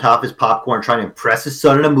candies on top of his popcorn, trying to impress his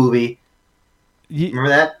son in a movie. Remember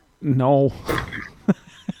that? No.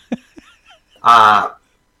 I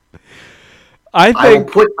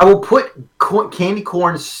will put candy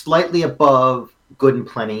corn slightly above Good and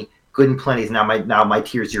Plenty. Good and Plenty is now my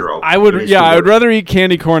tier 0. I would rather eat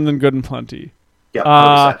candy corn than Good and Plenty.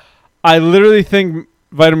 Yeah. I literally think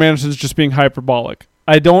Vitamin Anderson's just being hyperbolic.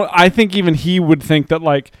 I think even he would think that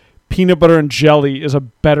like peanut butter and jelly is a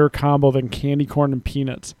better combo than candy corn and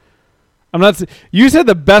peanuts. You said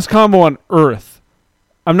the best combo on earth.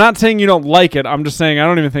 I'm not saying you don't like it. I'm just saying I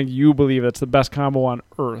don't even think you believe it's the best combo on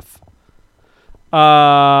earth.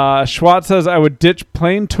 Schwartz says I would ditch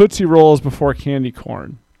plain Tootsie Rolls before candy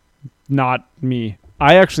corn. Not me.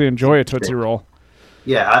 I actually enjoy a Tootsie Roll.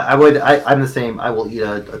 Yeah, I would. I'm the same. I will eat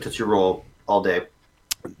a Tootsie Roll all day.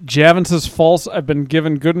 Javin says false. I've been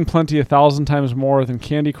given Good and Plenty 1,000 times more than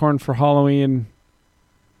candy corn for Halloween.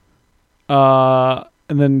 And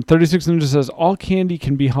then 36 Ninja says all candy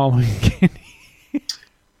can be Halloween candy.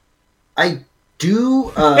 I do.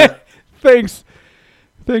 Thanks,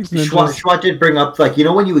 Ninja. Schwat did bring up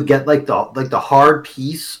when you would get the hard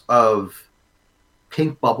piece of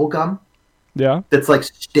pink bubble gum. Yeah. That's like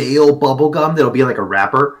stale bubble gum that'll be like a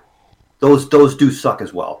wrapper. Those do suck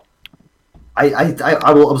as well.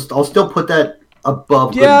 I'll still put that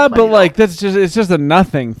above. Yeah, but like it's just a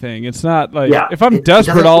nothing thing. It's not like if I'm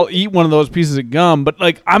desperate, I'll eat one of those pieces of gum. But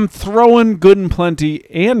like I'm throwing Good and Plenty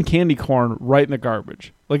and candy corn right in the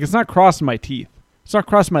garbage. Like it's not crossing my teeth. It's not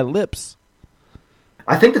crossing my lips.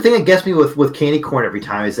 I think the thing that gets me with candy corn every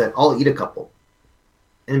time is that I'll eat a couple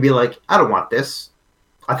and be like, I don't want this.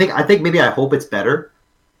 I think maybe I hope it's better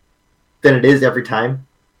than it is every time.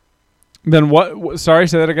 Then what? Sorry,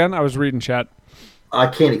 say that again. I was reading chat.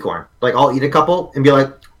 Candy corn. Like I'll eat a couple and be like,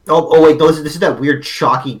 oh wait, this is that weird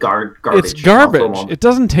chalky garbage. It's garbage. It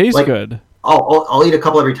doesn't taste good. I'll eat a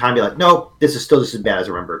couple every time. And be like, no, this is still just as bad as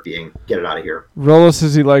I remember it being. Get it out of here. Rolo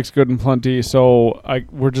says he likes Good and Plenty, so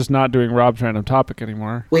we're just not doing Rob's random topic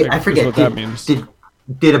anymore. Wait, I forget what that means.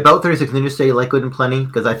 Did About 36 Ninjas say you like Good and Plenty?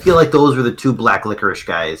 Because I feel like those were the two black licorice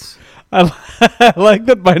guys. I like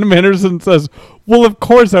that Vitamin Anderson says, well, of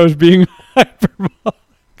course I was being hyperbolic.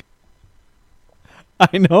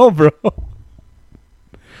 I know, bro.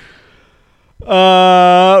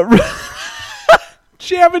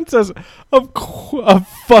 Javin says, of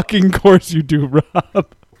fucking course you do, Rob.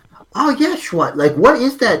 Oh, yeah, Schwat. Like, what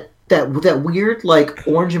is that weird, like,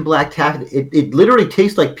 orange and black taffy? It literally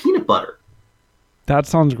tastes like peanut butter. That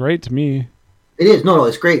sounds great to me. It is. No,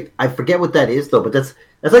 it's great. I forget what that is, though, but that's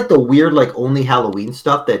like the weird, like, only Halloween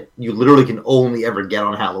stuff that you literally can only ever get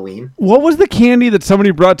on Halloween. What was the candy that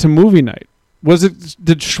somebody brought to movie night?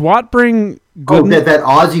 Did Schwat bring good? Oh, that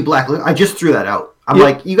Aussie black. I just threw that out. I'm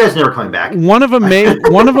like, you guys never coming back. One of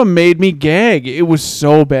them made me gag. It was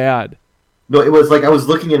so bad. No, it was like I was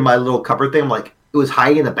looking in my little cupboard thing. I'm like, it was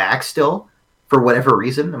hiding in the back still for whatever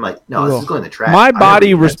reason. I'm like, no, this is going in the trash. My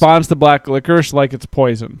body responds to black licorice like it's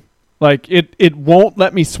poison. Like it won't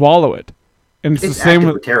let me swallow it. And it's the same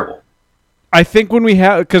with terrible. I think when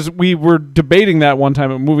because we were debating that one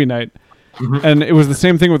time at movie night. Mm-hmm. And it was the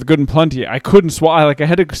same thing with Good and Plenty. I couldn't swallow. Like I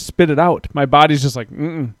had to spit it out. My body's just like,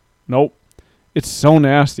 nope. It's so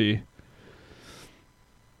nasty.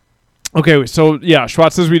 Okay, so yeah,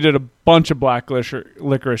 Schwartz says we did a bunch of black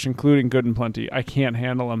licorice, including Good and Plenty. I can't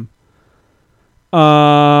handle them.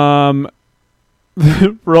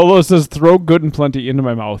 Rolo says throw Good and Plenty into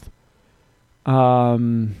my mouth.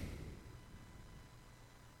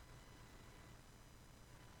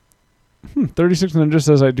 36 Ninja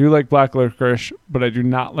says, I do like black licorice, but I do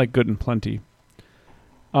not like Good and Plenty.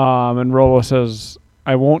 And Rolo says,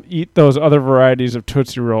 I won't eat those other varieties of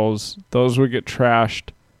Tootsie Rolls. Those would get trashed,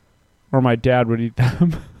 or my dad would eat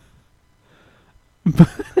them.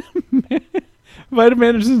 Vitamin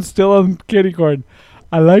Anderson's still on candy corn.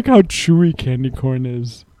 I like how chewy candy corn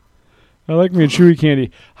is. I like me a chewy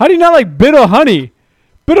candy. How do you not like Bit of Honey?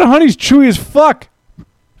 Bit of Honey's chewy as fuck. I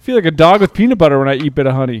feel like a dog with peanut butter when I eat Bit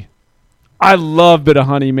of Honey. I love Bit of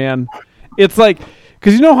Honey, man. It's like,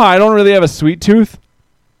 because you know how I don't really have a sweet tooth?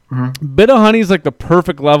 Mm-hmm. Bit of Honey is like the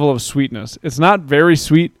perfect level of sweetness. It's not very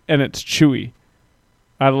sweet, and it's chewy.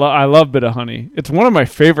 I love Bit of Honey. It's one of my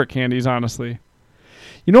favorite candies, honestly.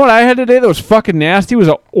 You know what I had today that was fucking nasty? It was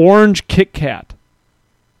an orange Kit Kat.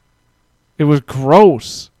 It was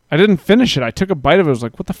gross. I didn't finish it. I took a bite of it. I was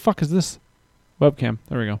like, what the fuck is this? Webcam.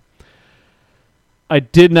 There we go. I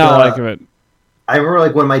did not like it. I remember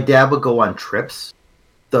like when my dad would go on trips,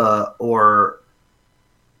 similar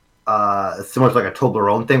to like a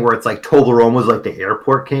Toblerone thing where it's like Toblerone was like the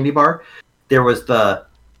airport candy bar. There was the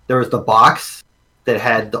box that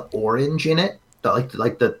had the orange in it.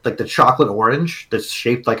 The chocolate orange that's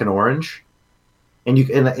shaped like an orange, and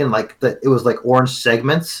it was like orange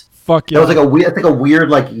segments. Fuck yeah! That was like a weird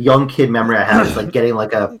like young kid memory I have. It's like getting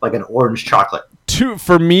like an orange chocolate.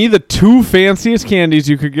 For me, the two fanciest candies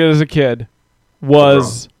you could get as a kid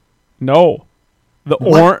was the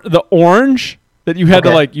orange that you had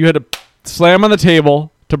to slam on the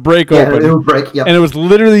table to break open. It would break. Yep. And it was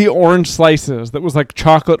literally orange slices that was like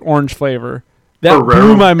chocolate orange flavor. That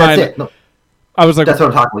blew my mind. No. I was like, that's what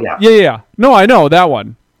I'm talking about. Yeah. No, I know that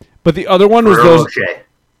one. But the other one was those. Rocher.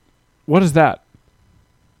 What is that?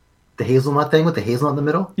 The hazelnut thing with the hazelnut in the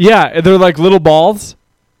middle? Yeah, they're like little balls.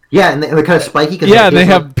 Yeah, and they're kind of spiky. Yeah, and they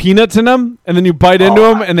have peanuts in them, and then you bite into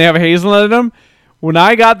them, and they have hazelnut in them. When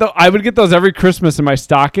I would get those every Christmas in my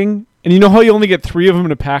stocking. And you know how you only get 3 of them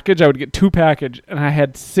in a package? I would get 2 packages, and I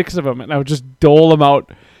had 6 of them, and I would just dole them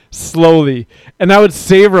out slowly. And I would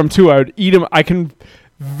savor them, too. I would eat them. I can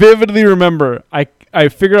vividly remember I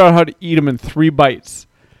figured out how to eat them in 3 bites.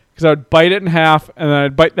 Because I would bite it in half, and then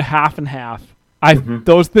I'd bite the half in half.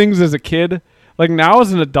 Those things as a kid, like now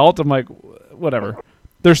as an adult, I'm like, whatever.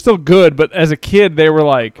 They're still good, but as a kid, they were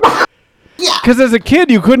like... Because as a kid,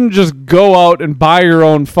 you couldn't just go out and buy your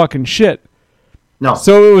own fucking shit. No.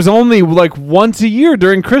 So it was only like once a year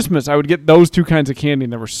during Christmas I would get those 2 kinds of candy,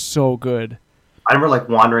 and they were so good. I remember like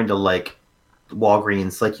wandering to like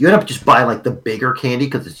Walgreens, like you end up just buying like the bigger candy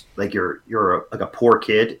because it's like you're like a poor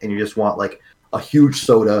kid and you just want like a huge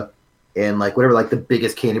soda and like whatever like the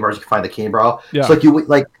biggest candy bars you can find at the candy bar. Yeah. So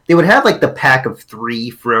like they would have like the pack of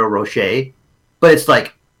 3 Ferrero Rocher, but it's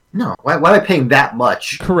like no, why am I paying that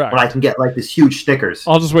much? Correct. When I can get like this huge Snickers.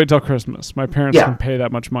 I'll just wait till Christmas. My parents can pay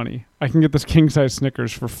that much money. I can get this king size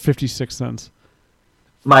Snickers for 56 cents.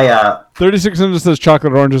 My 36 cents says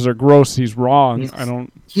chocolate oranges are gross. He's wrong.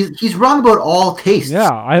 He's wrong about all tastes.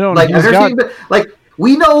 Yeah, I don't. Like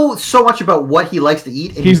we know so much about what he likes to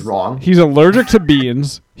eat, and he's wrong. He's allergic to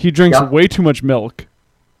beans. He drinks way too much milk.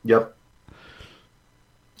 Yep.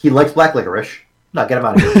 He likes black licorice. No, get him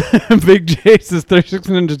out of here. Big J says 36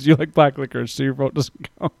 Ninjas, you like black licorice, so your vote doesn't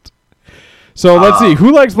count. So let's see.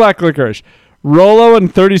 Who likes black licorice? Rolo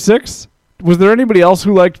and 36? Was there anybody else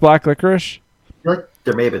who liked black licorice? I feel like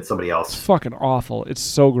there may have been somebody else. It's fucking awful. It's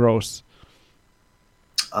so gross.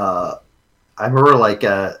 I remember like...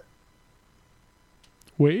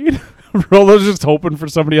 Wait? Rolo's just hoping for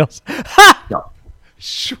somebody else. Ha! No.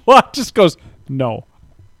 Schwat just goes, no.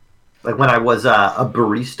 Like when I was a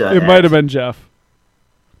barista... It might have been Jeff.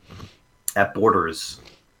 At Borders,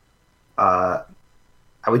 I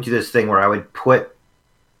would do this thing where I would put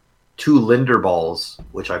 2 Linder balls,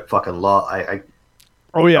 which I fucking love. I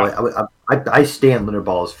stand Linder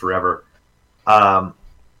balls forever. I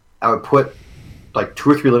would put like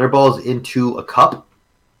 2 or 3 Linder balls into a cup,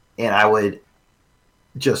 and I would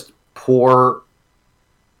just pour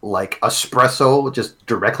like espresso just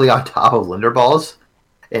directly on top of Linder balls.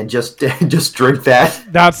 And just drink that.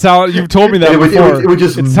 That sound you've told me that before. It would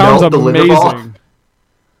just sounds melt amazing.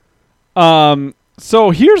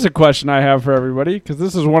 So here's a question I have for everybody because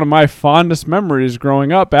this is one of my fondest memories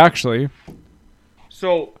growing up. Actually,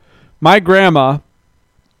 so my grandma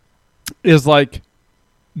is like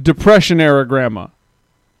Depression era grandma.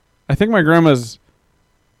 I think my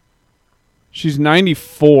she's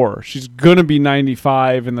 94. She's gonna be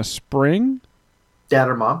 95 in the spring. Dad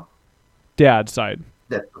or mom? Dad's side.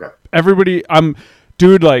 Okay. Everybody,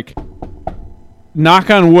 like, knock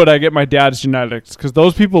on wood, I get my dad's genetics because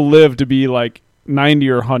those people live to be like 90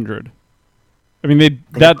 or 100. I mean,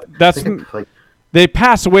 They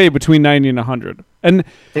pass away between 90 and 100. And I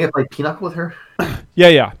think I played Pinochle with her.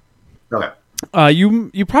 yeah. Okay.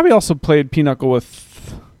 You probably also played Pinochle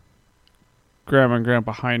with Grandma and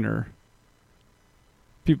Grandpa Heiner.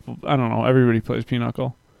 People, I don't know. Everybody plays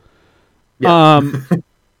Pinochle. Yeah.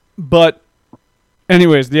 But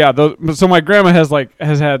anyways, yeah. So my grandma has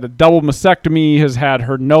had a double mastectomy, has had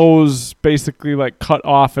her nose basically like cut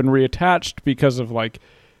off and reattached because of like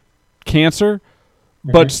cancer,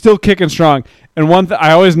 but still kicking strong. And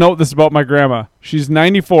I always note this about my grandma. She's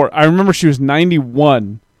 94. I remember she was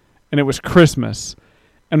 91, and it was Christmas,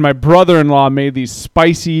 and my brother-in-law made these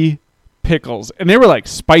spicy pickles, and they were like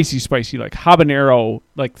spicy, like habanero,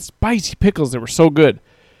 like spicy pickles. They were so good.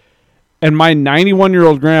 And my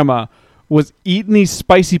 91-year-old grandma was eating these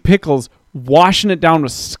spicy pickles, washing it down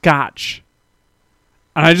with scotch.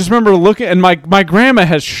 And I just remember looking, and my grandma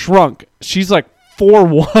has shrunk. She's like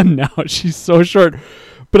 4'1" now. She's so short.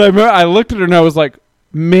 But I looked at her and I was like,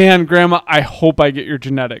 man, Grandma, I hope I get your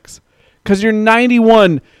genetics. Because you're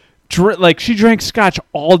 91. Like, she drank scotch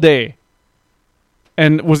all day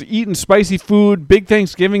and was eating spicy food, big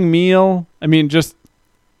Thanksgiving meal. I mean, just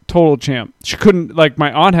total champ. She couldn't, like,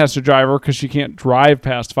 my aunt has to drive her because she can't drive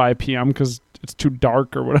past 5 p.m. because it's too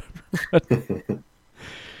dark or whatever.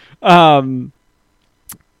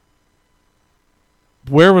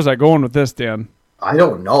 Where was I going with this, Dan? I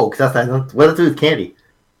don't know, because that's what does it do with candy?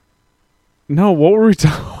 No, what were we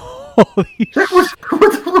talking?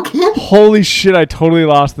 Holy shit, I totally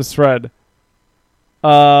lost the thread.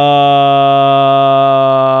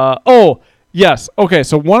 Oh, yes. Okay,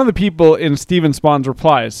 so one of the people in Steven Spawn's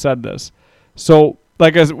replies said this. So,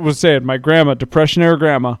 like I was saying, my grandma, Depression-era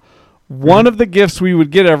grandma, one of the gifts we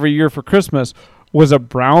would get every year for Christmas was a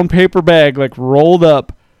brown paper bag, like rolled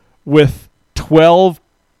up with 12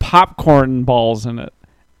 popcorn balls in it.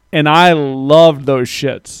 And I loved those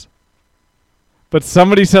shits. But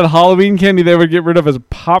somebody said Halloween candy they would get rid of as a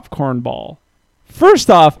popcorn ball. First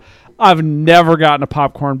off, I've never gotten a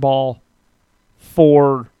popcorn ball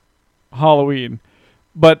for Halloween.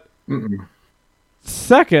 But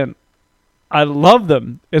second, I love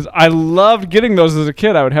them. I loved getting those as a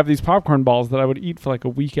kid. I would have these popcorn balls that I would eat for like a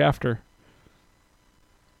week after.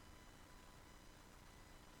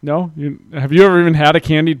 No? Have you ever even had a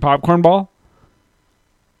candied popcorn ball?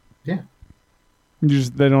 Yeah.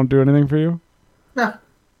 They don't do anything for you? No.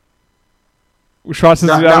 Schwartz says,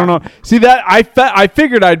 I don't know. See, that I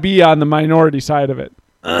figured I'd be on the minority side of it.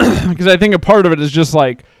 Because I think a part of it is just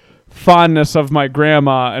like fondness of my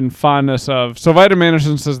grandma and fondness of... So Vitamin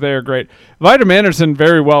Anderson says they are great. Vitamin Anderson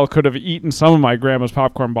very well could have eaten some of my grandma's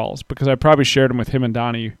popcorn balls because I probably shared them with him and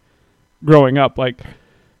Donnie growing up. Like,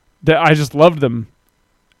 I just loved them.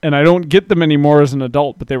 And I don't get them anymore as an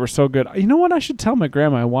adult, but they were so good. You know what? I should tell my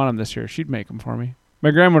grandma I want them this year. She'd make them for me. My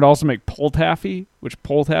grandma would also make pole taffy, which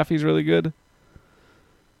pole taffy is really good.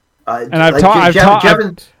 And I've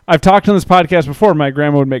talked on this podcast before. My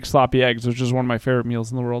grandma would make sloppy eggs, which is one of my favorite meals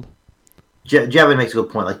in the world. Jevin makes a good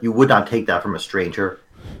point. Like, you would not take that from a stranger.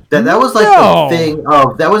 That was like the thing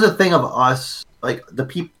of a thing of us, like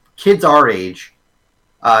the kids our age,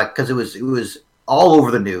 because it was all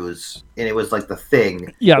over the news, and it was like the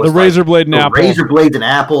thing. Yeah, the razor blade and apples. Razor blades and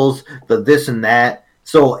apples, the this and that.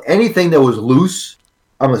 So anything that was loose,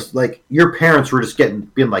 almost like your parents were just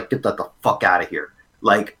being like, get that the fuck out of here.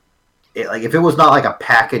 Like if it was not like a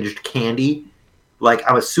packaged candy, like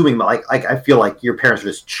I'm assuming, like I feel like your parents are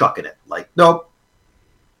just chucking it. Like, nope,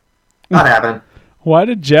 not happening. Why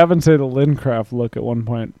did Javin say the Lincraft look at one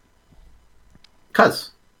point?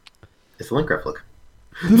 Because it's the Lincraft look.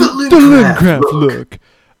 The Lincraft look.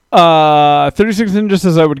 36 Ninja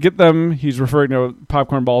says I would get them. He's referring to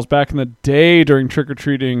popcorn balls back in the day during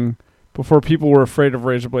trick-or-treating before people were afraid of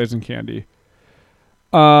razor blades and candy.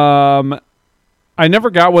 I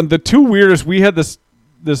never got one. The two weirdest, we had this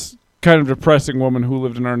kind of depressing woman who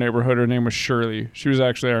lived in our neighborhood. Her name was Shirley. She was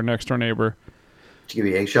actually our next door neighbor. Did she give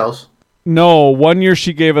you eggshells? No. One year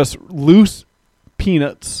she gave us loose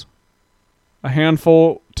peanuts. A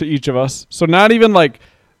handful to each of us. So not even like...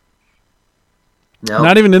 No.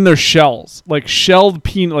 Not even in their shells. Like shelled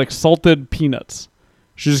peanut, like salted peanuts.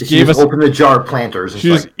 She just gave us... opened the jar of Planters. She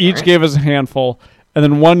just each gave us a handful. And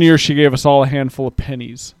then one year she gave us all a handful of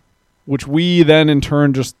pennies. Which we then in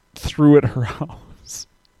turn just threw at her house.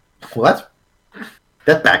 What?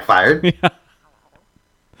 That backfired. Yeah.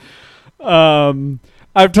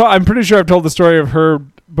 I'm pretty sure I've told the story of her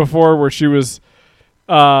before where she was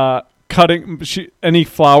cutting any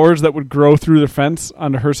flowers that would grow through the fence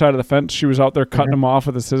onto her side of the fence. She was out there cutting them off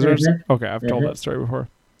with the scissors. Okay, I've told that story before.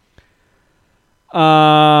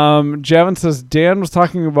 Javin says Dan was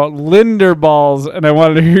talking about Linder balls, and I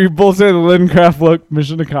wanted to hear you both say the Lindcraft look.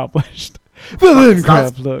 Mission accomplished. The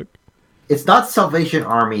Lindcraft look. It's not Salvation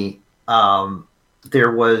Army. It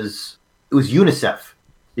was UNICEF.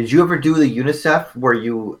 Did you ever do the UNICEF where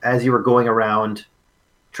you, as you were going around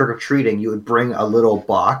trick or treating, you would bring a little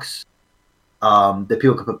box that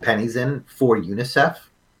people could put pennies in for UNICEF?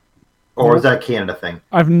 Or is that a Canada thing?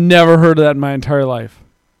 I've never heard of that in my entire life.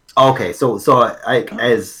 Okay, so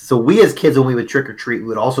we as kids when we would trick or treat, we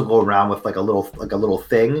would also go around with like a little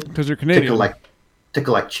thing because you're Canadian to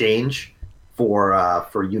collect change for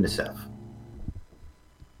UNICEF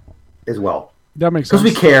as well. That makes sense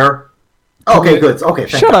because we care. Okay, good. Okay,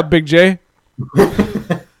 shut up, Big J.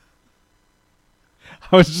 I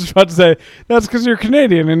was just about to say that's because you're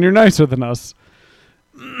Canadian and you're nicer than us.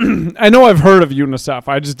 I know I've heard of UNICEF.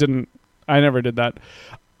 I just didn't. I never did that.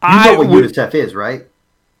 You know what UNICEF is, right?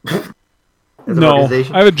 No, I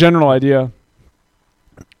have a general idea.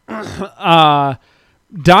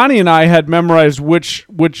 Donnie and I had memorized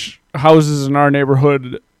which houses in our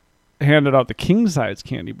neighborhood handed out the king size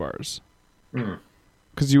candy bars.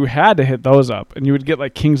 Because you had to hit those up, and you would get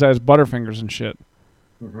like king size Butterfingers and shit.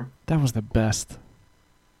 Mm-hmm. That was the best.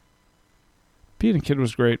 Being a kid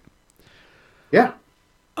was great. Yeah.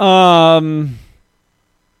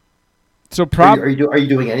 So are you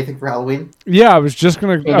doing anything for Halloween? Yeah, I was just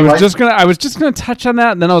gonna touch on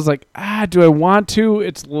that, and then I was like, do I want to?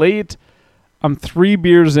 It's late. I'm 3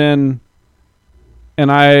 beers in,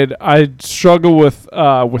 and I'd struggle with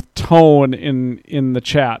tone in the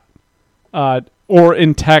chat, or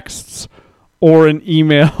in texts, or in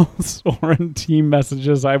emails, or in team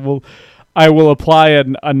messages. I will apply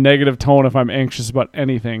a negative tone if I'm anxious about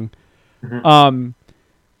anything. Mm-hmm.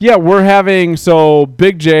 Yeah, we're having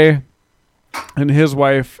Big J and his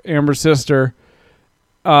wife, Amber's sister,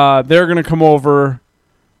 they're going to come over.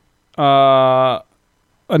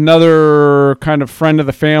 Another kind of friend of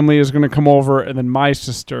the family is going to come over, and then my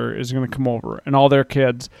sister is going to come over, and all their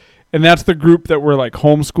kids. And that's the group that we're like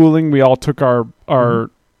homeschooling. We all took our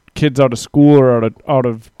kids out of school or out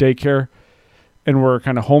of daycare, and we're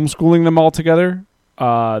kind of homeschooling them all together.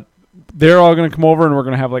 They're all going to come over, and we're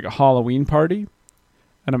going to have like a Halloween party.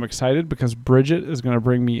 And I'm excited because Bridget is going to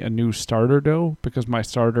bring me a new starter dough because my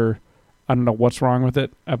starter, I don't know what's wrong with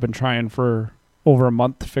it. I've been trying for over a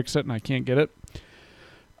month to fix it and I can't get it.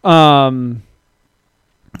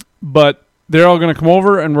 But they're all going to come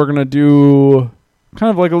over and we're going to do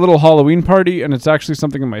kind of like a little Halloween party. And it's actually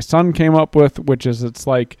something that my son came up with, which is it's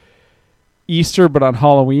like Easter, but on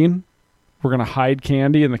Halloween. We're going to hide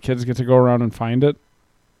candy and the kids get to go around and find it,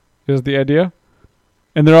 is the idea.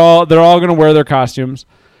 And they're all going to wear their costumes,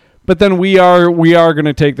 but then we are going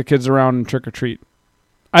to take the kids around and trick or treat.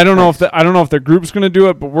 I don't know if the group's going to do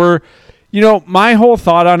it, but my whole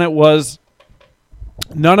thought on it was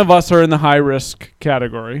none of us are in the high risk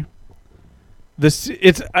category.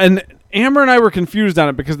 And Amber and I were confused on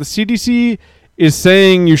it because the CDC is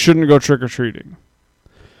saying you shouldn't go trick or treating,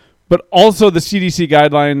 but also the CDC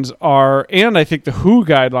guidelines are, and I think the WHO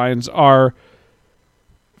guidelines are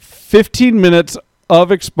 15 minutes of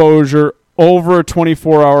exposure over a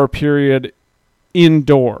 24-hour period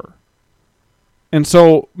indoor. And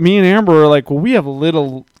so me and Amber are like, well, we have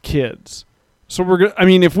little kids. So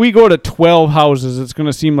if we go to 12 houses, it's going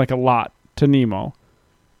to seem like a lot to Nemo.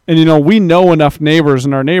 And, we know enough neighbors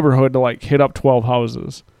in our neighborhood to like hit up 12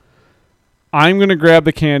 houses. I'm going to grab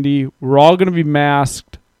the candy. We're all going to be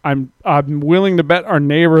masked. I'm willing to bet our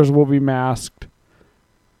neighbors will be masked.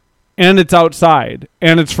 And it's outside,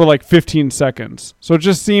 and it's for like 15 seconds. So it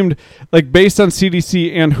just seemed like, based on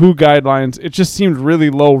CDC and WHO guidelines, it just seemed really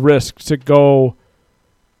low risk to go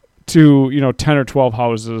to 10 or 12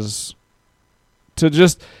 houses.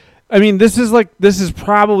 This is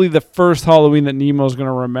probably the first Halloween that Nemo's going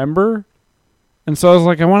to remember, and so I was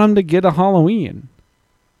like, I want him to get a Halloween,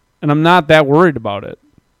 and I'm not that worried about it.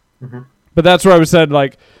 Mm-hmm. But that's where I said,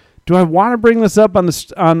 like, do I want to bring this up on the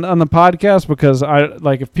podcast? Because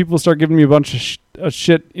if people start giving me a bunch of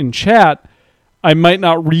shit in chat, I might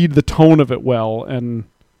not read the tone of it well, and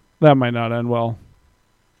that might not end well.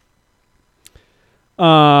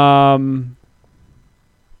 Javin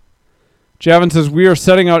says, we are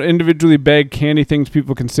setting out individually bagged candy things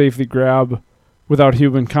people can safely grab without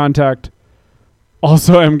human contact.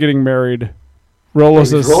 Also, I'm getting married. Rolo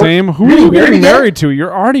says, same. Who are you getting married to?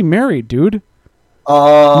 You're already married, dude.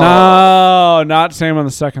 No, not same on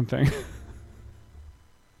the second thing.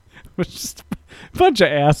 It's just a bunch of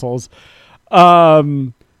assholes.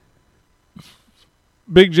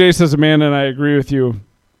 Big J says, Amanda and I agree with you.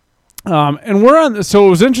 And we're on. So it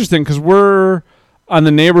was interesting because we're on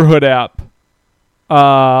the neighborhood app,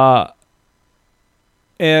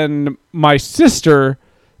 And my sister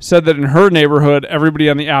said that in her neighborhood, everybody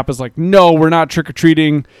on the app is like, no, we're not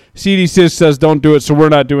trick-or-treating. CDC says don't do it, so we're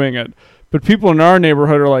not doing it. But people in our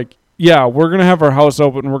neighborhood are like, yeah, we're going to have our house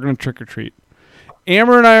open and we're going to trick-or-treat.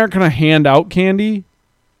 Amber and I aren't going to hand out candy.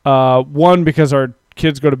 One, because our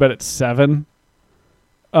kids go to bed at 7.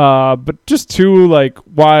 But just two, like,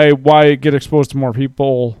 why get exposed to more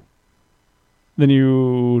people than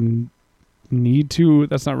you need to?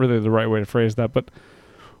 That's not really the right way to phrase that, but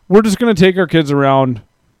we're just going to take our kids around,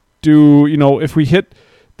 if we hit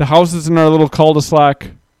the houses in our little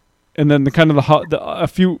cul-de-sac, and then a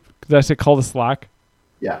few, did I say cul-de-sac?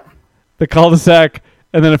 Yeah. The cul-de-sac,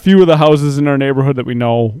 and then a few of the houses in our neighborhood that we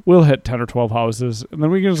know, we'll hit 10 or 12 houses, and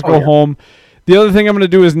then we can just go home. The other thing I'm going to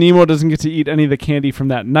do is Nemo doesn't get to eat any of the candy from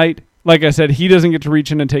that night. Like I said, he doesn't get to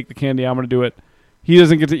reach in and take the candy. I'm going to do it. He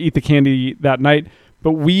doesn't get to eat the candy that night,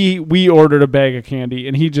 but we ordered a bag of candy,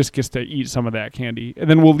 and he just gets to eat some of that candy. And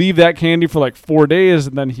then we'll leave that candy for like 4 days,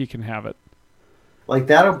 and then he can have it. Like,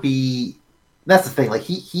 that's the thing. Like,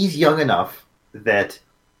 he's young enough that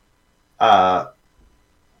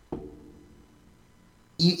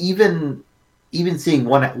even seeing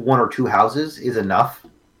one or two houses is enough.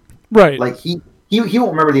 Right. Like, he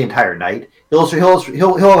won't remember the entire night. He'll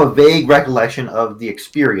have a vague recollection of the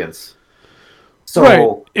experience. So, right.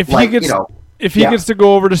 If he gets to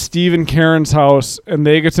go over to Steve and Karen's house and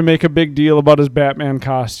they get to make a big deal about his Batman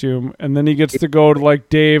costume, and then he gets to go to like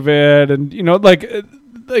David and like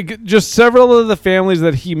just several of the families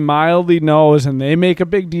that he mildly knows, and they make a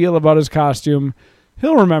big deal about his costume,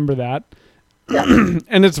 he'll remember that. Yeah.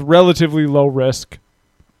 And it's relatively low risk.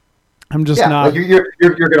 I'm just not. Like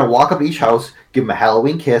you're gonna walk up each house, give them a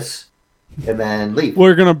Halloween kiss, and then leave.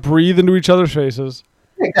 We're gonna breathe into each other's faces.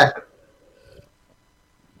 Exactly.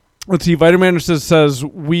 Let's see. Vitaman says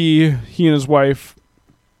he and his wife,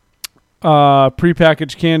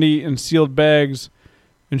 prepackaged candy in sealed bags,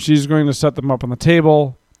 and she's going to set them up on the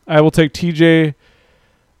table. I will take TJ.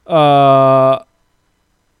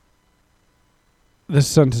 This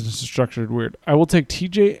sentence is structured weird. I will take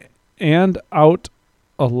TJ and out.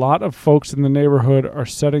 A lot of folks in the neighborhood are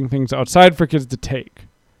setting things outside for kids to take.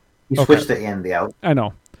 You switched the and the out. I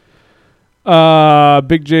know.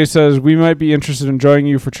 Big J says, we might be interested in joining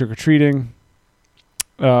you for trick-or-treating.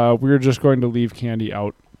 We're just going to leave candy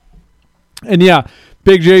out. And yeah,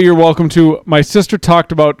 Big J, you're welcome to. My sister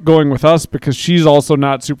talked about going with us because she's also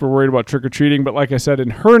not super worried about trick-or-treating. But like I said, in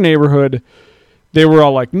her neighborhood, they were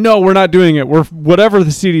all like, no, we're not doing it. Whatever the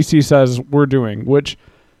CDC says, we're doing. Which,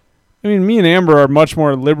 I mean, me and Amber are much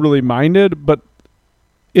more liberally minded, but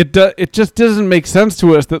it just doesn't make sense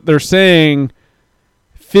to us that they're saying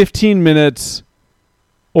 15 minutes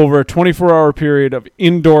over a 24-hour period of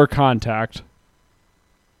indoor contact,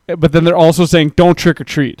 but then they're also saying don't trick or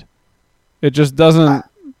treat. It just doesn't.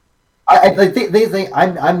 I think they think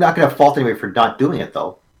I'm not going to fault anybody for not doing it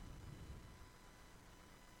though.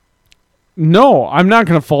 No, I'm not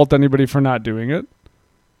going to fault anybody for not doing it.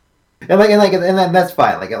 And then that's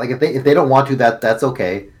fine. Like if they don't want to, that's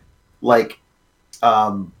okay. Like,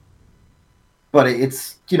 but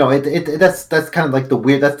it's that's kind of like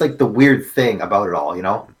the weird thing about it all,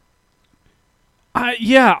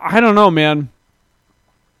 Yeah, I don't know, man.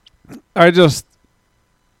 I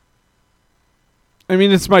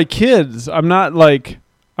mean, it's my kids. I'm not going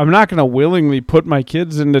to willingly put my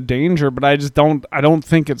kids into danger, but I don't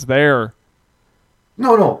think it's there.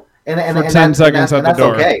 No. And for 10 seconds at the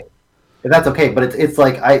door. Okay. And that's okay, but it's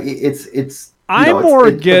like that's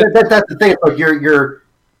the thing. Like you're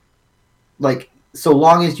like, so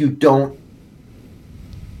long as you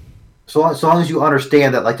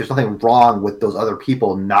understand that like there's nothing wrong with those other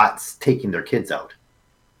people not taking their kids out.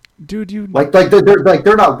 Dude, you like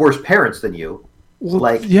they're not worse parents than you.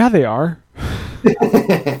 Well, yeah, they are.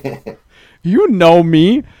 You know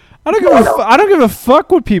me. I don't give a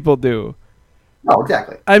fuck what people do. No,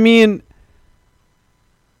 exactly. I mean,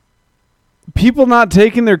 people not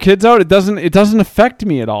taking their kids out, it doesn't affect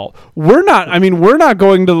me at all. We're not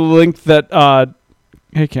going to the link that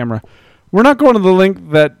hey camera. We're not going to the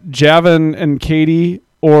link that Javin and Katie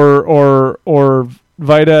or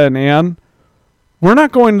Vita and Ann. We're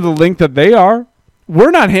not going to the link that they are.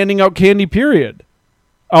 We're not handing out candy, period.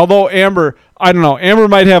 Although Amber, I don't know. Amber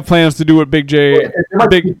might have plans to do what Big J,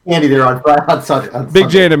 candy there on Sunday. Big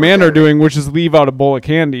J and Amanda are doing, which is leave out a bowl of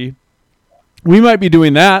candy. We might be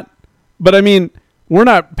doing that, but I mean, we're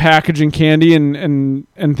not packaging candy and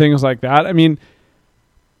things like that. I mean,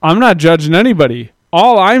 I'm not judging anybody.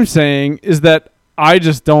 All I'm saying is that I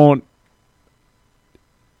just don't.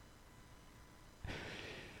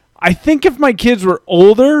 I think if my kids were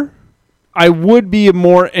older I would be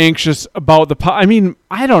more anxious about I mean,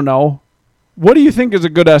 I don't know. What do you think is a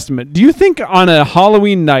good estimate? Do you think on a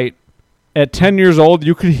Halloween night at 10 years old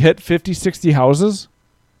you could hit 50, 60 houses?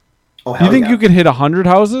 Oh, Do you think you could hit 100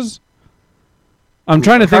 houses? I'm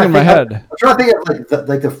trying to think in my head. I'm trying to think of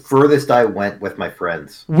like the furthest I went with my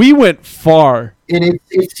friends. We went far. And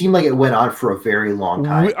it seemed like it went on for a very long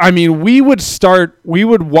time. We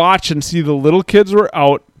would watch and see the little kids were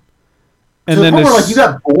out. And so then like you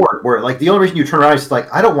got bored, where like the only reason you turn around is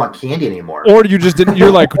like, I don't want candy anymore. Or you just didn't.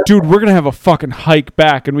 You're like, dude, we're gonna have a fucking hike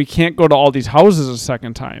back, and we can't go to all these houses a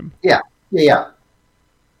second time. Yeah.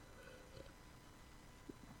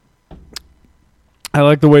 I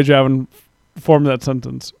like the way Javin formed that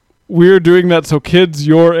sentence. We're doing that so kids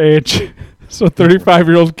your age, so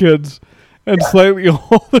 35-year-old kids and slightly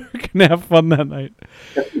older can have fun that night.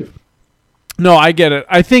 No, I get it.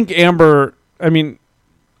 I think Amber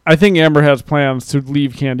has plans to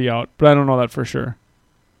leave candy out, but I don't know that for sure.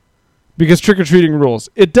 Because trick-or-treating rules.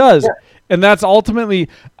 It does. Yeah. And that's ultimately,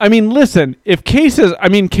 I mean, listen,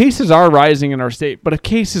 cases are rising in our state, but if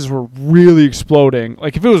cases were really exploding,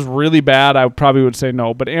 like if it was really bad, I probably would say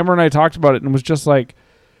no. But Amber and I talked about it and it was just like,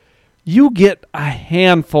 you get a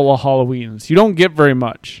handful of Halloweens. You don't get very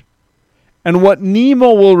much. And what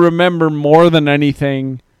Nemo will remember more than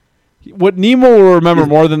anything, more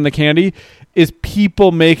than the candy, is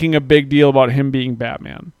people making a big deal about him being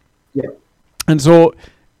Batman. Yeah. And so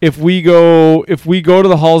if we go to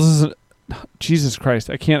the houses, Jesus Christ,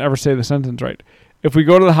 I can't ever say the sentence right. If we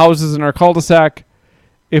go to the houses in our cul-de-sac,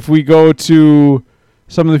 if we go to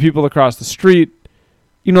some of the people across the street,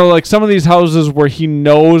 like some of these houses where he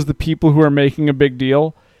knows the people who are making a big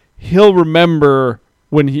deal, he'll remember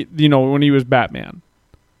when he was Batman.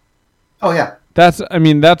 Oh yeah. That's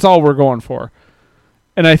all we're going for.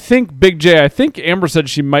 And I think Amber said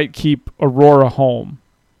she might keep Aurora home.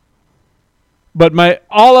 But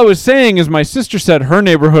all I was saying is my sister said her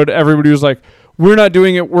neighborhood, everybody was like, we're not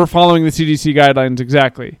doing it. We're following the CDC guidelines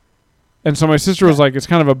exactly. And so my sister was like, it's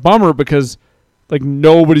kind of a bummer because like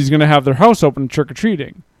nobody's going to have their house open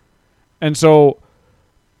trick-or-treating. And so,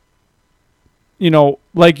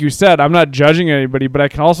 like you said, I'm not judging anybody, but I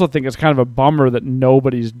can also think it's kind of a bummer that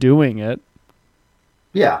nobody's doing it.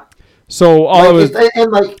 Yeah. So all I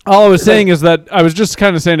was saying is that I was just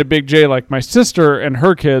kind of saying to Big J, like my sister and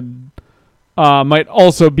her kid might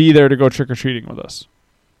also be there to go trick-or-treating with us,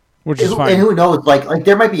 which is fine. And who knows, like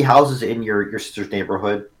there might be houses in your sister's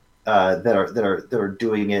neighborhood that are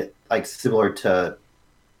doing it like similar to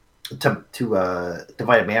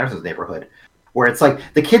Divided Manors' neighborhood, where it's like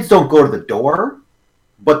the kids don't go to the door,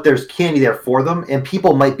 but there's candy there for them, and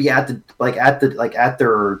people might be on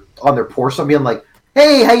their porch, so being like,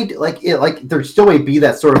 hey, how you like there still may be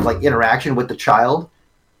that sort of like interaction with the child,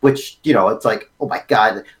 which it's like, oh my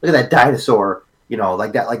god, look at that dinosaur,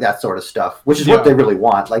 like that sort of stuff, which is what they really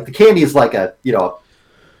want. Like the candy is like a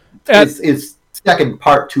is second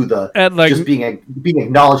part to the just being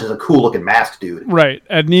acknowledged as a cool looking mask dude. Right.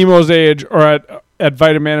 At Nemo's age or at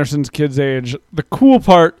Vita Manderson's kid's age, the cool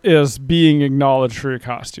part is being acknowledged for your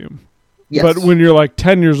costume. Yes. But when you're like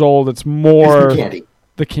 10 years old, it's more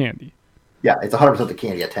the candy. Yeah, it's 100% the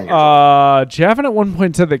candy at 10 years old. Javin at one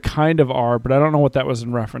point said they kind of are, but I don't know what that was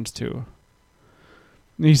in reference to.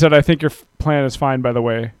 And he said, I think your plan is fine, by the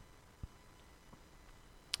way.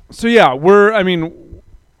 So yeah,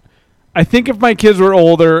 I think if my kids were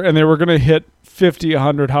older and they were going to hit 50,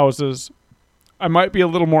 100 houses, I might be a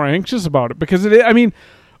little more anxious about it because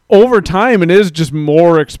over time it is just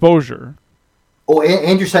more exposure. Oh,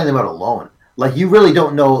 and you're sending them out alone. Like you really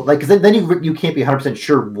don't know, like, because then you can't be 100%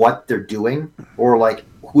 sure what they're doing or like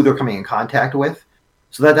who they're coming in contact with.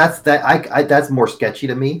 So that's more sketchy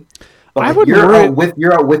to me. But like,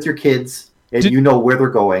 you're out with your kids and you know where they're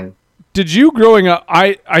going. Did you growing up?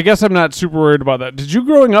 I guess I'm not super worried about that. Did you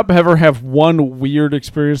growing up ever have one weird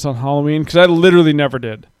experience on Halloween? Because I literally never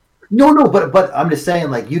did. No, but I'm just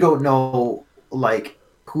saying, like, you don't know like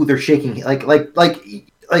who they're shaking, like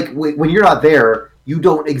when you're not there, you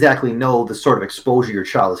don't exactly know the sort of exposure your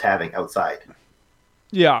child is having outside.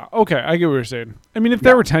 Yeah, okay, I get what you're saying. I mean, if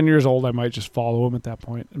they were 10 years old, I might just follow them at that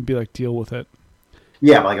point and be like, deal with it.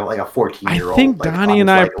 Yeah, like a 14-year-old. I think Donnie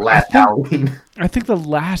and I. Halloween. I think the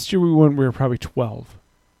last year we went, we were probably 12.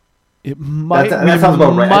 It might that sounds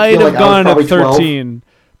about right. Might have gone up 13, 12.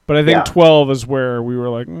 But I think 12 is where we were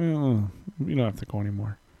like, you don't have to go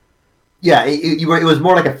anymore. Yeah, it was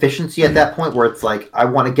more like efficiency at that point, where it's like I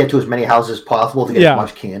want to get to as many houses as possible to get as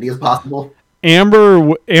much candy as possible.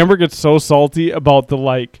 Amber gets so salty about the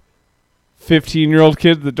 15-year-old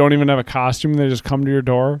kids that don't even have a costume; they just come to your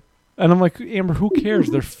door. And I'm like, Amber, who cares?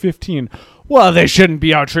 They're 15. Well, they shouldn't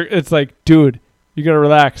be out. It's like, dude, you got to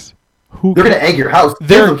relax. They're going to egg your house.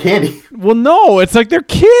 They're some candy. Well, no, it's like they're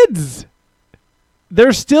kids.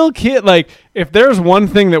 They're still kids. Like, if there's one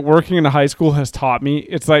thing that working in a high school has taught me,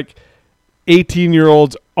 it's like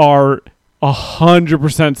 18-year-olds are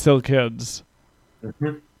 100% still kids.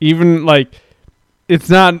 Mm-hmm. Even like, it's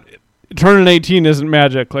not, turning 18 isn't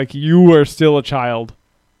magic. Like, you are still a child.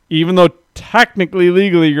 Even though technically,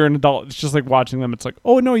 legally, you're an adult. It's just like watching them. It's like,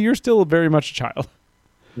 oh, no, you're still very much a child.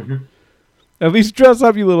 Mm-hmm. At least dress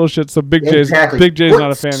up, you little shit. So Big J's not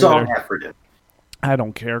a fan either. I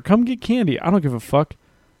don't care. Come get candy. I don't give a fuck.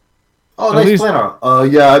 Oh, nice planner.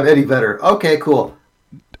 Yeah, I'm Eddie Vedder. Okay, cool.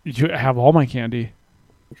 You have all my candy.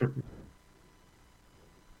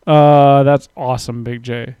 That's awesome, Big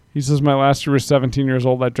J. He says, my last year was 17 years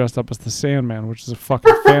old. I dressed up as the Sandman, which is a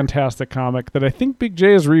fucking fantastic comic that I think Big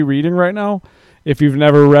J is rereading right now. If you've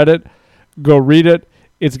never read it, go read it.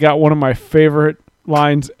 It's got one of my favorite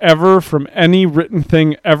lines ever from any written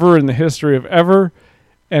thing ever in the history of ever.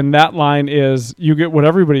 And that line is, you get what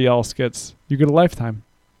everybody else gets. You get a lifetime.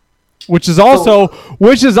 Which is also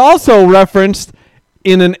referenced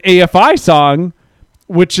in an AFI song,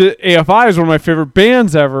 which AFI is one of my favorite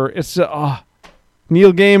bands ever. It's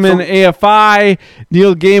Neil Gaiman, AFI.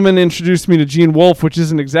 Neil Gaiman introduced me to Gene Wolfe, which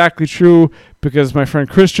isn't exactly true because my friend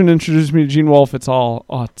Christian introduced me to Gene Wolfe. It's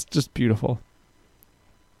just beautiful.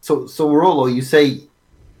 So Rollo, you say you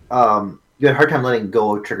had a hard time letting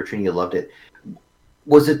go of trick-or-treating. You loved it.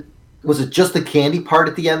 Was it just the candy part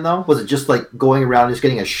at the end, though? Was it just like going around just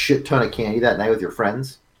getting a shit ton of candy that night with your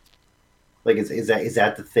friends? Like, is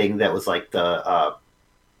that the thing that was like the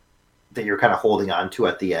that you're kind of holding on to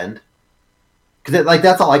at the end? Because like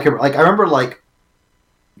that's all I can like. I remember like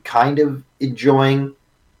kind of enjoying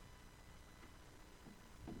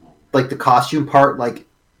like the costume part, like,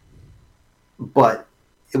 but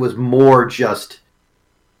it was more just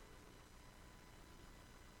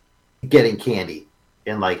getting candy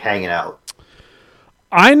and like hanging out.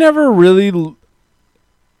 I never really.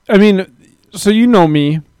 I mean, so you know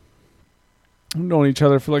me. We've known each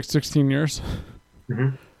other for like 16 years.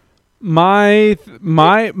 Mm-hmm.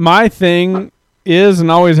 My thing is and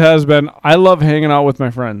always has been, I love hanging out with my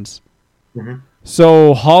friends. Mm-hmm.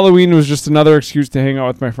 So Halloween was just another excuse to hang out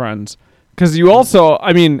with my friends. Because you also,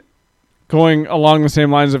 I mean, going along the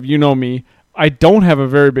same lines of you know me, I don't have a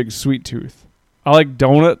very big sweet tooth. I like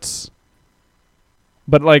donuts.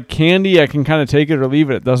 But like candy, I can kind of take it or leave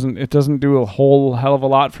it. It doesn't do a whole hell of a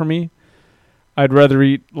lot for me. I'd rather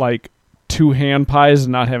eat like 2 hand pies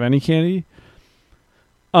and not have any candy.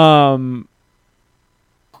 Good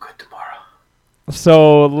tomorrow.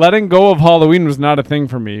 So letting go of Halloween was not a thing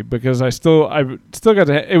for me because I still got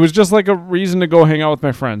to. It was just like a reason to go hang out with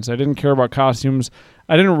my friends. I didn't care about costumes.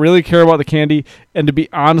 I didn't really care about the candy. And to be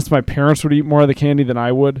honest, my parents would eat more of the candy than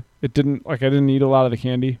I would. I didn't eat a lot of the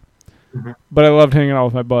candy. Mm-hmm. But I loved hanging out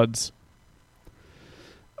with my buds.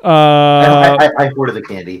 I hoarded the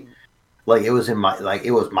candy. Like it was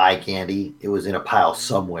my candy. It was in a pile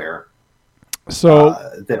somewhere. So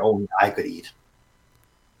that only I could eat.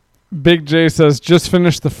 Big J says just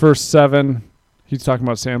finished the first 7. He's talking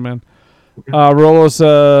about Sandman. Rollo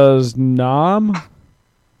says nom.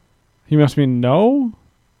 He must mean no.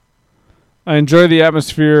 I enjoy the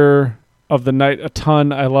atmosphere of the night a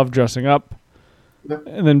ton. I love dressing up.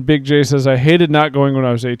 And then Big J says, I hated not going when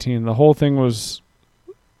I was 18. The whole thing was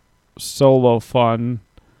solo fun.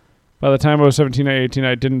 By the time I was 17 or 18,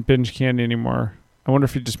 I didn't binge candy anymore. I wonder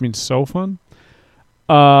if it just means so fun.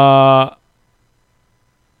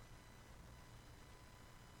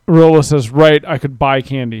 Rolla says, right, I could buy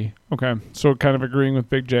candy. Okay, so kind of agreeing with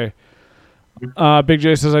Big J. Big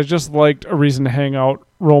J says, I just liked a reason to hang out,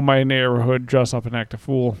 roll my neighborhood, dress up, and act a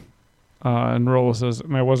fool. And Rolla says,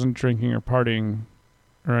 and I wasn't drinking or partying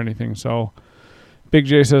or anything. So Big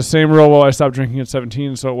J says, same Rollo, I stopped drinking at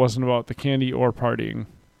 17, so it wasn't about the candy or partying.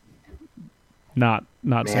 Not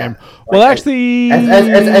same. Well, actually,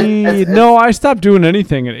 no, I stopped doing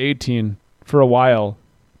anything at 18 for a while.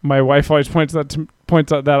 My wife always points that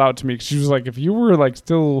out to me. She was like, if you were like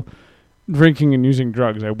still drinking and using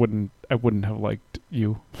drugs, I wouldn't have liked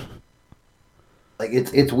you. Like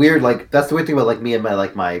it's weird. Like that's the weird thing about like me and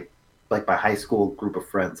my high school group of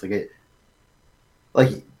friends.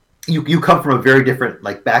 Like you come from a very different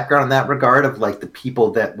like background in that regard of like the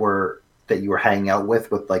people that you were hanging out with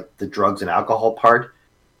like the drugs and alcohol part,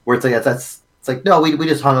 where it's like it's like no, we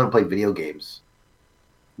just hung out and played video games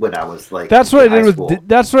when I was like that's what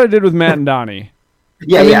I did with Matt and Donnie.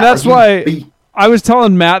 Yeah, I mean, that's why I was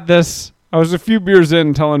telling Matt this. I was a few beers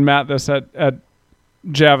in telling Matt this at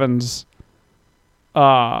Javin's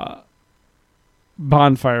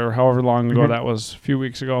bonfire, however long ago that was, a few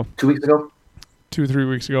weeks ago. 2 weeks ago? 2-3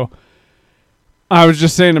 weeks ago. I was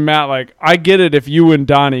just saying to Matt, like, I get it if you and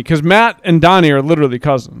Donnie, because Matt and Donnie are literally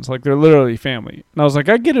cousins. Like, they're literally family. And I was like,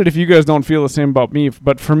 I get it if you guys don't feel the same about me.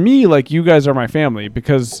 But for me, like, you guys are my family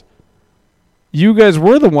because you guys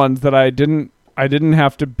were the ones that I didn't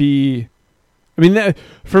have to be. I mean,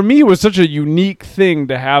 for me, it was such a unique thing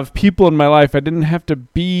to have people in my life. I didn't have to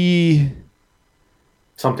be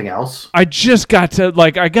something else. I just got to,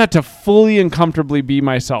 like, I got to fully and comfortably be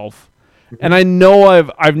myself. And I know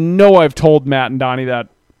I've told Matt and Donnie that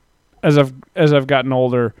as I've gotten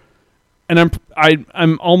older, and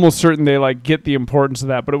I'm almost certain they like get the importance of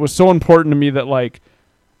that. But it was so important to me that like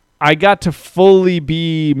I got to fully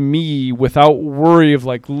be me without worry of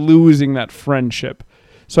like losing that friendship.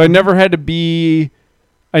 So I never had to be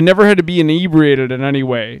inebriated in any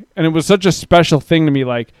way, and it was such a special thing to me.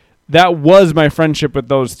 Like that was my friendship with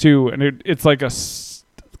those two, and it's like a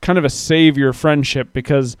kind of a savior friendship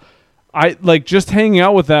because I like just hanging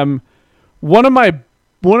out with them. One of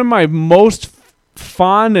my most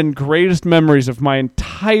fond and greatest memories of my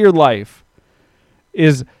entire life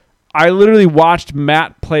is I literally watched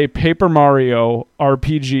Matt play Paper Mario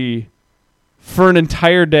RPG for an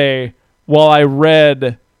entire day while I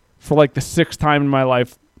read for like the 6th time in my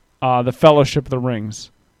life, The Fellowship of the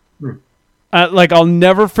Rings. Like I'll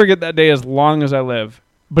never forget that day as long as I live.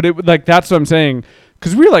 But it like that's what I'm saying.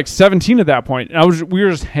 Because we were like 17 at that point, and we were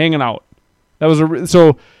just hanging out. That was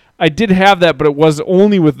so I did have that, but it was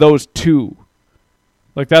only with those two.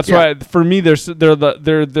 Like that's why for me they're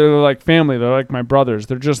like family. They're like my brothers.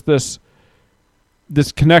 They're just this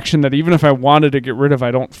connection that even if I wanted to get rid of, I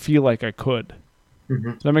don't feel like I could.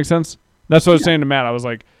 Mm-hmm. Does that make sense? That's what I was saying to Matt. I was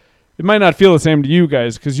like, it might not feel the same to you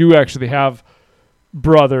guys because you actually have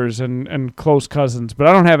brothers and close cousins, but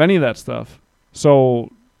I don't have any of that stuff.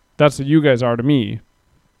 So that's what you guys are to me.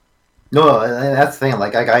 No, and that's the thing.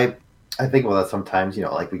 Like I think about that sometimes. You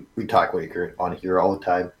know, like we talk on here all the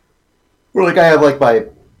time. Where like I have like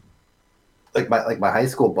my high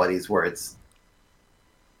school buddies where it's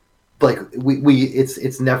like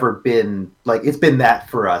it's never been like it's been that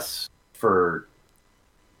for us for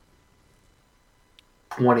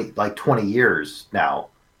 20 years now.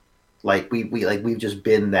 Like we've just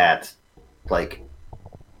been that like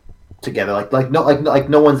together. Like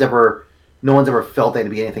no one's ever felt they to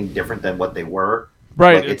be anything different than what they were.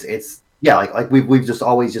 Right. Like it's like we've just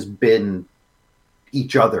always just been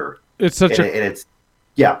each other. It's such it's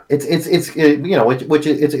you know which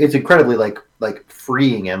it's incredibly like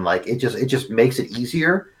freeing, and like it just makes it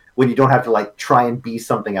easier when you don't have to like try and be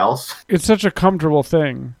something else. It's such a comfortable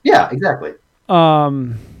thing. Yeah, exactly.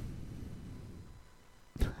 Yeah,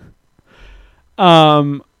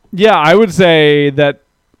 I would say that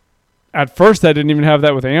at first I didn't even have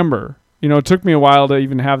that with Amber. You know, it took me a while to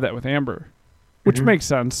even have that with Amber, which makes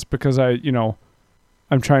sense because I'm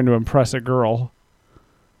trying to impress a girl.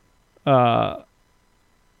 And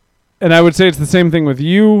I would say it's the same thing with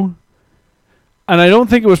you. And I don't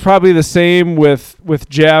think it was probably the same with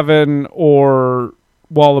Javin or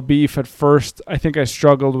Wall of Beef at first. I think I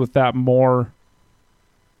struggled with that more.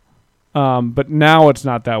 But now it's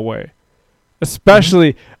not that way.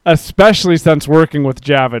 Especially since working with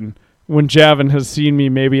Javin, when Javin has seen me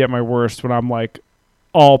maybe at my worst, when I'm like,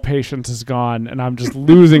 all patience is gone and I'm just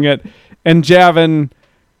losing it. And Javin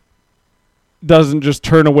doesn't just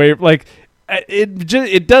turn away. Like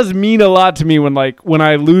it does mean a lot to me when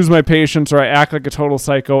I lose my patience or I act like a total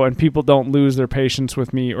psycho and people don't lose their patience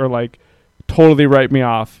with me or like totally write me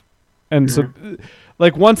off. And so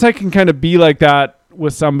like once I can kind of be like that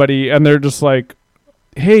with somebody and they're just like,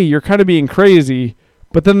 hey, you're kind of being crazy,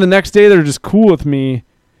 but then the next day they're just cool with me,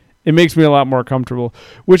 it makes me a lot more comfortable,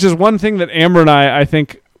 which is one thing that Amber and I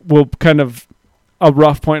think will kind of a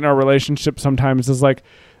rough point in our relationship sometimes is like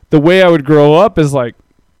the way I would grow up is like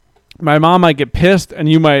my mom might get pissed and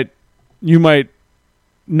you might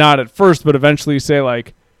not at first, but eventually say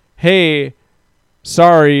like, hey,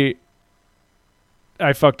 sorry,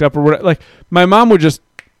 I fucked up or whatever. Like my mom would just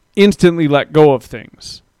instantly let go of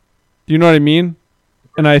things. Do you know what I mean?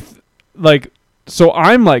 And so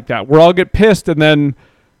I'm like that where I'll get pissed and then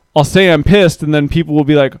I'll say I'm pissed and then people will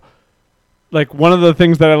be like one of the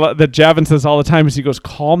things that that Javin says all the time is he goes,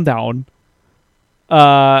 calm down.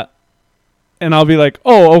 And I'll be like,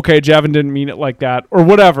 oh, okay, Javin didn't mean it like that or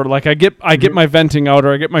whatever. Like I get my venting out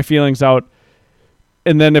or I get my feelings out.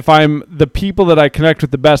 And then if I'm the people that I connect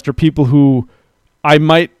with the best are people who I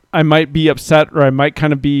might be upset or I might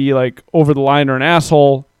kind of be like over the line or an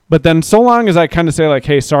asshole. But then so long as I kind of say like,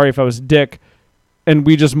 hey, sorry if I was a dick, and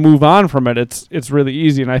we just move on from it, it's really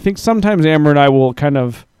easy. And I think sometimes Amber and I will kind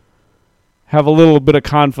of have a little bit of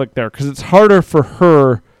conflict there because it's harder for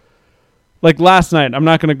her. Like last night, I'm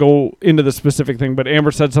not going to go into the specific thing, but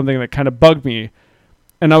Amber said something that kind of bugged me.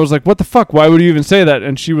 And I was like, what the fuck? Why would you even say that?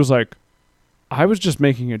 And she was like, I was just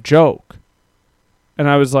making a joke. And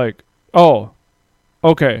I was like, oh,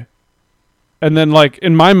 okay. And then like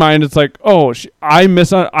in my mind, it's like, oh, I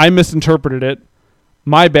misinterpreted it.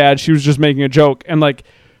 My bad. She was just making a joke. And like,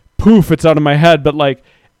 poof, it's out of my head. But like,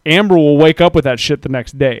 Amber will wake up with that shit the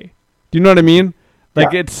next day. Do you know what I mean?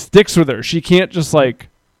 Like it sticks with her. She can't just let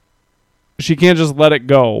it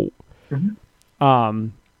go. Mm-hmm.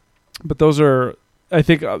 But those are, I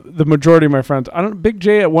think, the majority of my friends. Big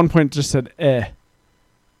J at one point just said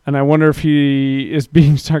and I wonder if he is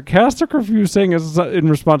being sarcastic or if he was saying it in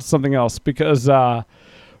response to something else. Because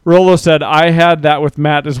Rolo said I had that with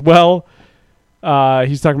Matt as well.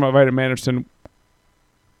 He's talking about Vitamin Anderson.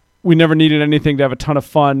 We never needed anything to have a ton of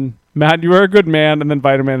fun. Matt, you are a good man. And then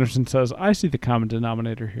Vitamin Anderson says, I see the common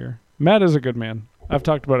denominator here. Matt is a good man. I've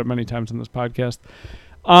talked about it many times on this podcast.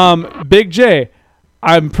 Big J,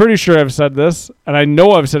 I'm pretty sure I've said this, and I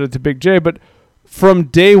know I've said it to Big J, but from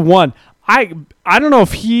day one, I don't know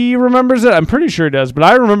if he remembers it. I'm pretty sure he does, but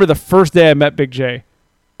I remember the first day I met Big J,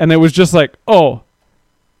 and it was just like, oh,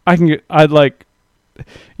 you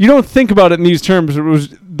don't think about it in these terms. It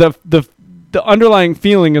was the underlying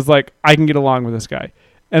feeling is like, I can get along with this guy.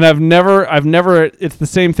 And I've never, it's the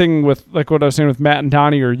same thing with like what I was saying with Matt and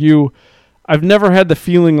Donnie or you. I've never had the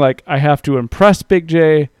feeling like I have to impress Big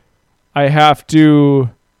J. We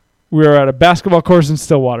were at a basketball course in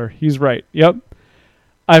Stillwater. He's right. Yep.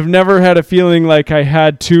 I've never had a feeling like I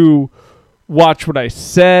had to watch what I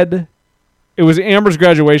said. It was Amber's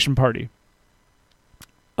graduation party.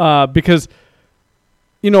 Because,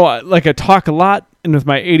 like I talk a lot, and with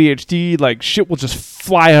my ADHD, like shit will just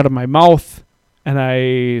fly out of my mouth, and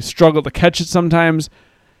I struggle to catch it sometimes.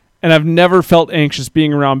 And I've never felt anxious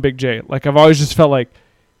being around Big J. Like I've always just felt like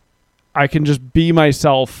I can just be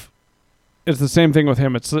myself. It's the same thing with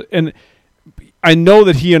him. And I know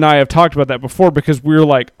that he and I have talked about that before because we're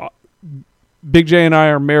like, Big J and I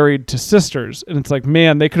are married to sisters. And it's like,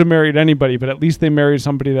 man, they could have married anybody, but at least they married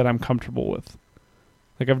somebody that I'm comfortable with.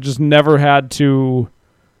 Like I've just never had to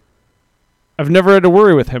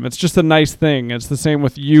worry with him. It's just a nice thing. It's the same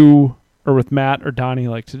with you or with Matt or Donnie,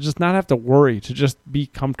 like to just not have to worry, to just be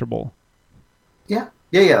comfortable. Yeah.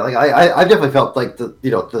 Like I've definitely felt like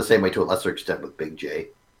the same way to a lesser extent with Big J.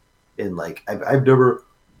 And like I've never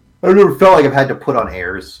felt like I've had to put on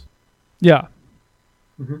airs. Yeah.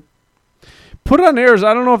 Mm-hmm. Put on airs.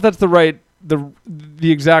 I don't know if that's the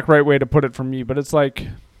exact right way to put it for me, but it's like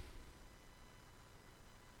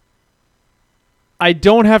I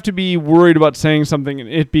don't have to be worried about saying something and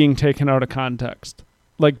it being taken out of context.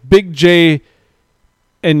 Like Big J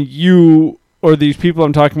and you or these people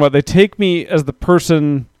I'm talking about, they take me as the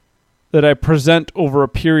person that I present over a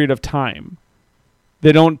period of time.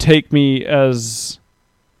 They don't take me as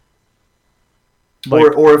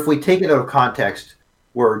like, or if we take it out of context,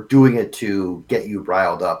 we're doing it to get you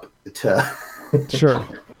riled up to Sure.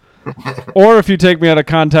 Or if you take me out of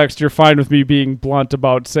context, you're fine with me being blunt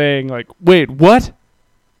about saying like, wait, what?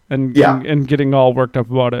 And getting all worked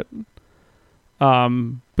up about it.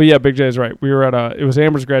 But yeah, Big J is right. We were it was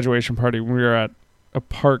Amber's graduation party when we were at a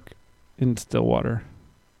park in Stillwater.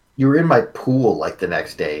 You were in my pool like the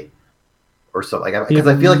next day or something. Because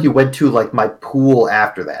I feel like you went to like my pool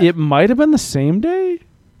after that. It might have been the same day.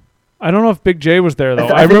 I don't know if Big J was there though.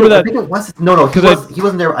 I remember that. I think it was. No, he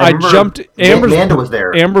wasn't there. I jumped. Amanda was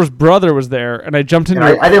there. Amber's brother was there, and I jumped in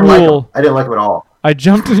your pool. I didn't like him. I didn't like him at all. I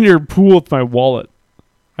jumped in your pool with my wallet.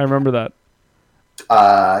 I remember that.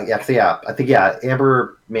 I think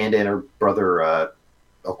Amber, Amanda, and her brother.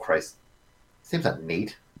 Oh Christ, his name's not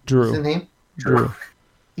Nate. Drew. What's his name? Drew.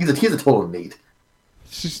 He's a total Nate.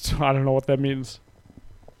 I don't know what that means.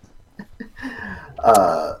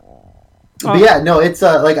 But yeah, no, it's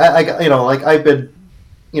like I've been,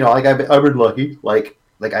 I've been lucky. Like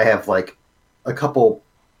I have like a couple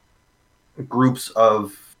groups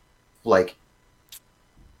of like,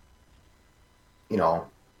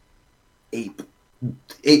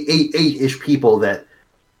 eight-ish people that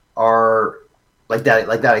are like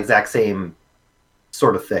that exact same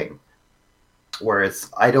sort of thing, where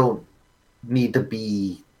I don't need to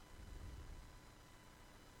be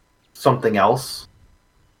something else.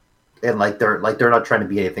 And they're not trying to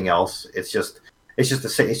be anything else. It's just the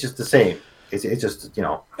same. It's just the same. It's just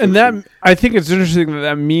And that I think it's interesting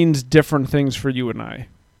that means different things for you and I.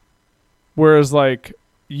 Whereas like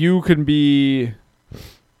you can be.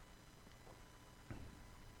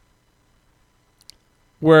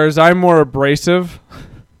 Whereas I'm more abrasive.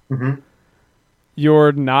 Mm-hmm.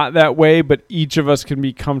 you're not that way, but each of us can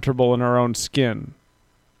be comfortable in our own skin.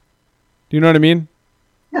 Do you know what I mean?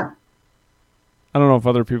 Yeah. I don't know if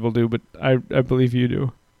other people do, but I believe you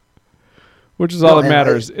do. Which is all that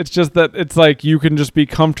matters. It's just that it's like you can just be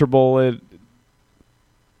comfortable at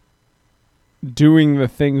doing the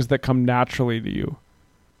things that come naturally to you.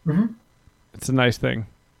 Mm-hmm. It's a nice thing.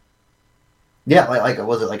 Yeah, like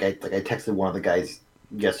was it like I texted one of the guys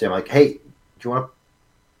yesterday. I'm like, hey, do you want to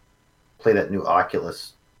play that new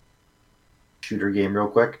Oculus shooter game real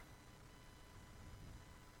quick?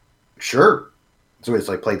 Sure. So we just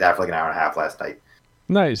like played that for like an hour and a half last night.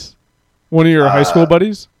 Nice. One of your high school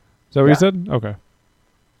buddies? Is that what you said? Okay.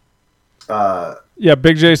 Yeah,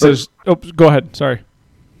 Big J says. Oh, go ahead. Sorry.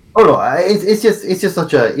 Oh no, it's just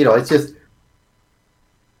such a it's just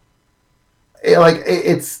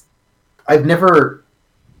it's I've never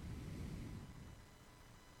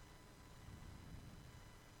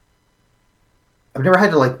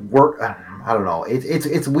had to like work. I don't know.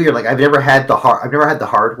 It's weird. Like I've never had the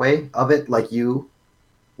hard way of it like you,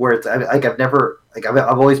 where it's like I've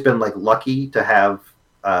always been like lucky to have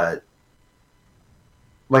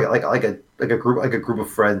like a group of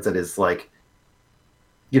friends that is like,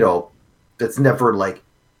 that's never like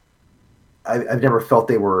I've never felt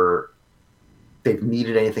they've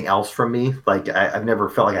needed anything else from me. Like I've never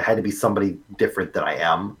felt like I had to be somebody different than I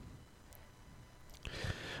am.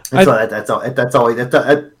 And that's always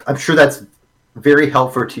I'm sure that's very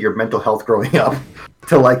helpful to your mental health growing up,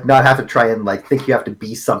 to like not have to try and like think you have to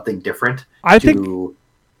be something different. I think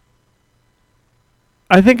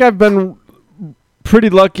I've been pretty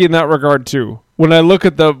lucky in that regard too. When I look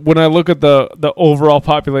at the overall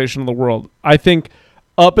population of the world, I think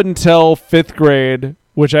up until 5th grade,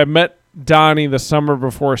 which I met Donnie the summer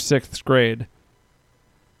before 6th grade,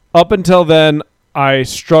 up until then I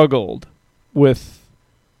struggled with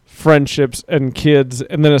friendships and kids,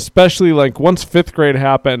 and then especially like once 5th grade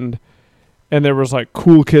happened and there was like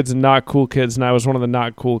cool kids and not cool kids, and I was one of the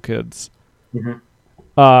not cool kids. Mm-hmm.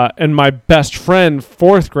 And my best friend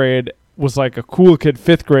 4th grade was like a cool kid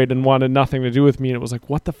 5th grade and wanted nothing to do with me, and it was like,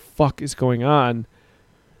 what the fuck is going on?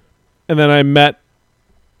 And then I met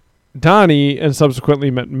Donnie and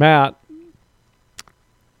subsequently met Matt,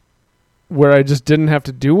 where I just didn't have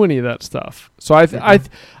to do any of that stuff. So I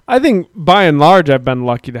think by and large I've been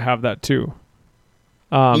lucky to have that too.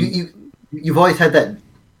 You've always had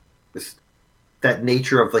that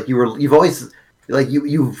nature of like you've always like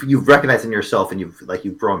you've recognized in yourself, and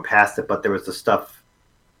you've grown past it. But there was the stuff,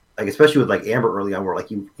 like especially with like Amber early on, where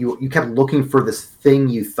like you kept looking for this thing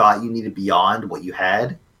you thought you needed beyond what you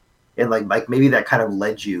had, and like maybe that kind of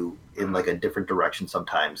led you in like a different direction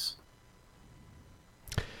sometimes.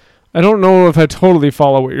 I don't know if I totally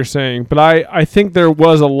follow what you're saying, but I think there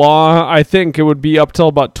was a law. I think it would be up till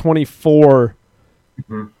about 24.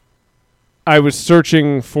 Mm-hmm. I was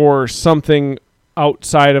searching for something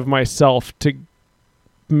outside of myself to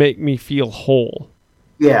make me feel whole.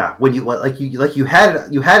 Yeah, when you had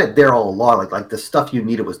it there all along. Like the stuff you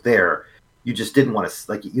needed was there. You just didn't want to,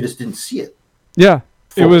 like, you just didn't see it. Yeah.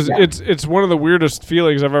 It was. Yeah. It's one of the weirdest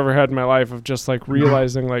feelings I've ever had in my life, of just like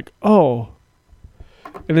realizing like, oh.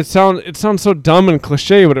 And it sounds so dumb and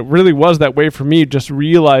cliche, but it really was that way for me, just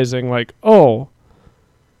realizing like, oh,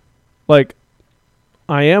 like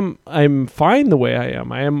I'm fine the way I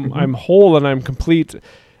am. I'm whole and I'm complete.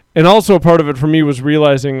 And also a part of it for me was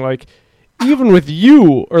realizing like, even with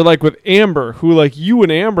you, or like with Amber, who like you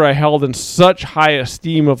and Amber I held in such high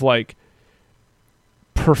esteem of like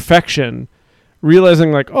perfection,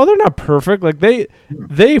 realizing like, oh, they're not perfect. Like they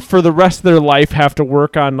for the rest of their life have to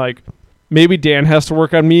work on, like, maybe Dan has to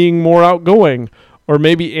work on being more outgoing, or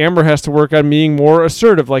maybe Amber has to work on being more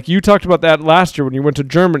assertive. Like you talked about that last year when you went to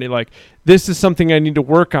Germany. Like, this is something I need to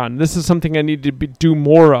work on. This is something I need to do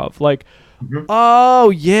more of. Like, oh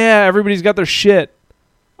yeah, everybody's got their shit.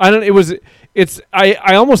 I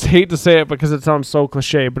almost hate to say it because it sounds so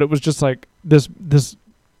cliche, but it was just like this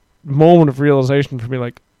moment of realization for me.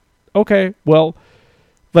 Like, okay, well,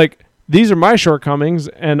 like, these are my shortcomings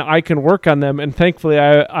and I can work on them. And thankfully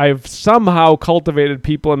I've somehow cultivated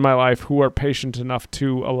people in my life who are patient enough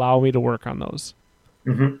to allow me to work on those.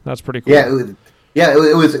 Mm-hmm. That's pretty cool. Yeah.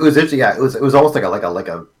 It was interesting. Yeah. It was almost like a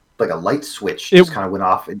light switch just kind of went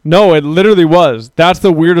off. No, it literally was. That's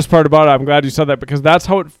the weirdest part about it. I'm glad you said that, because that's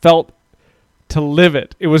how it felt to live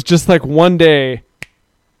it. It was just like one day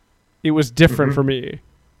it was different for me.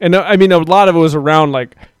 And I mean, a lot of it was around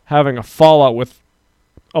like having a fallout with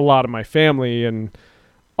a lot of my family and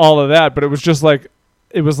all of that, but it was just like,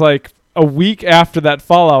 it was like a week after that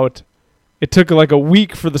fallout, it took like a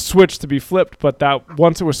week for the switch to be flipped, but that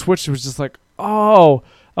once it was switched, it was just like, oh,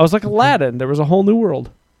 I was like Aladdin. There was a whole new world.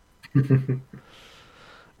 All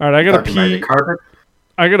right, I gotta pee.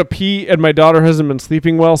 I gotta pee, and my daughter hasn't been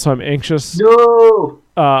sleeping well, so I'm anxious. No.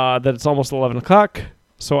 That it's almost 11 o'clock.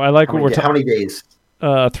 So I like what we're talking. How many days?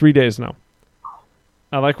 3 days now.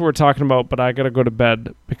 I like what we're talking about, but I gotta go to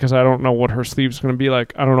bed because I don't know what her sleep's gonna be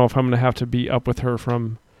like. I don't know if I'm gonna have to be up with her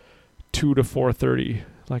from 2 to 4:30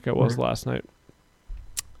 like I was last night.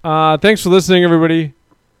 Thanks for listening, everybody.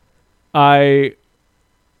 I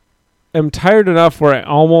am tired enough where I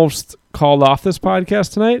almost called off this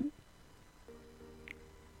podcast tonight,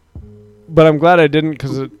 but I'm glad I didn't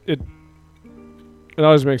because it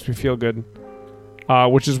always makes me feel good.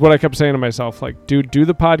 Which is what I kept saying to myself, like, dude, do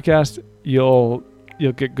the podcast. You'll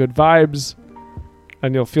get good vibes,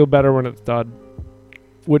 and you'll feel better when it's done,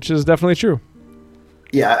 which is definitely true.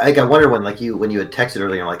 Yeah, I wonder when you had texted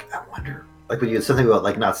earlier, I'm like, I wonder, like when you had something about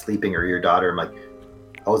like not sleeping or your daughter, I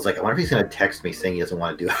was like, I wonder if he's gonna text me saying he doesn't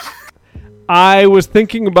want to do it. I was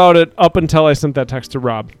thinking about it up until I sent that text to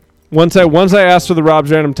Rob. Once I asked for the Rob's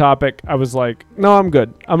random topic, I was like, no, I'm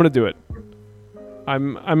good. I'm gonna do it.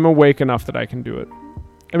 I'm awake enough that I can do it.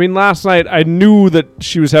 I mean, last night I knew that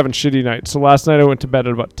she was having shitty nights, so last night I went to bed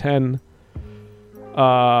at about 10.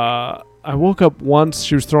 I woke up once.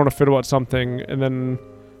 She was throwing a fit about something, and then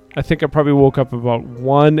I think I probably woke up about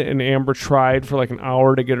 1, and Amber tried for like an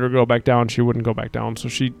hour to get her to go back down. She wouldn't go back down, so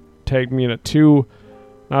she tagged me in at 2,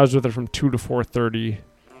 and I was with her from 2 to 4:30.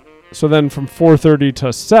 So then from 4:30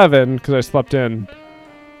 to 7, because I slept in,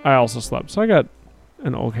 I also slept. So I got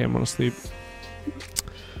an okay amount of sleep.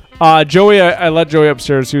 Joey, I let Joey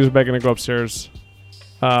upstairs. He was begging to go upstairs.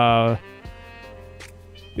 If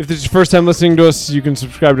this is your first time listening to us, you can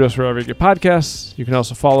subscribe to us wherever you get podcasts. You can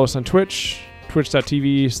also follow us on Twitch,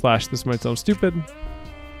 twitch.tv/thismightsoundstupid.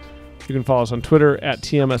 You can follow us on Twitter at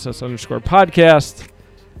TMSS_podcast.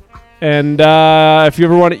 And if you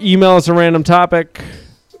ever want to email us a random topic,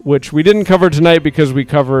 which we didn't cover tonight because we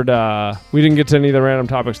didn't get to any of the random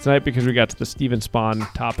topics tonight because we got to the Steven Spawn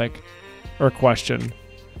topic or question.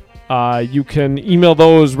 You can email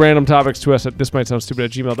those random topics to us at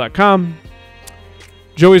thismightsoundstupid@gmail.com.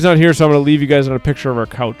 Joey's not here, so I'm going to leave you guys on a picture of our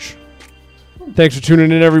couch. Thanks for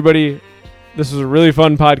tuning in, everybody. This was a really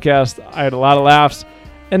fun podcast. I had a lot of laughs,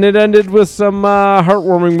 and it ended with some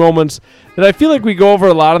heartwarming moments that I feel like we go over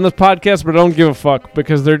a lot on this podcast, but I don't give a fuck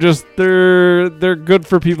because they're good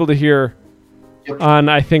for people to hear on,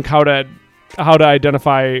 I think, how to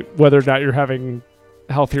identify whether or not you're having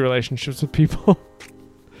healthy relationships with people.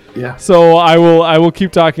 Yeah. So I will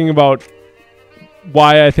keep talking about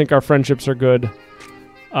why I think our friendships are good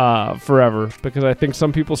forever, because I think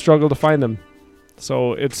some people struggle to find them.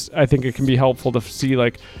 So I think it can be helpful to see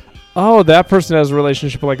like, oh, that person has a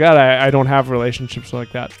relationship like that. I don't have relationships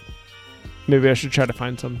like that. Maybe I should try to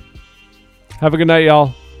find some. Have a good night,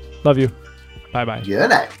 y'all. Love you. Bye-bye. Good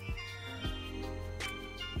night.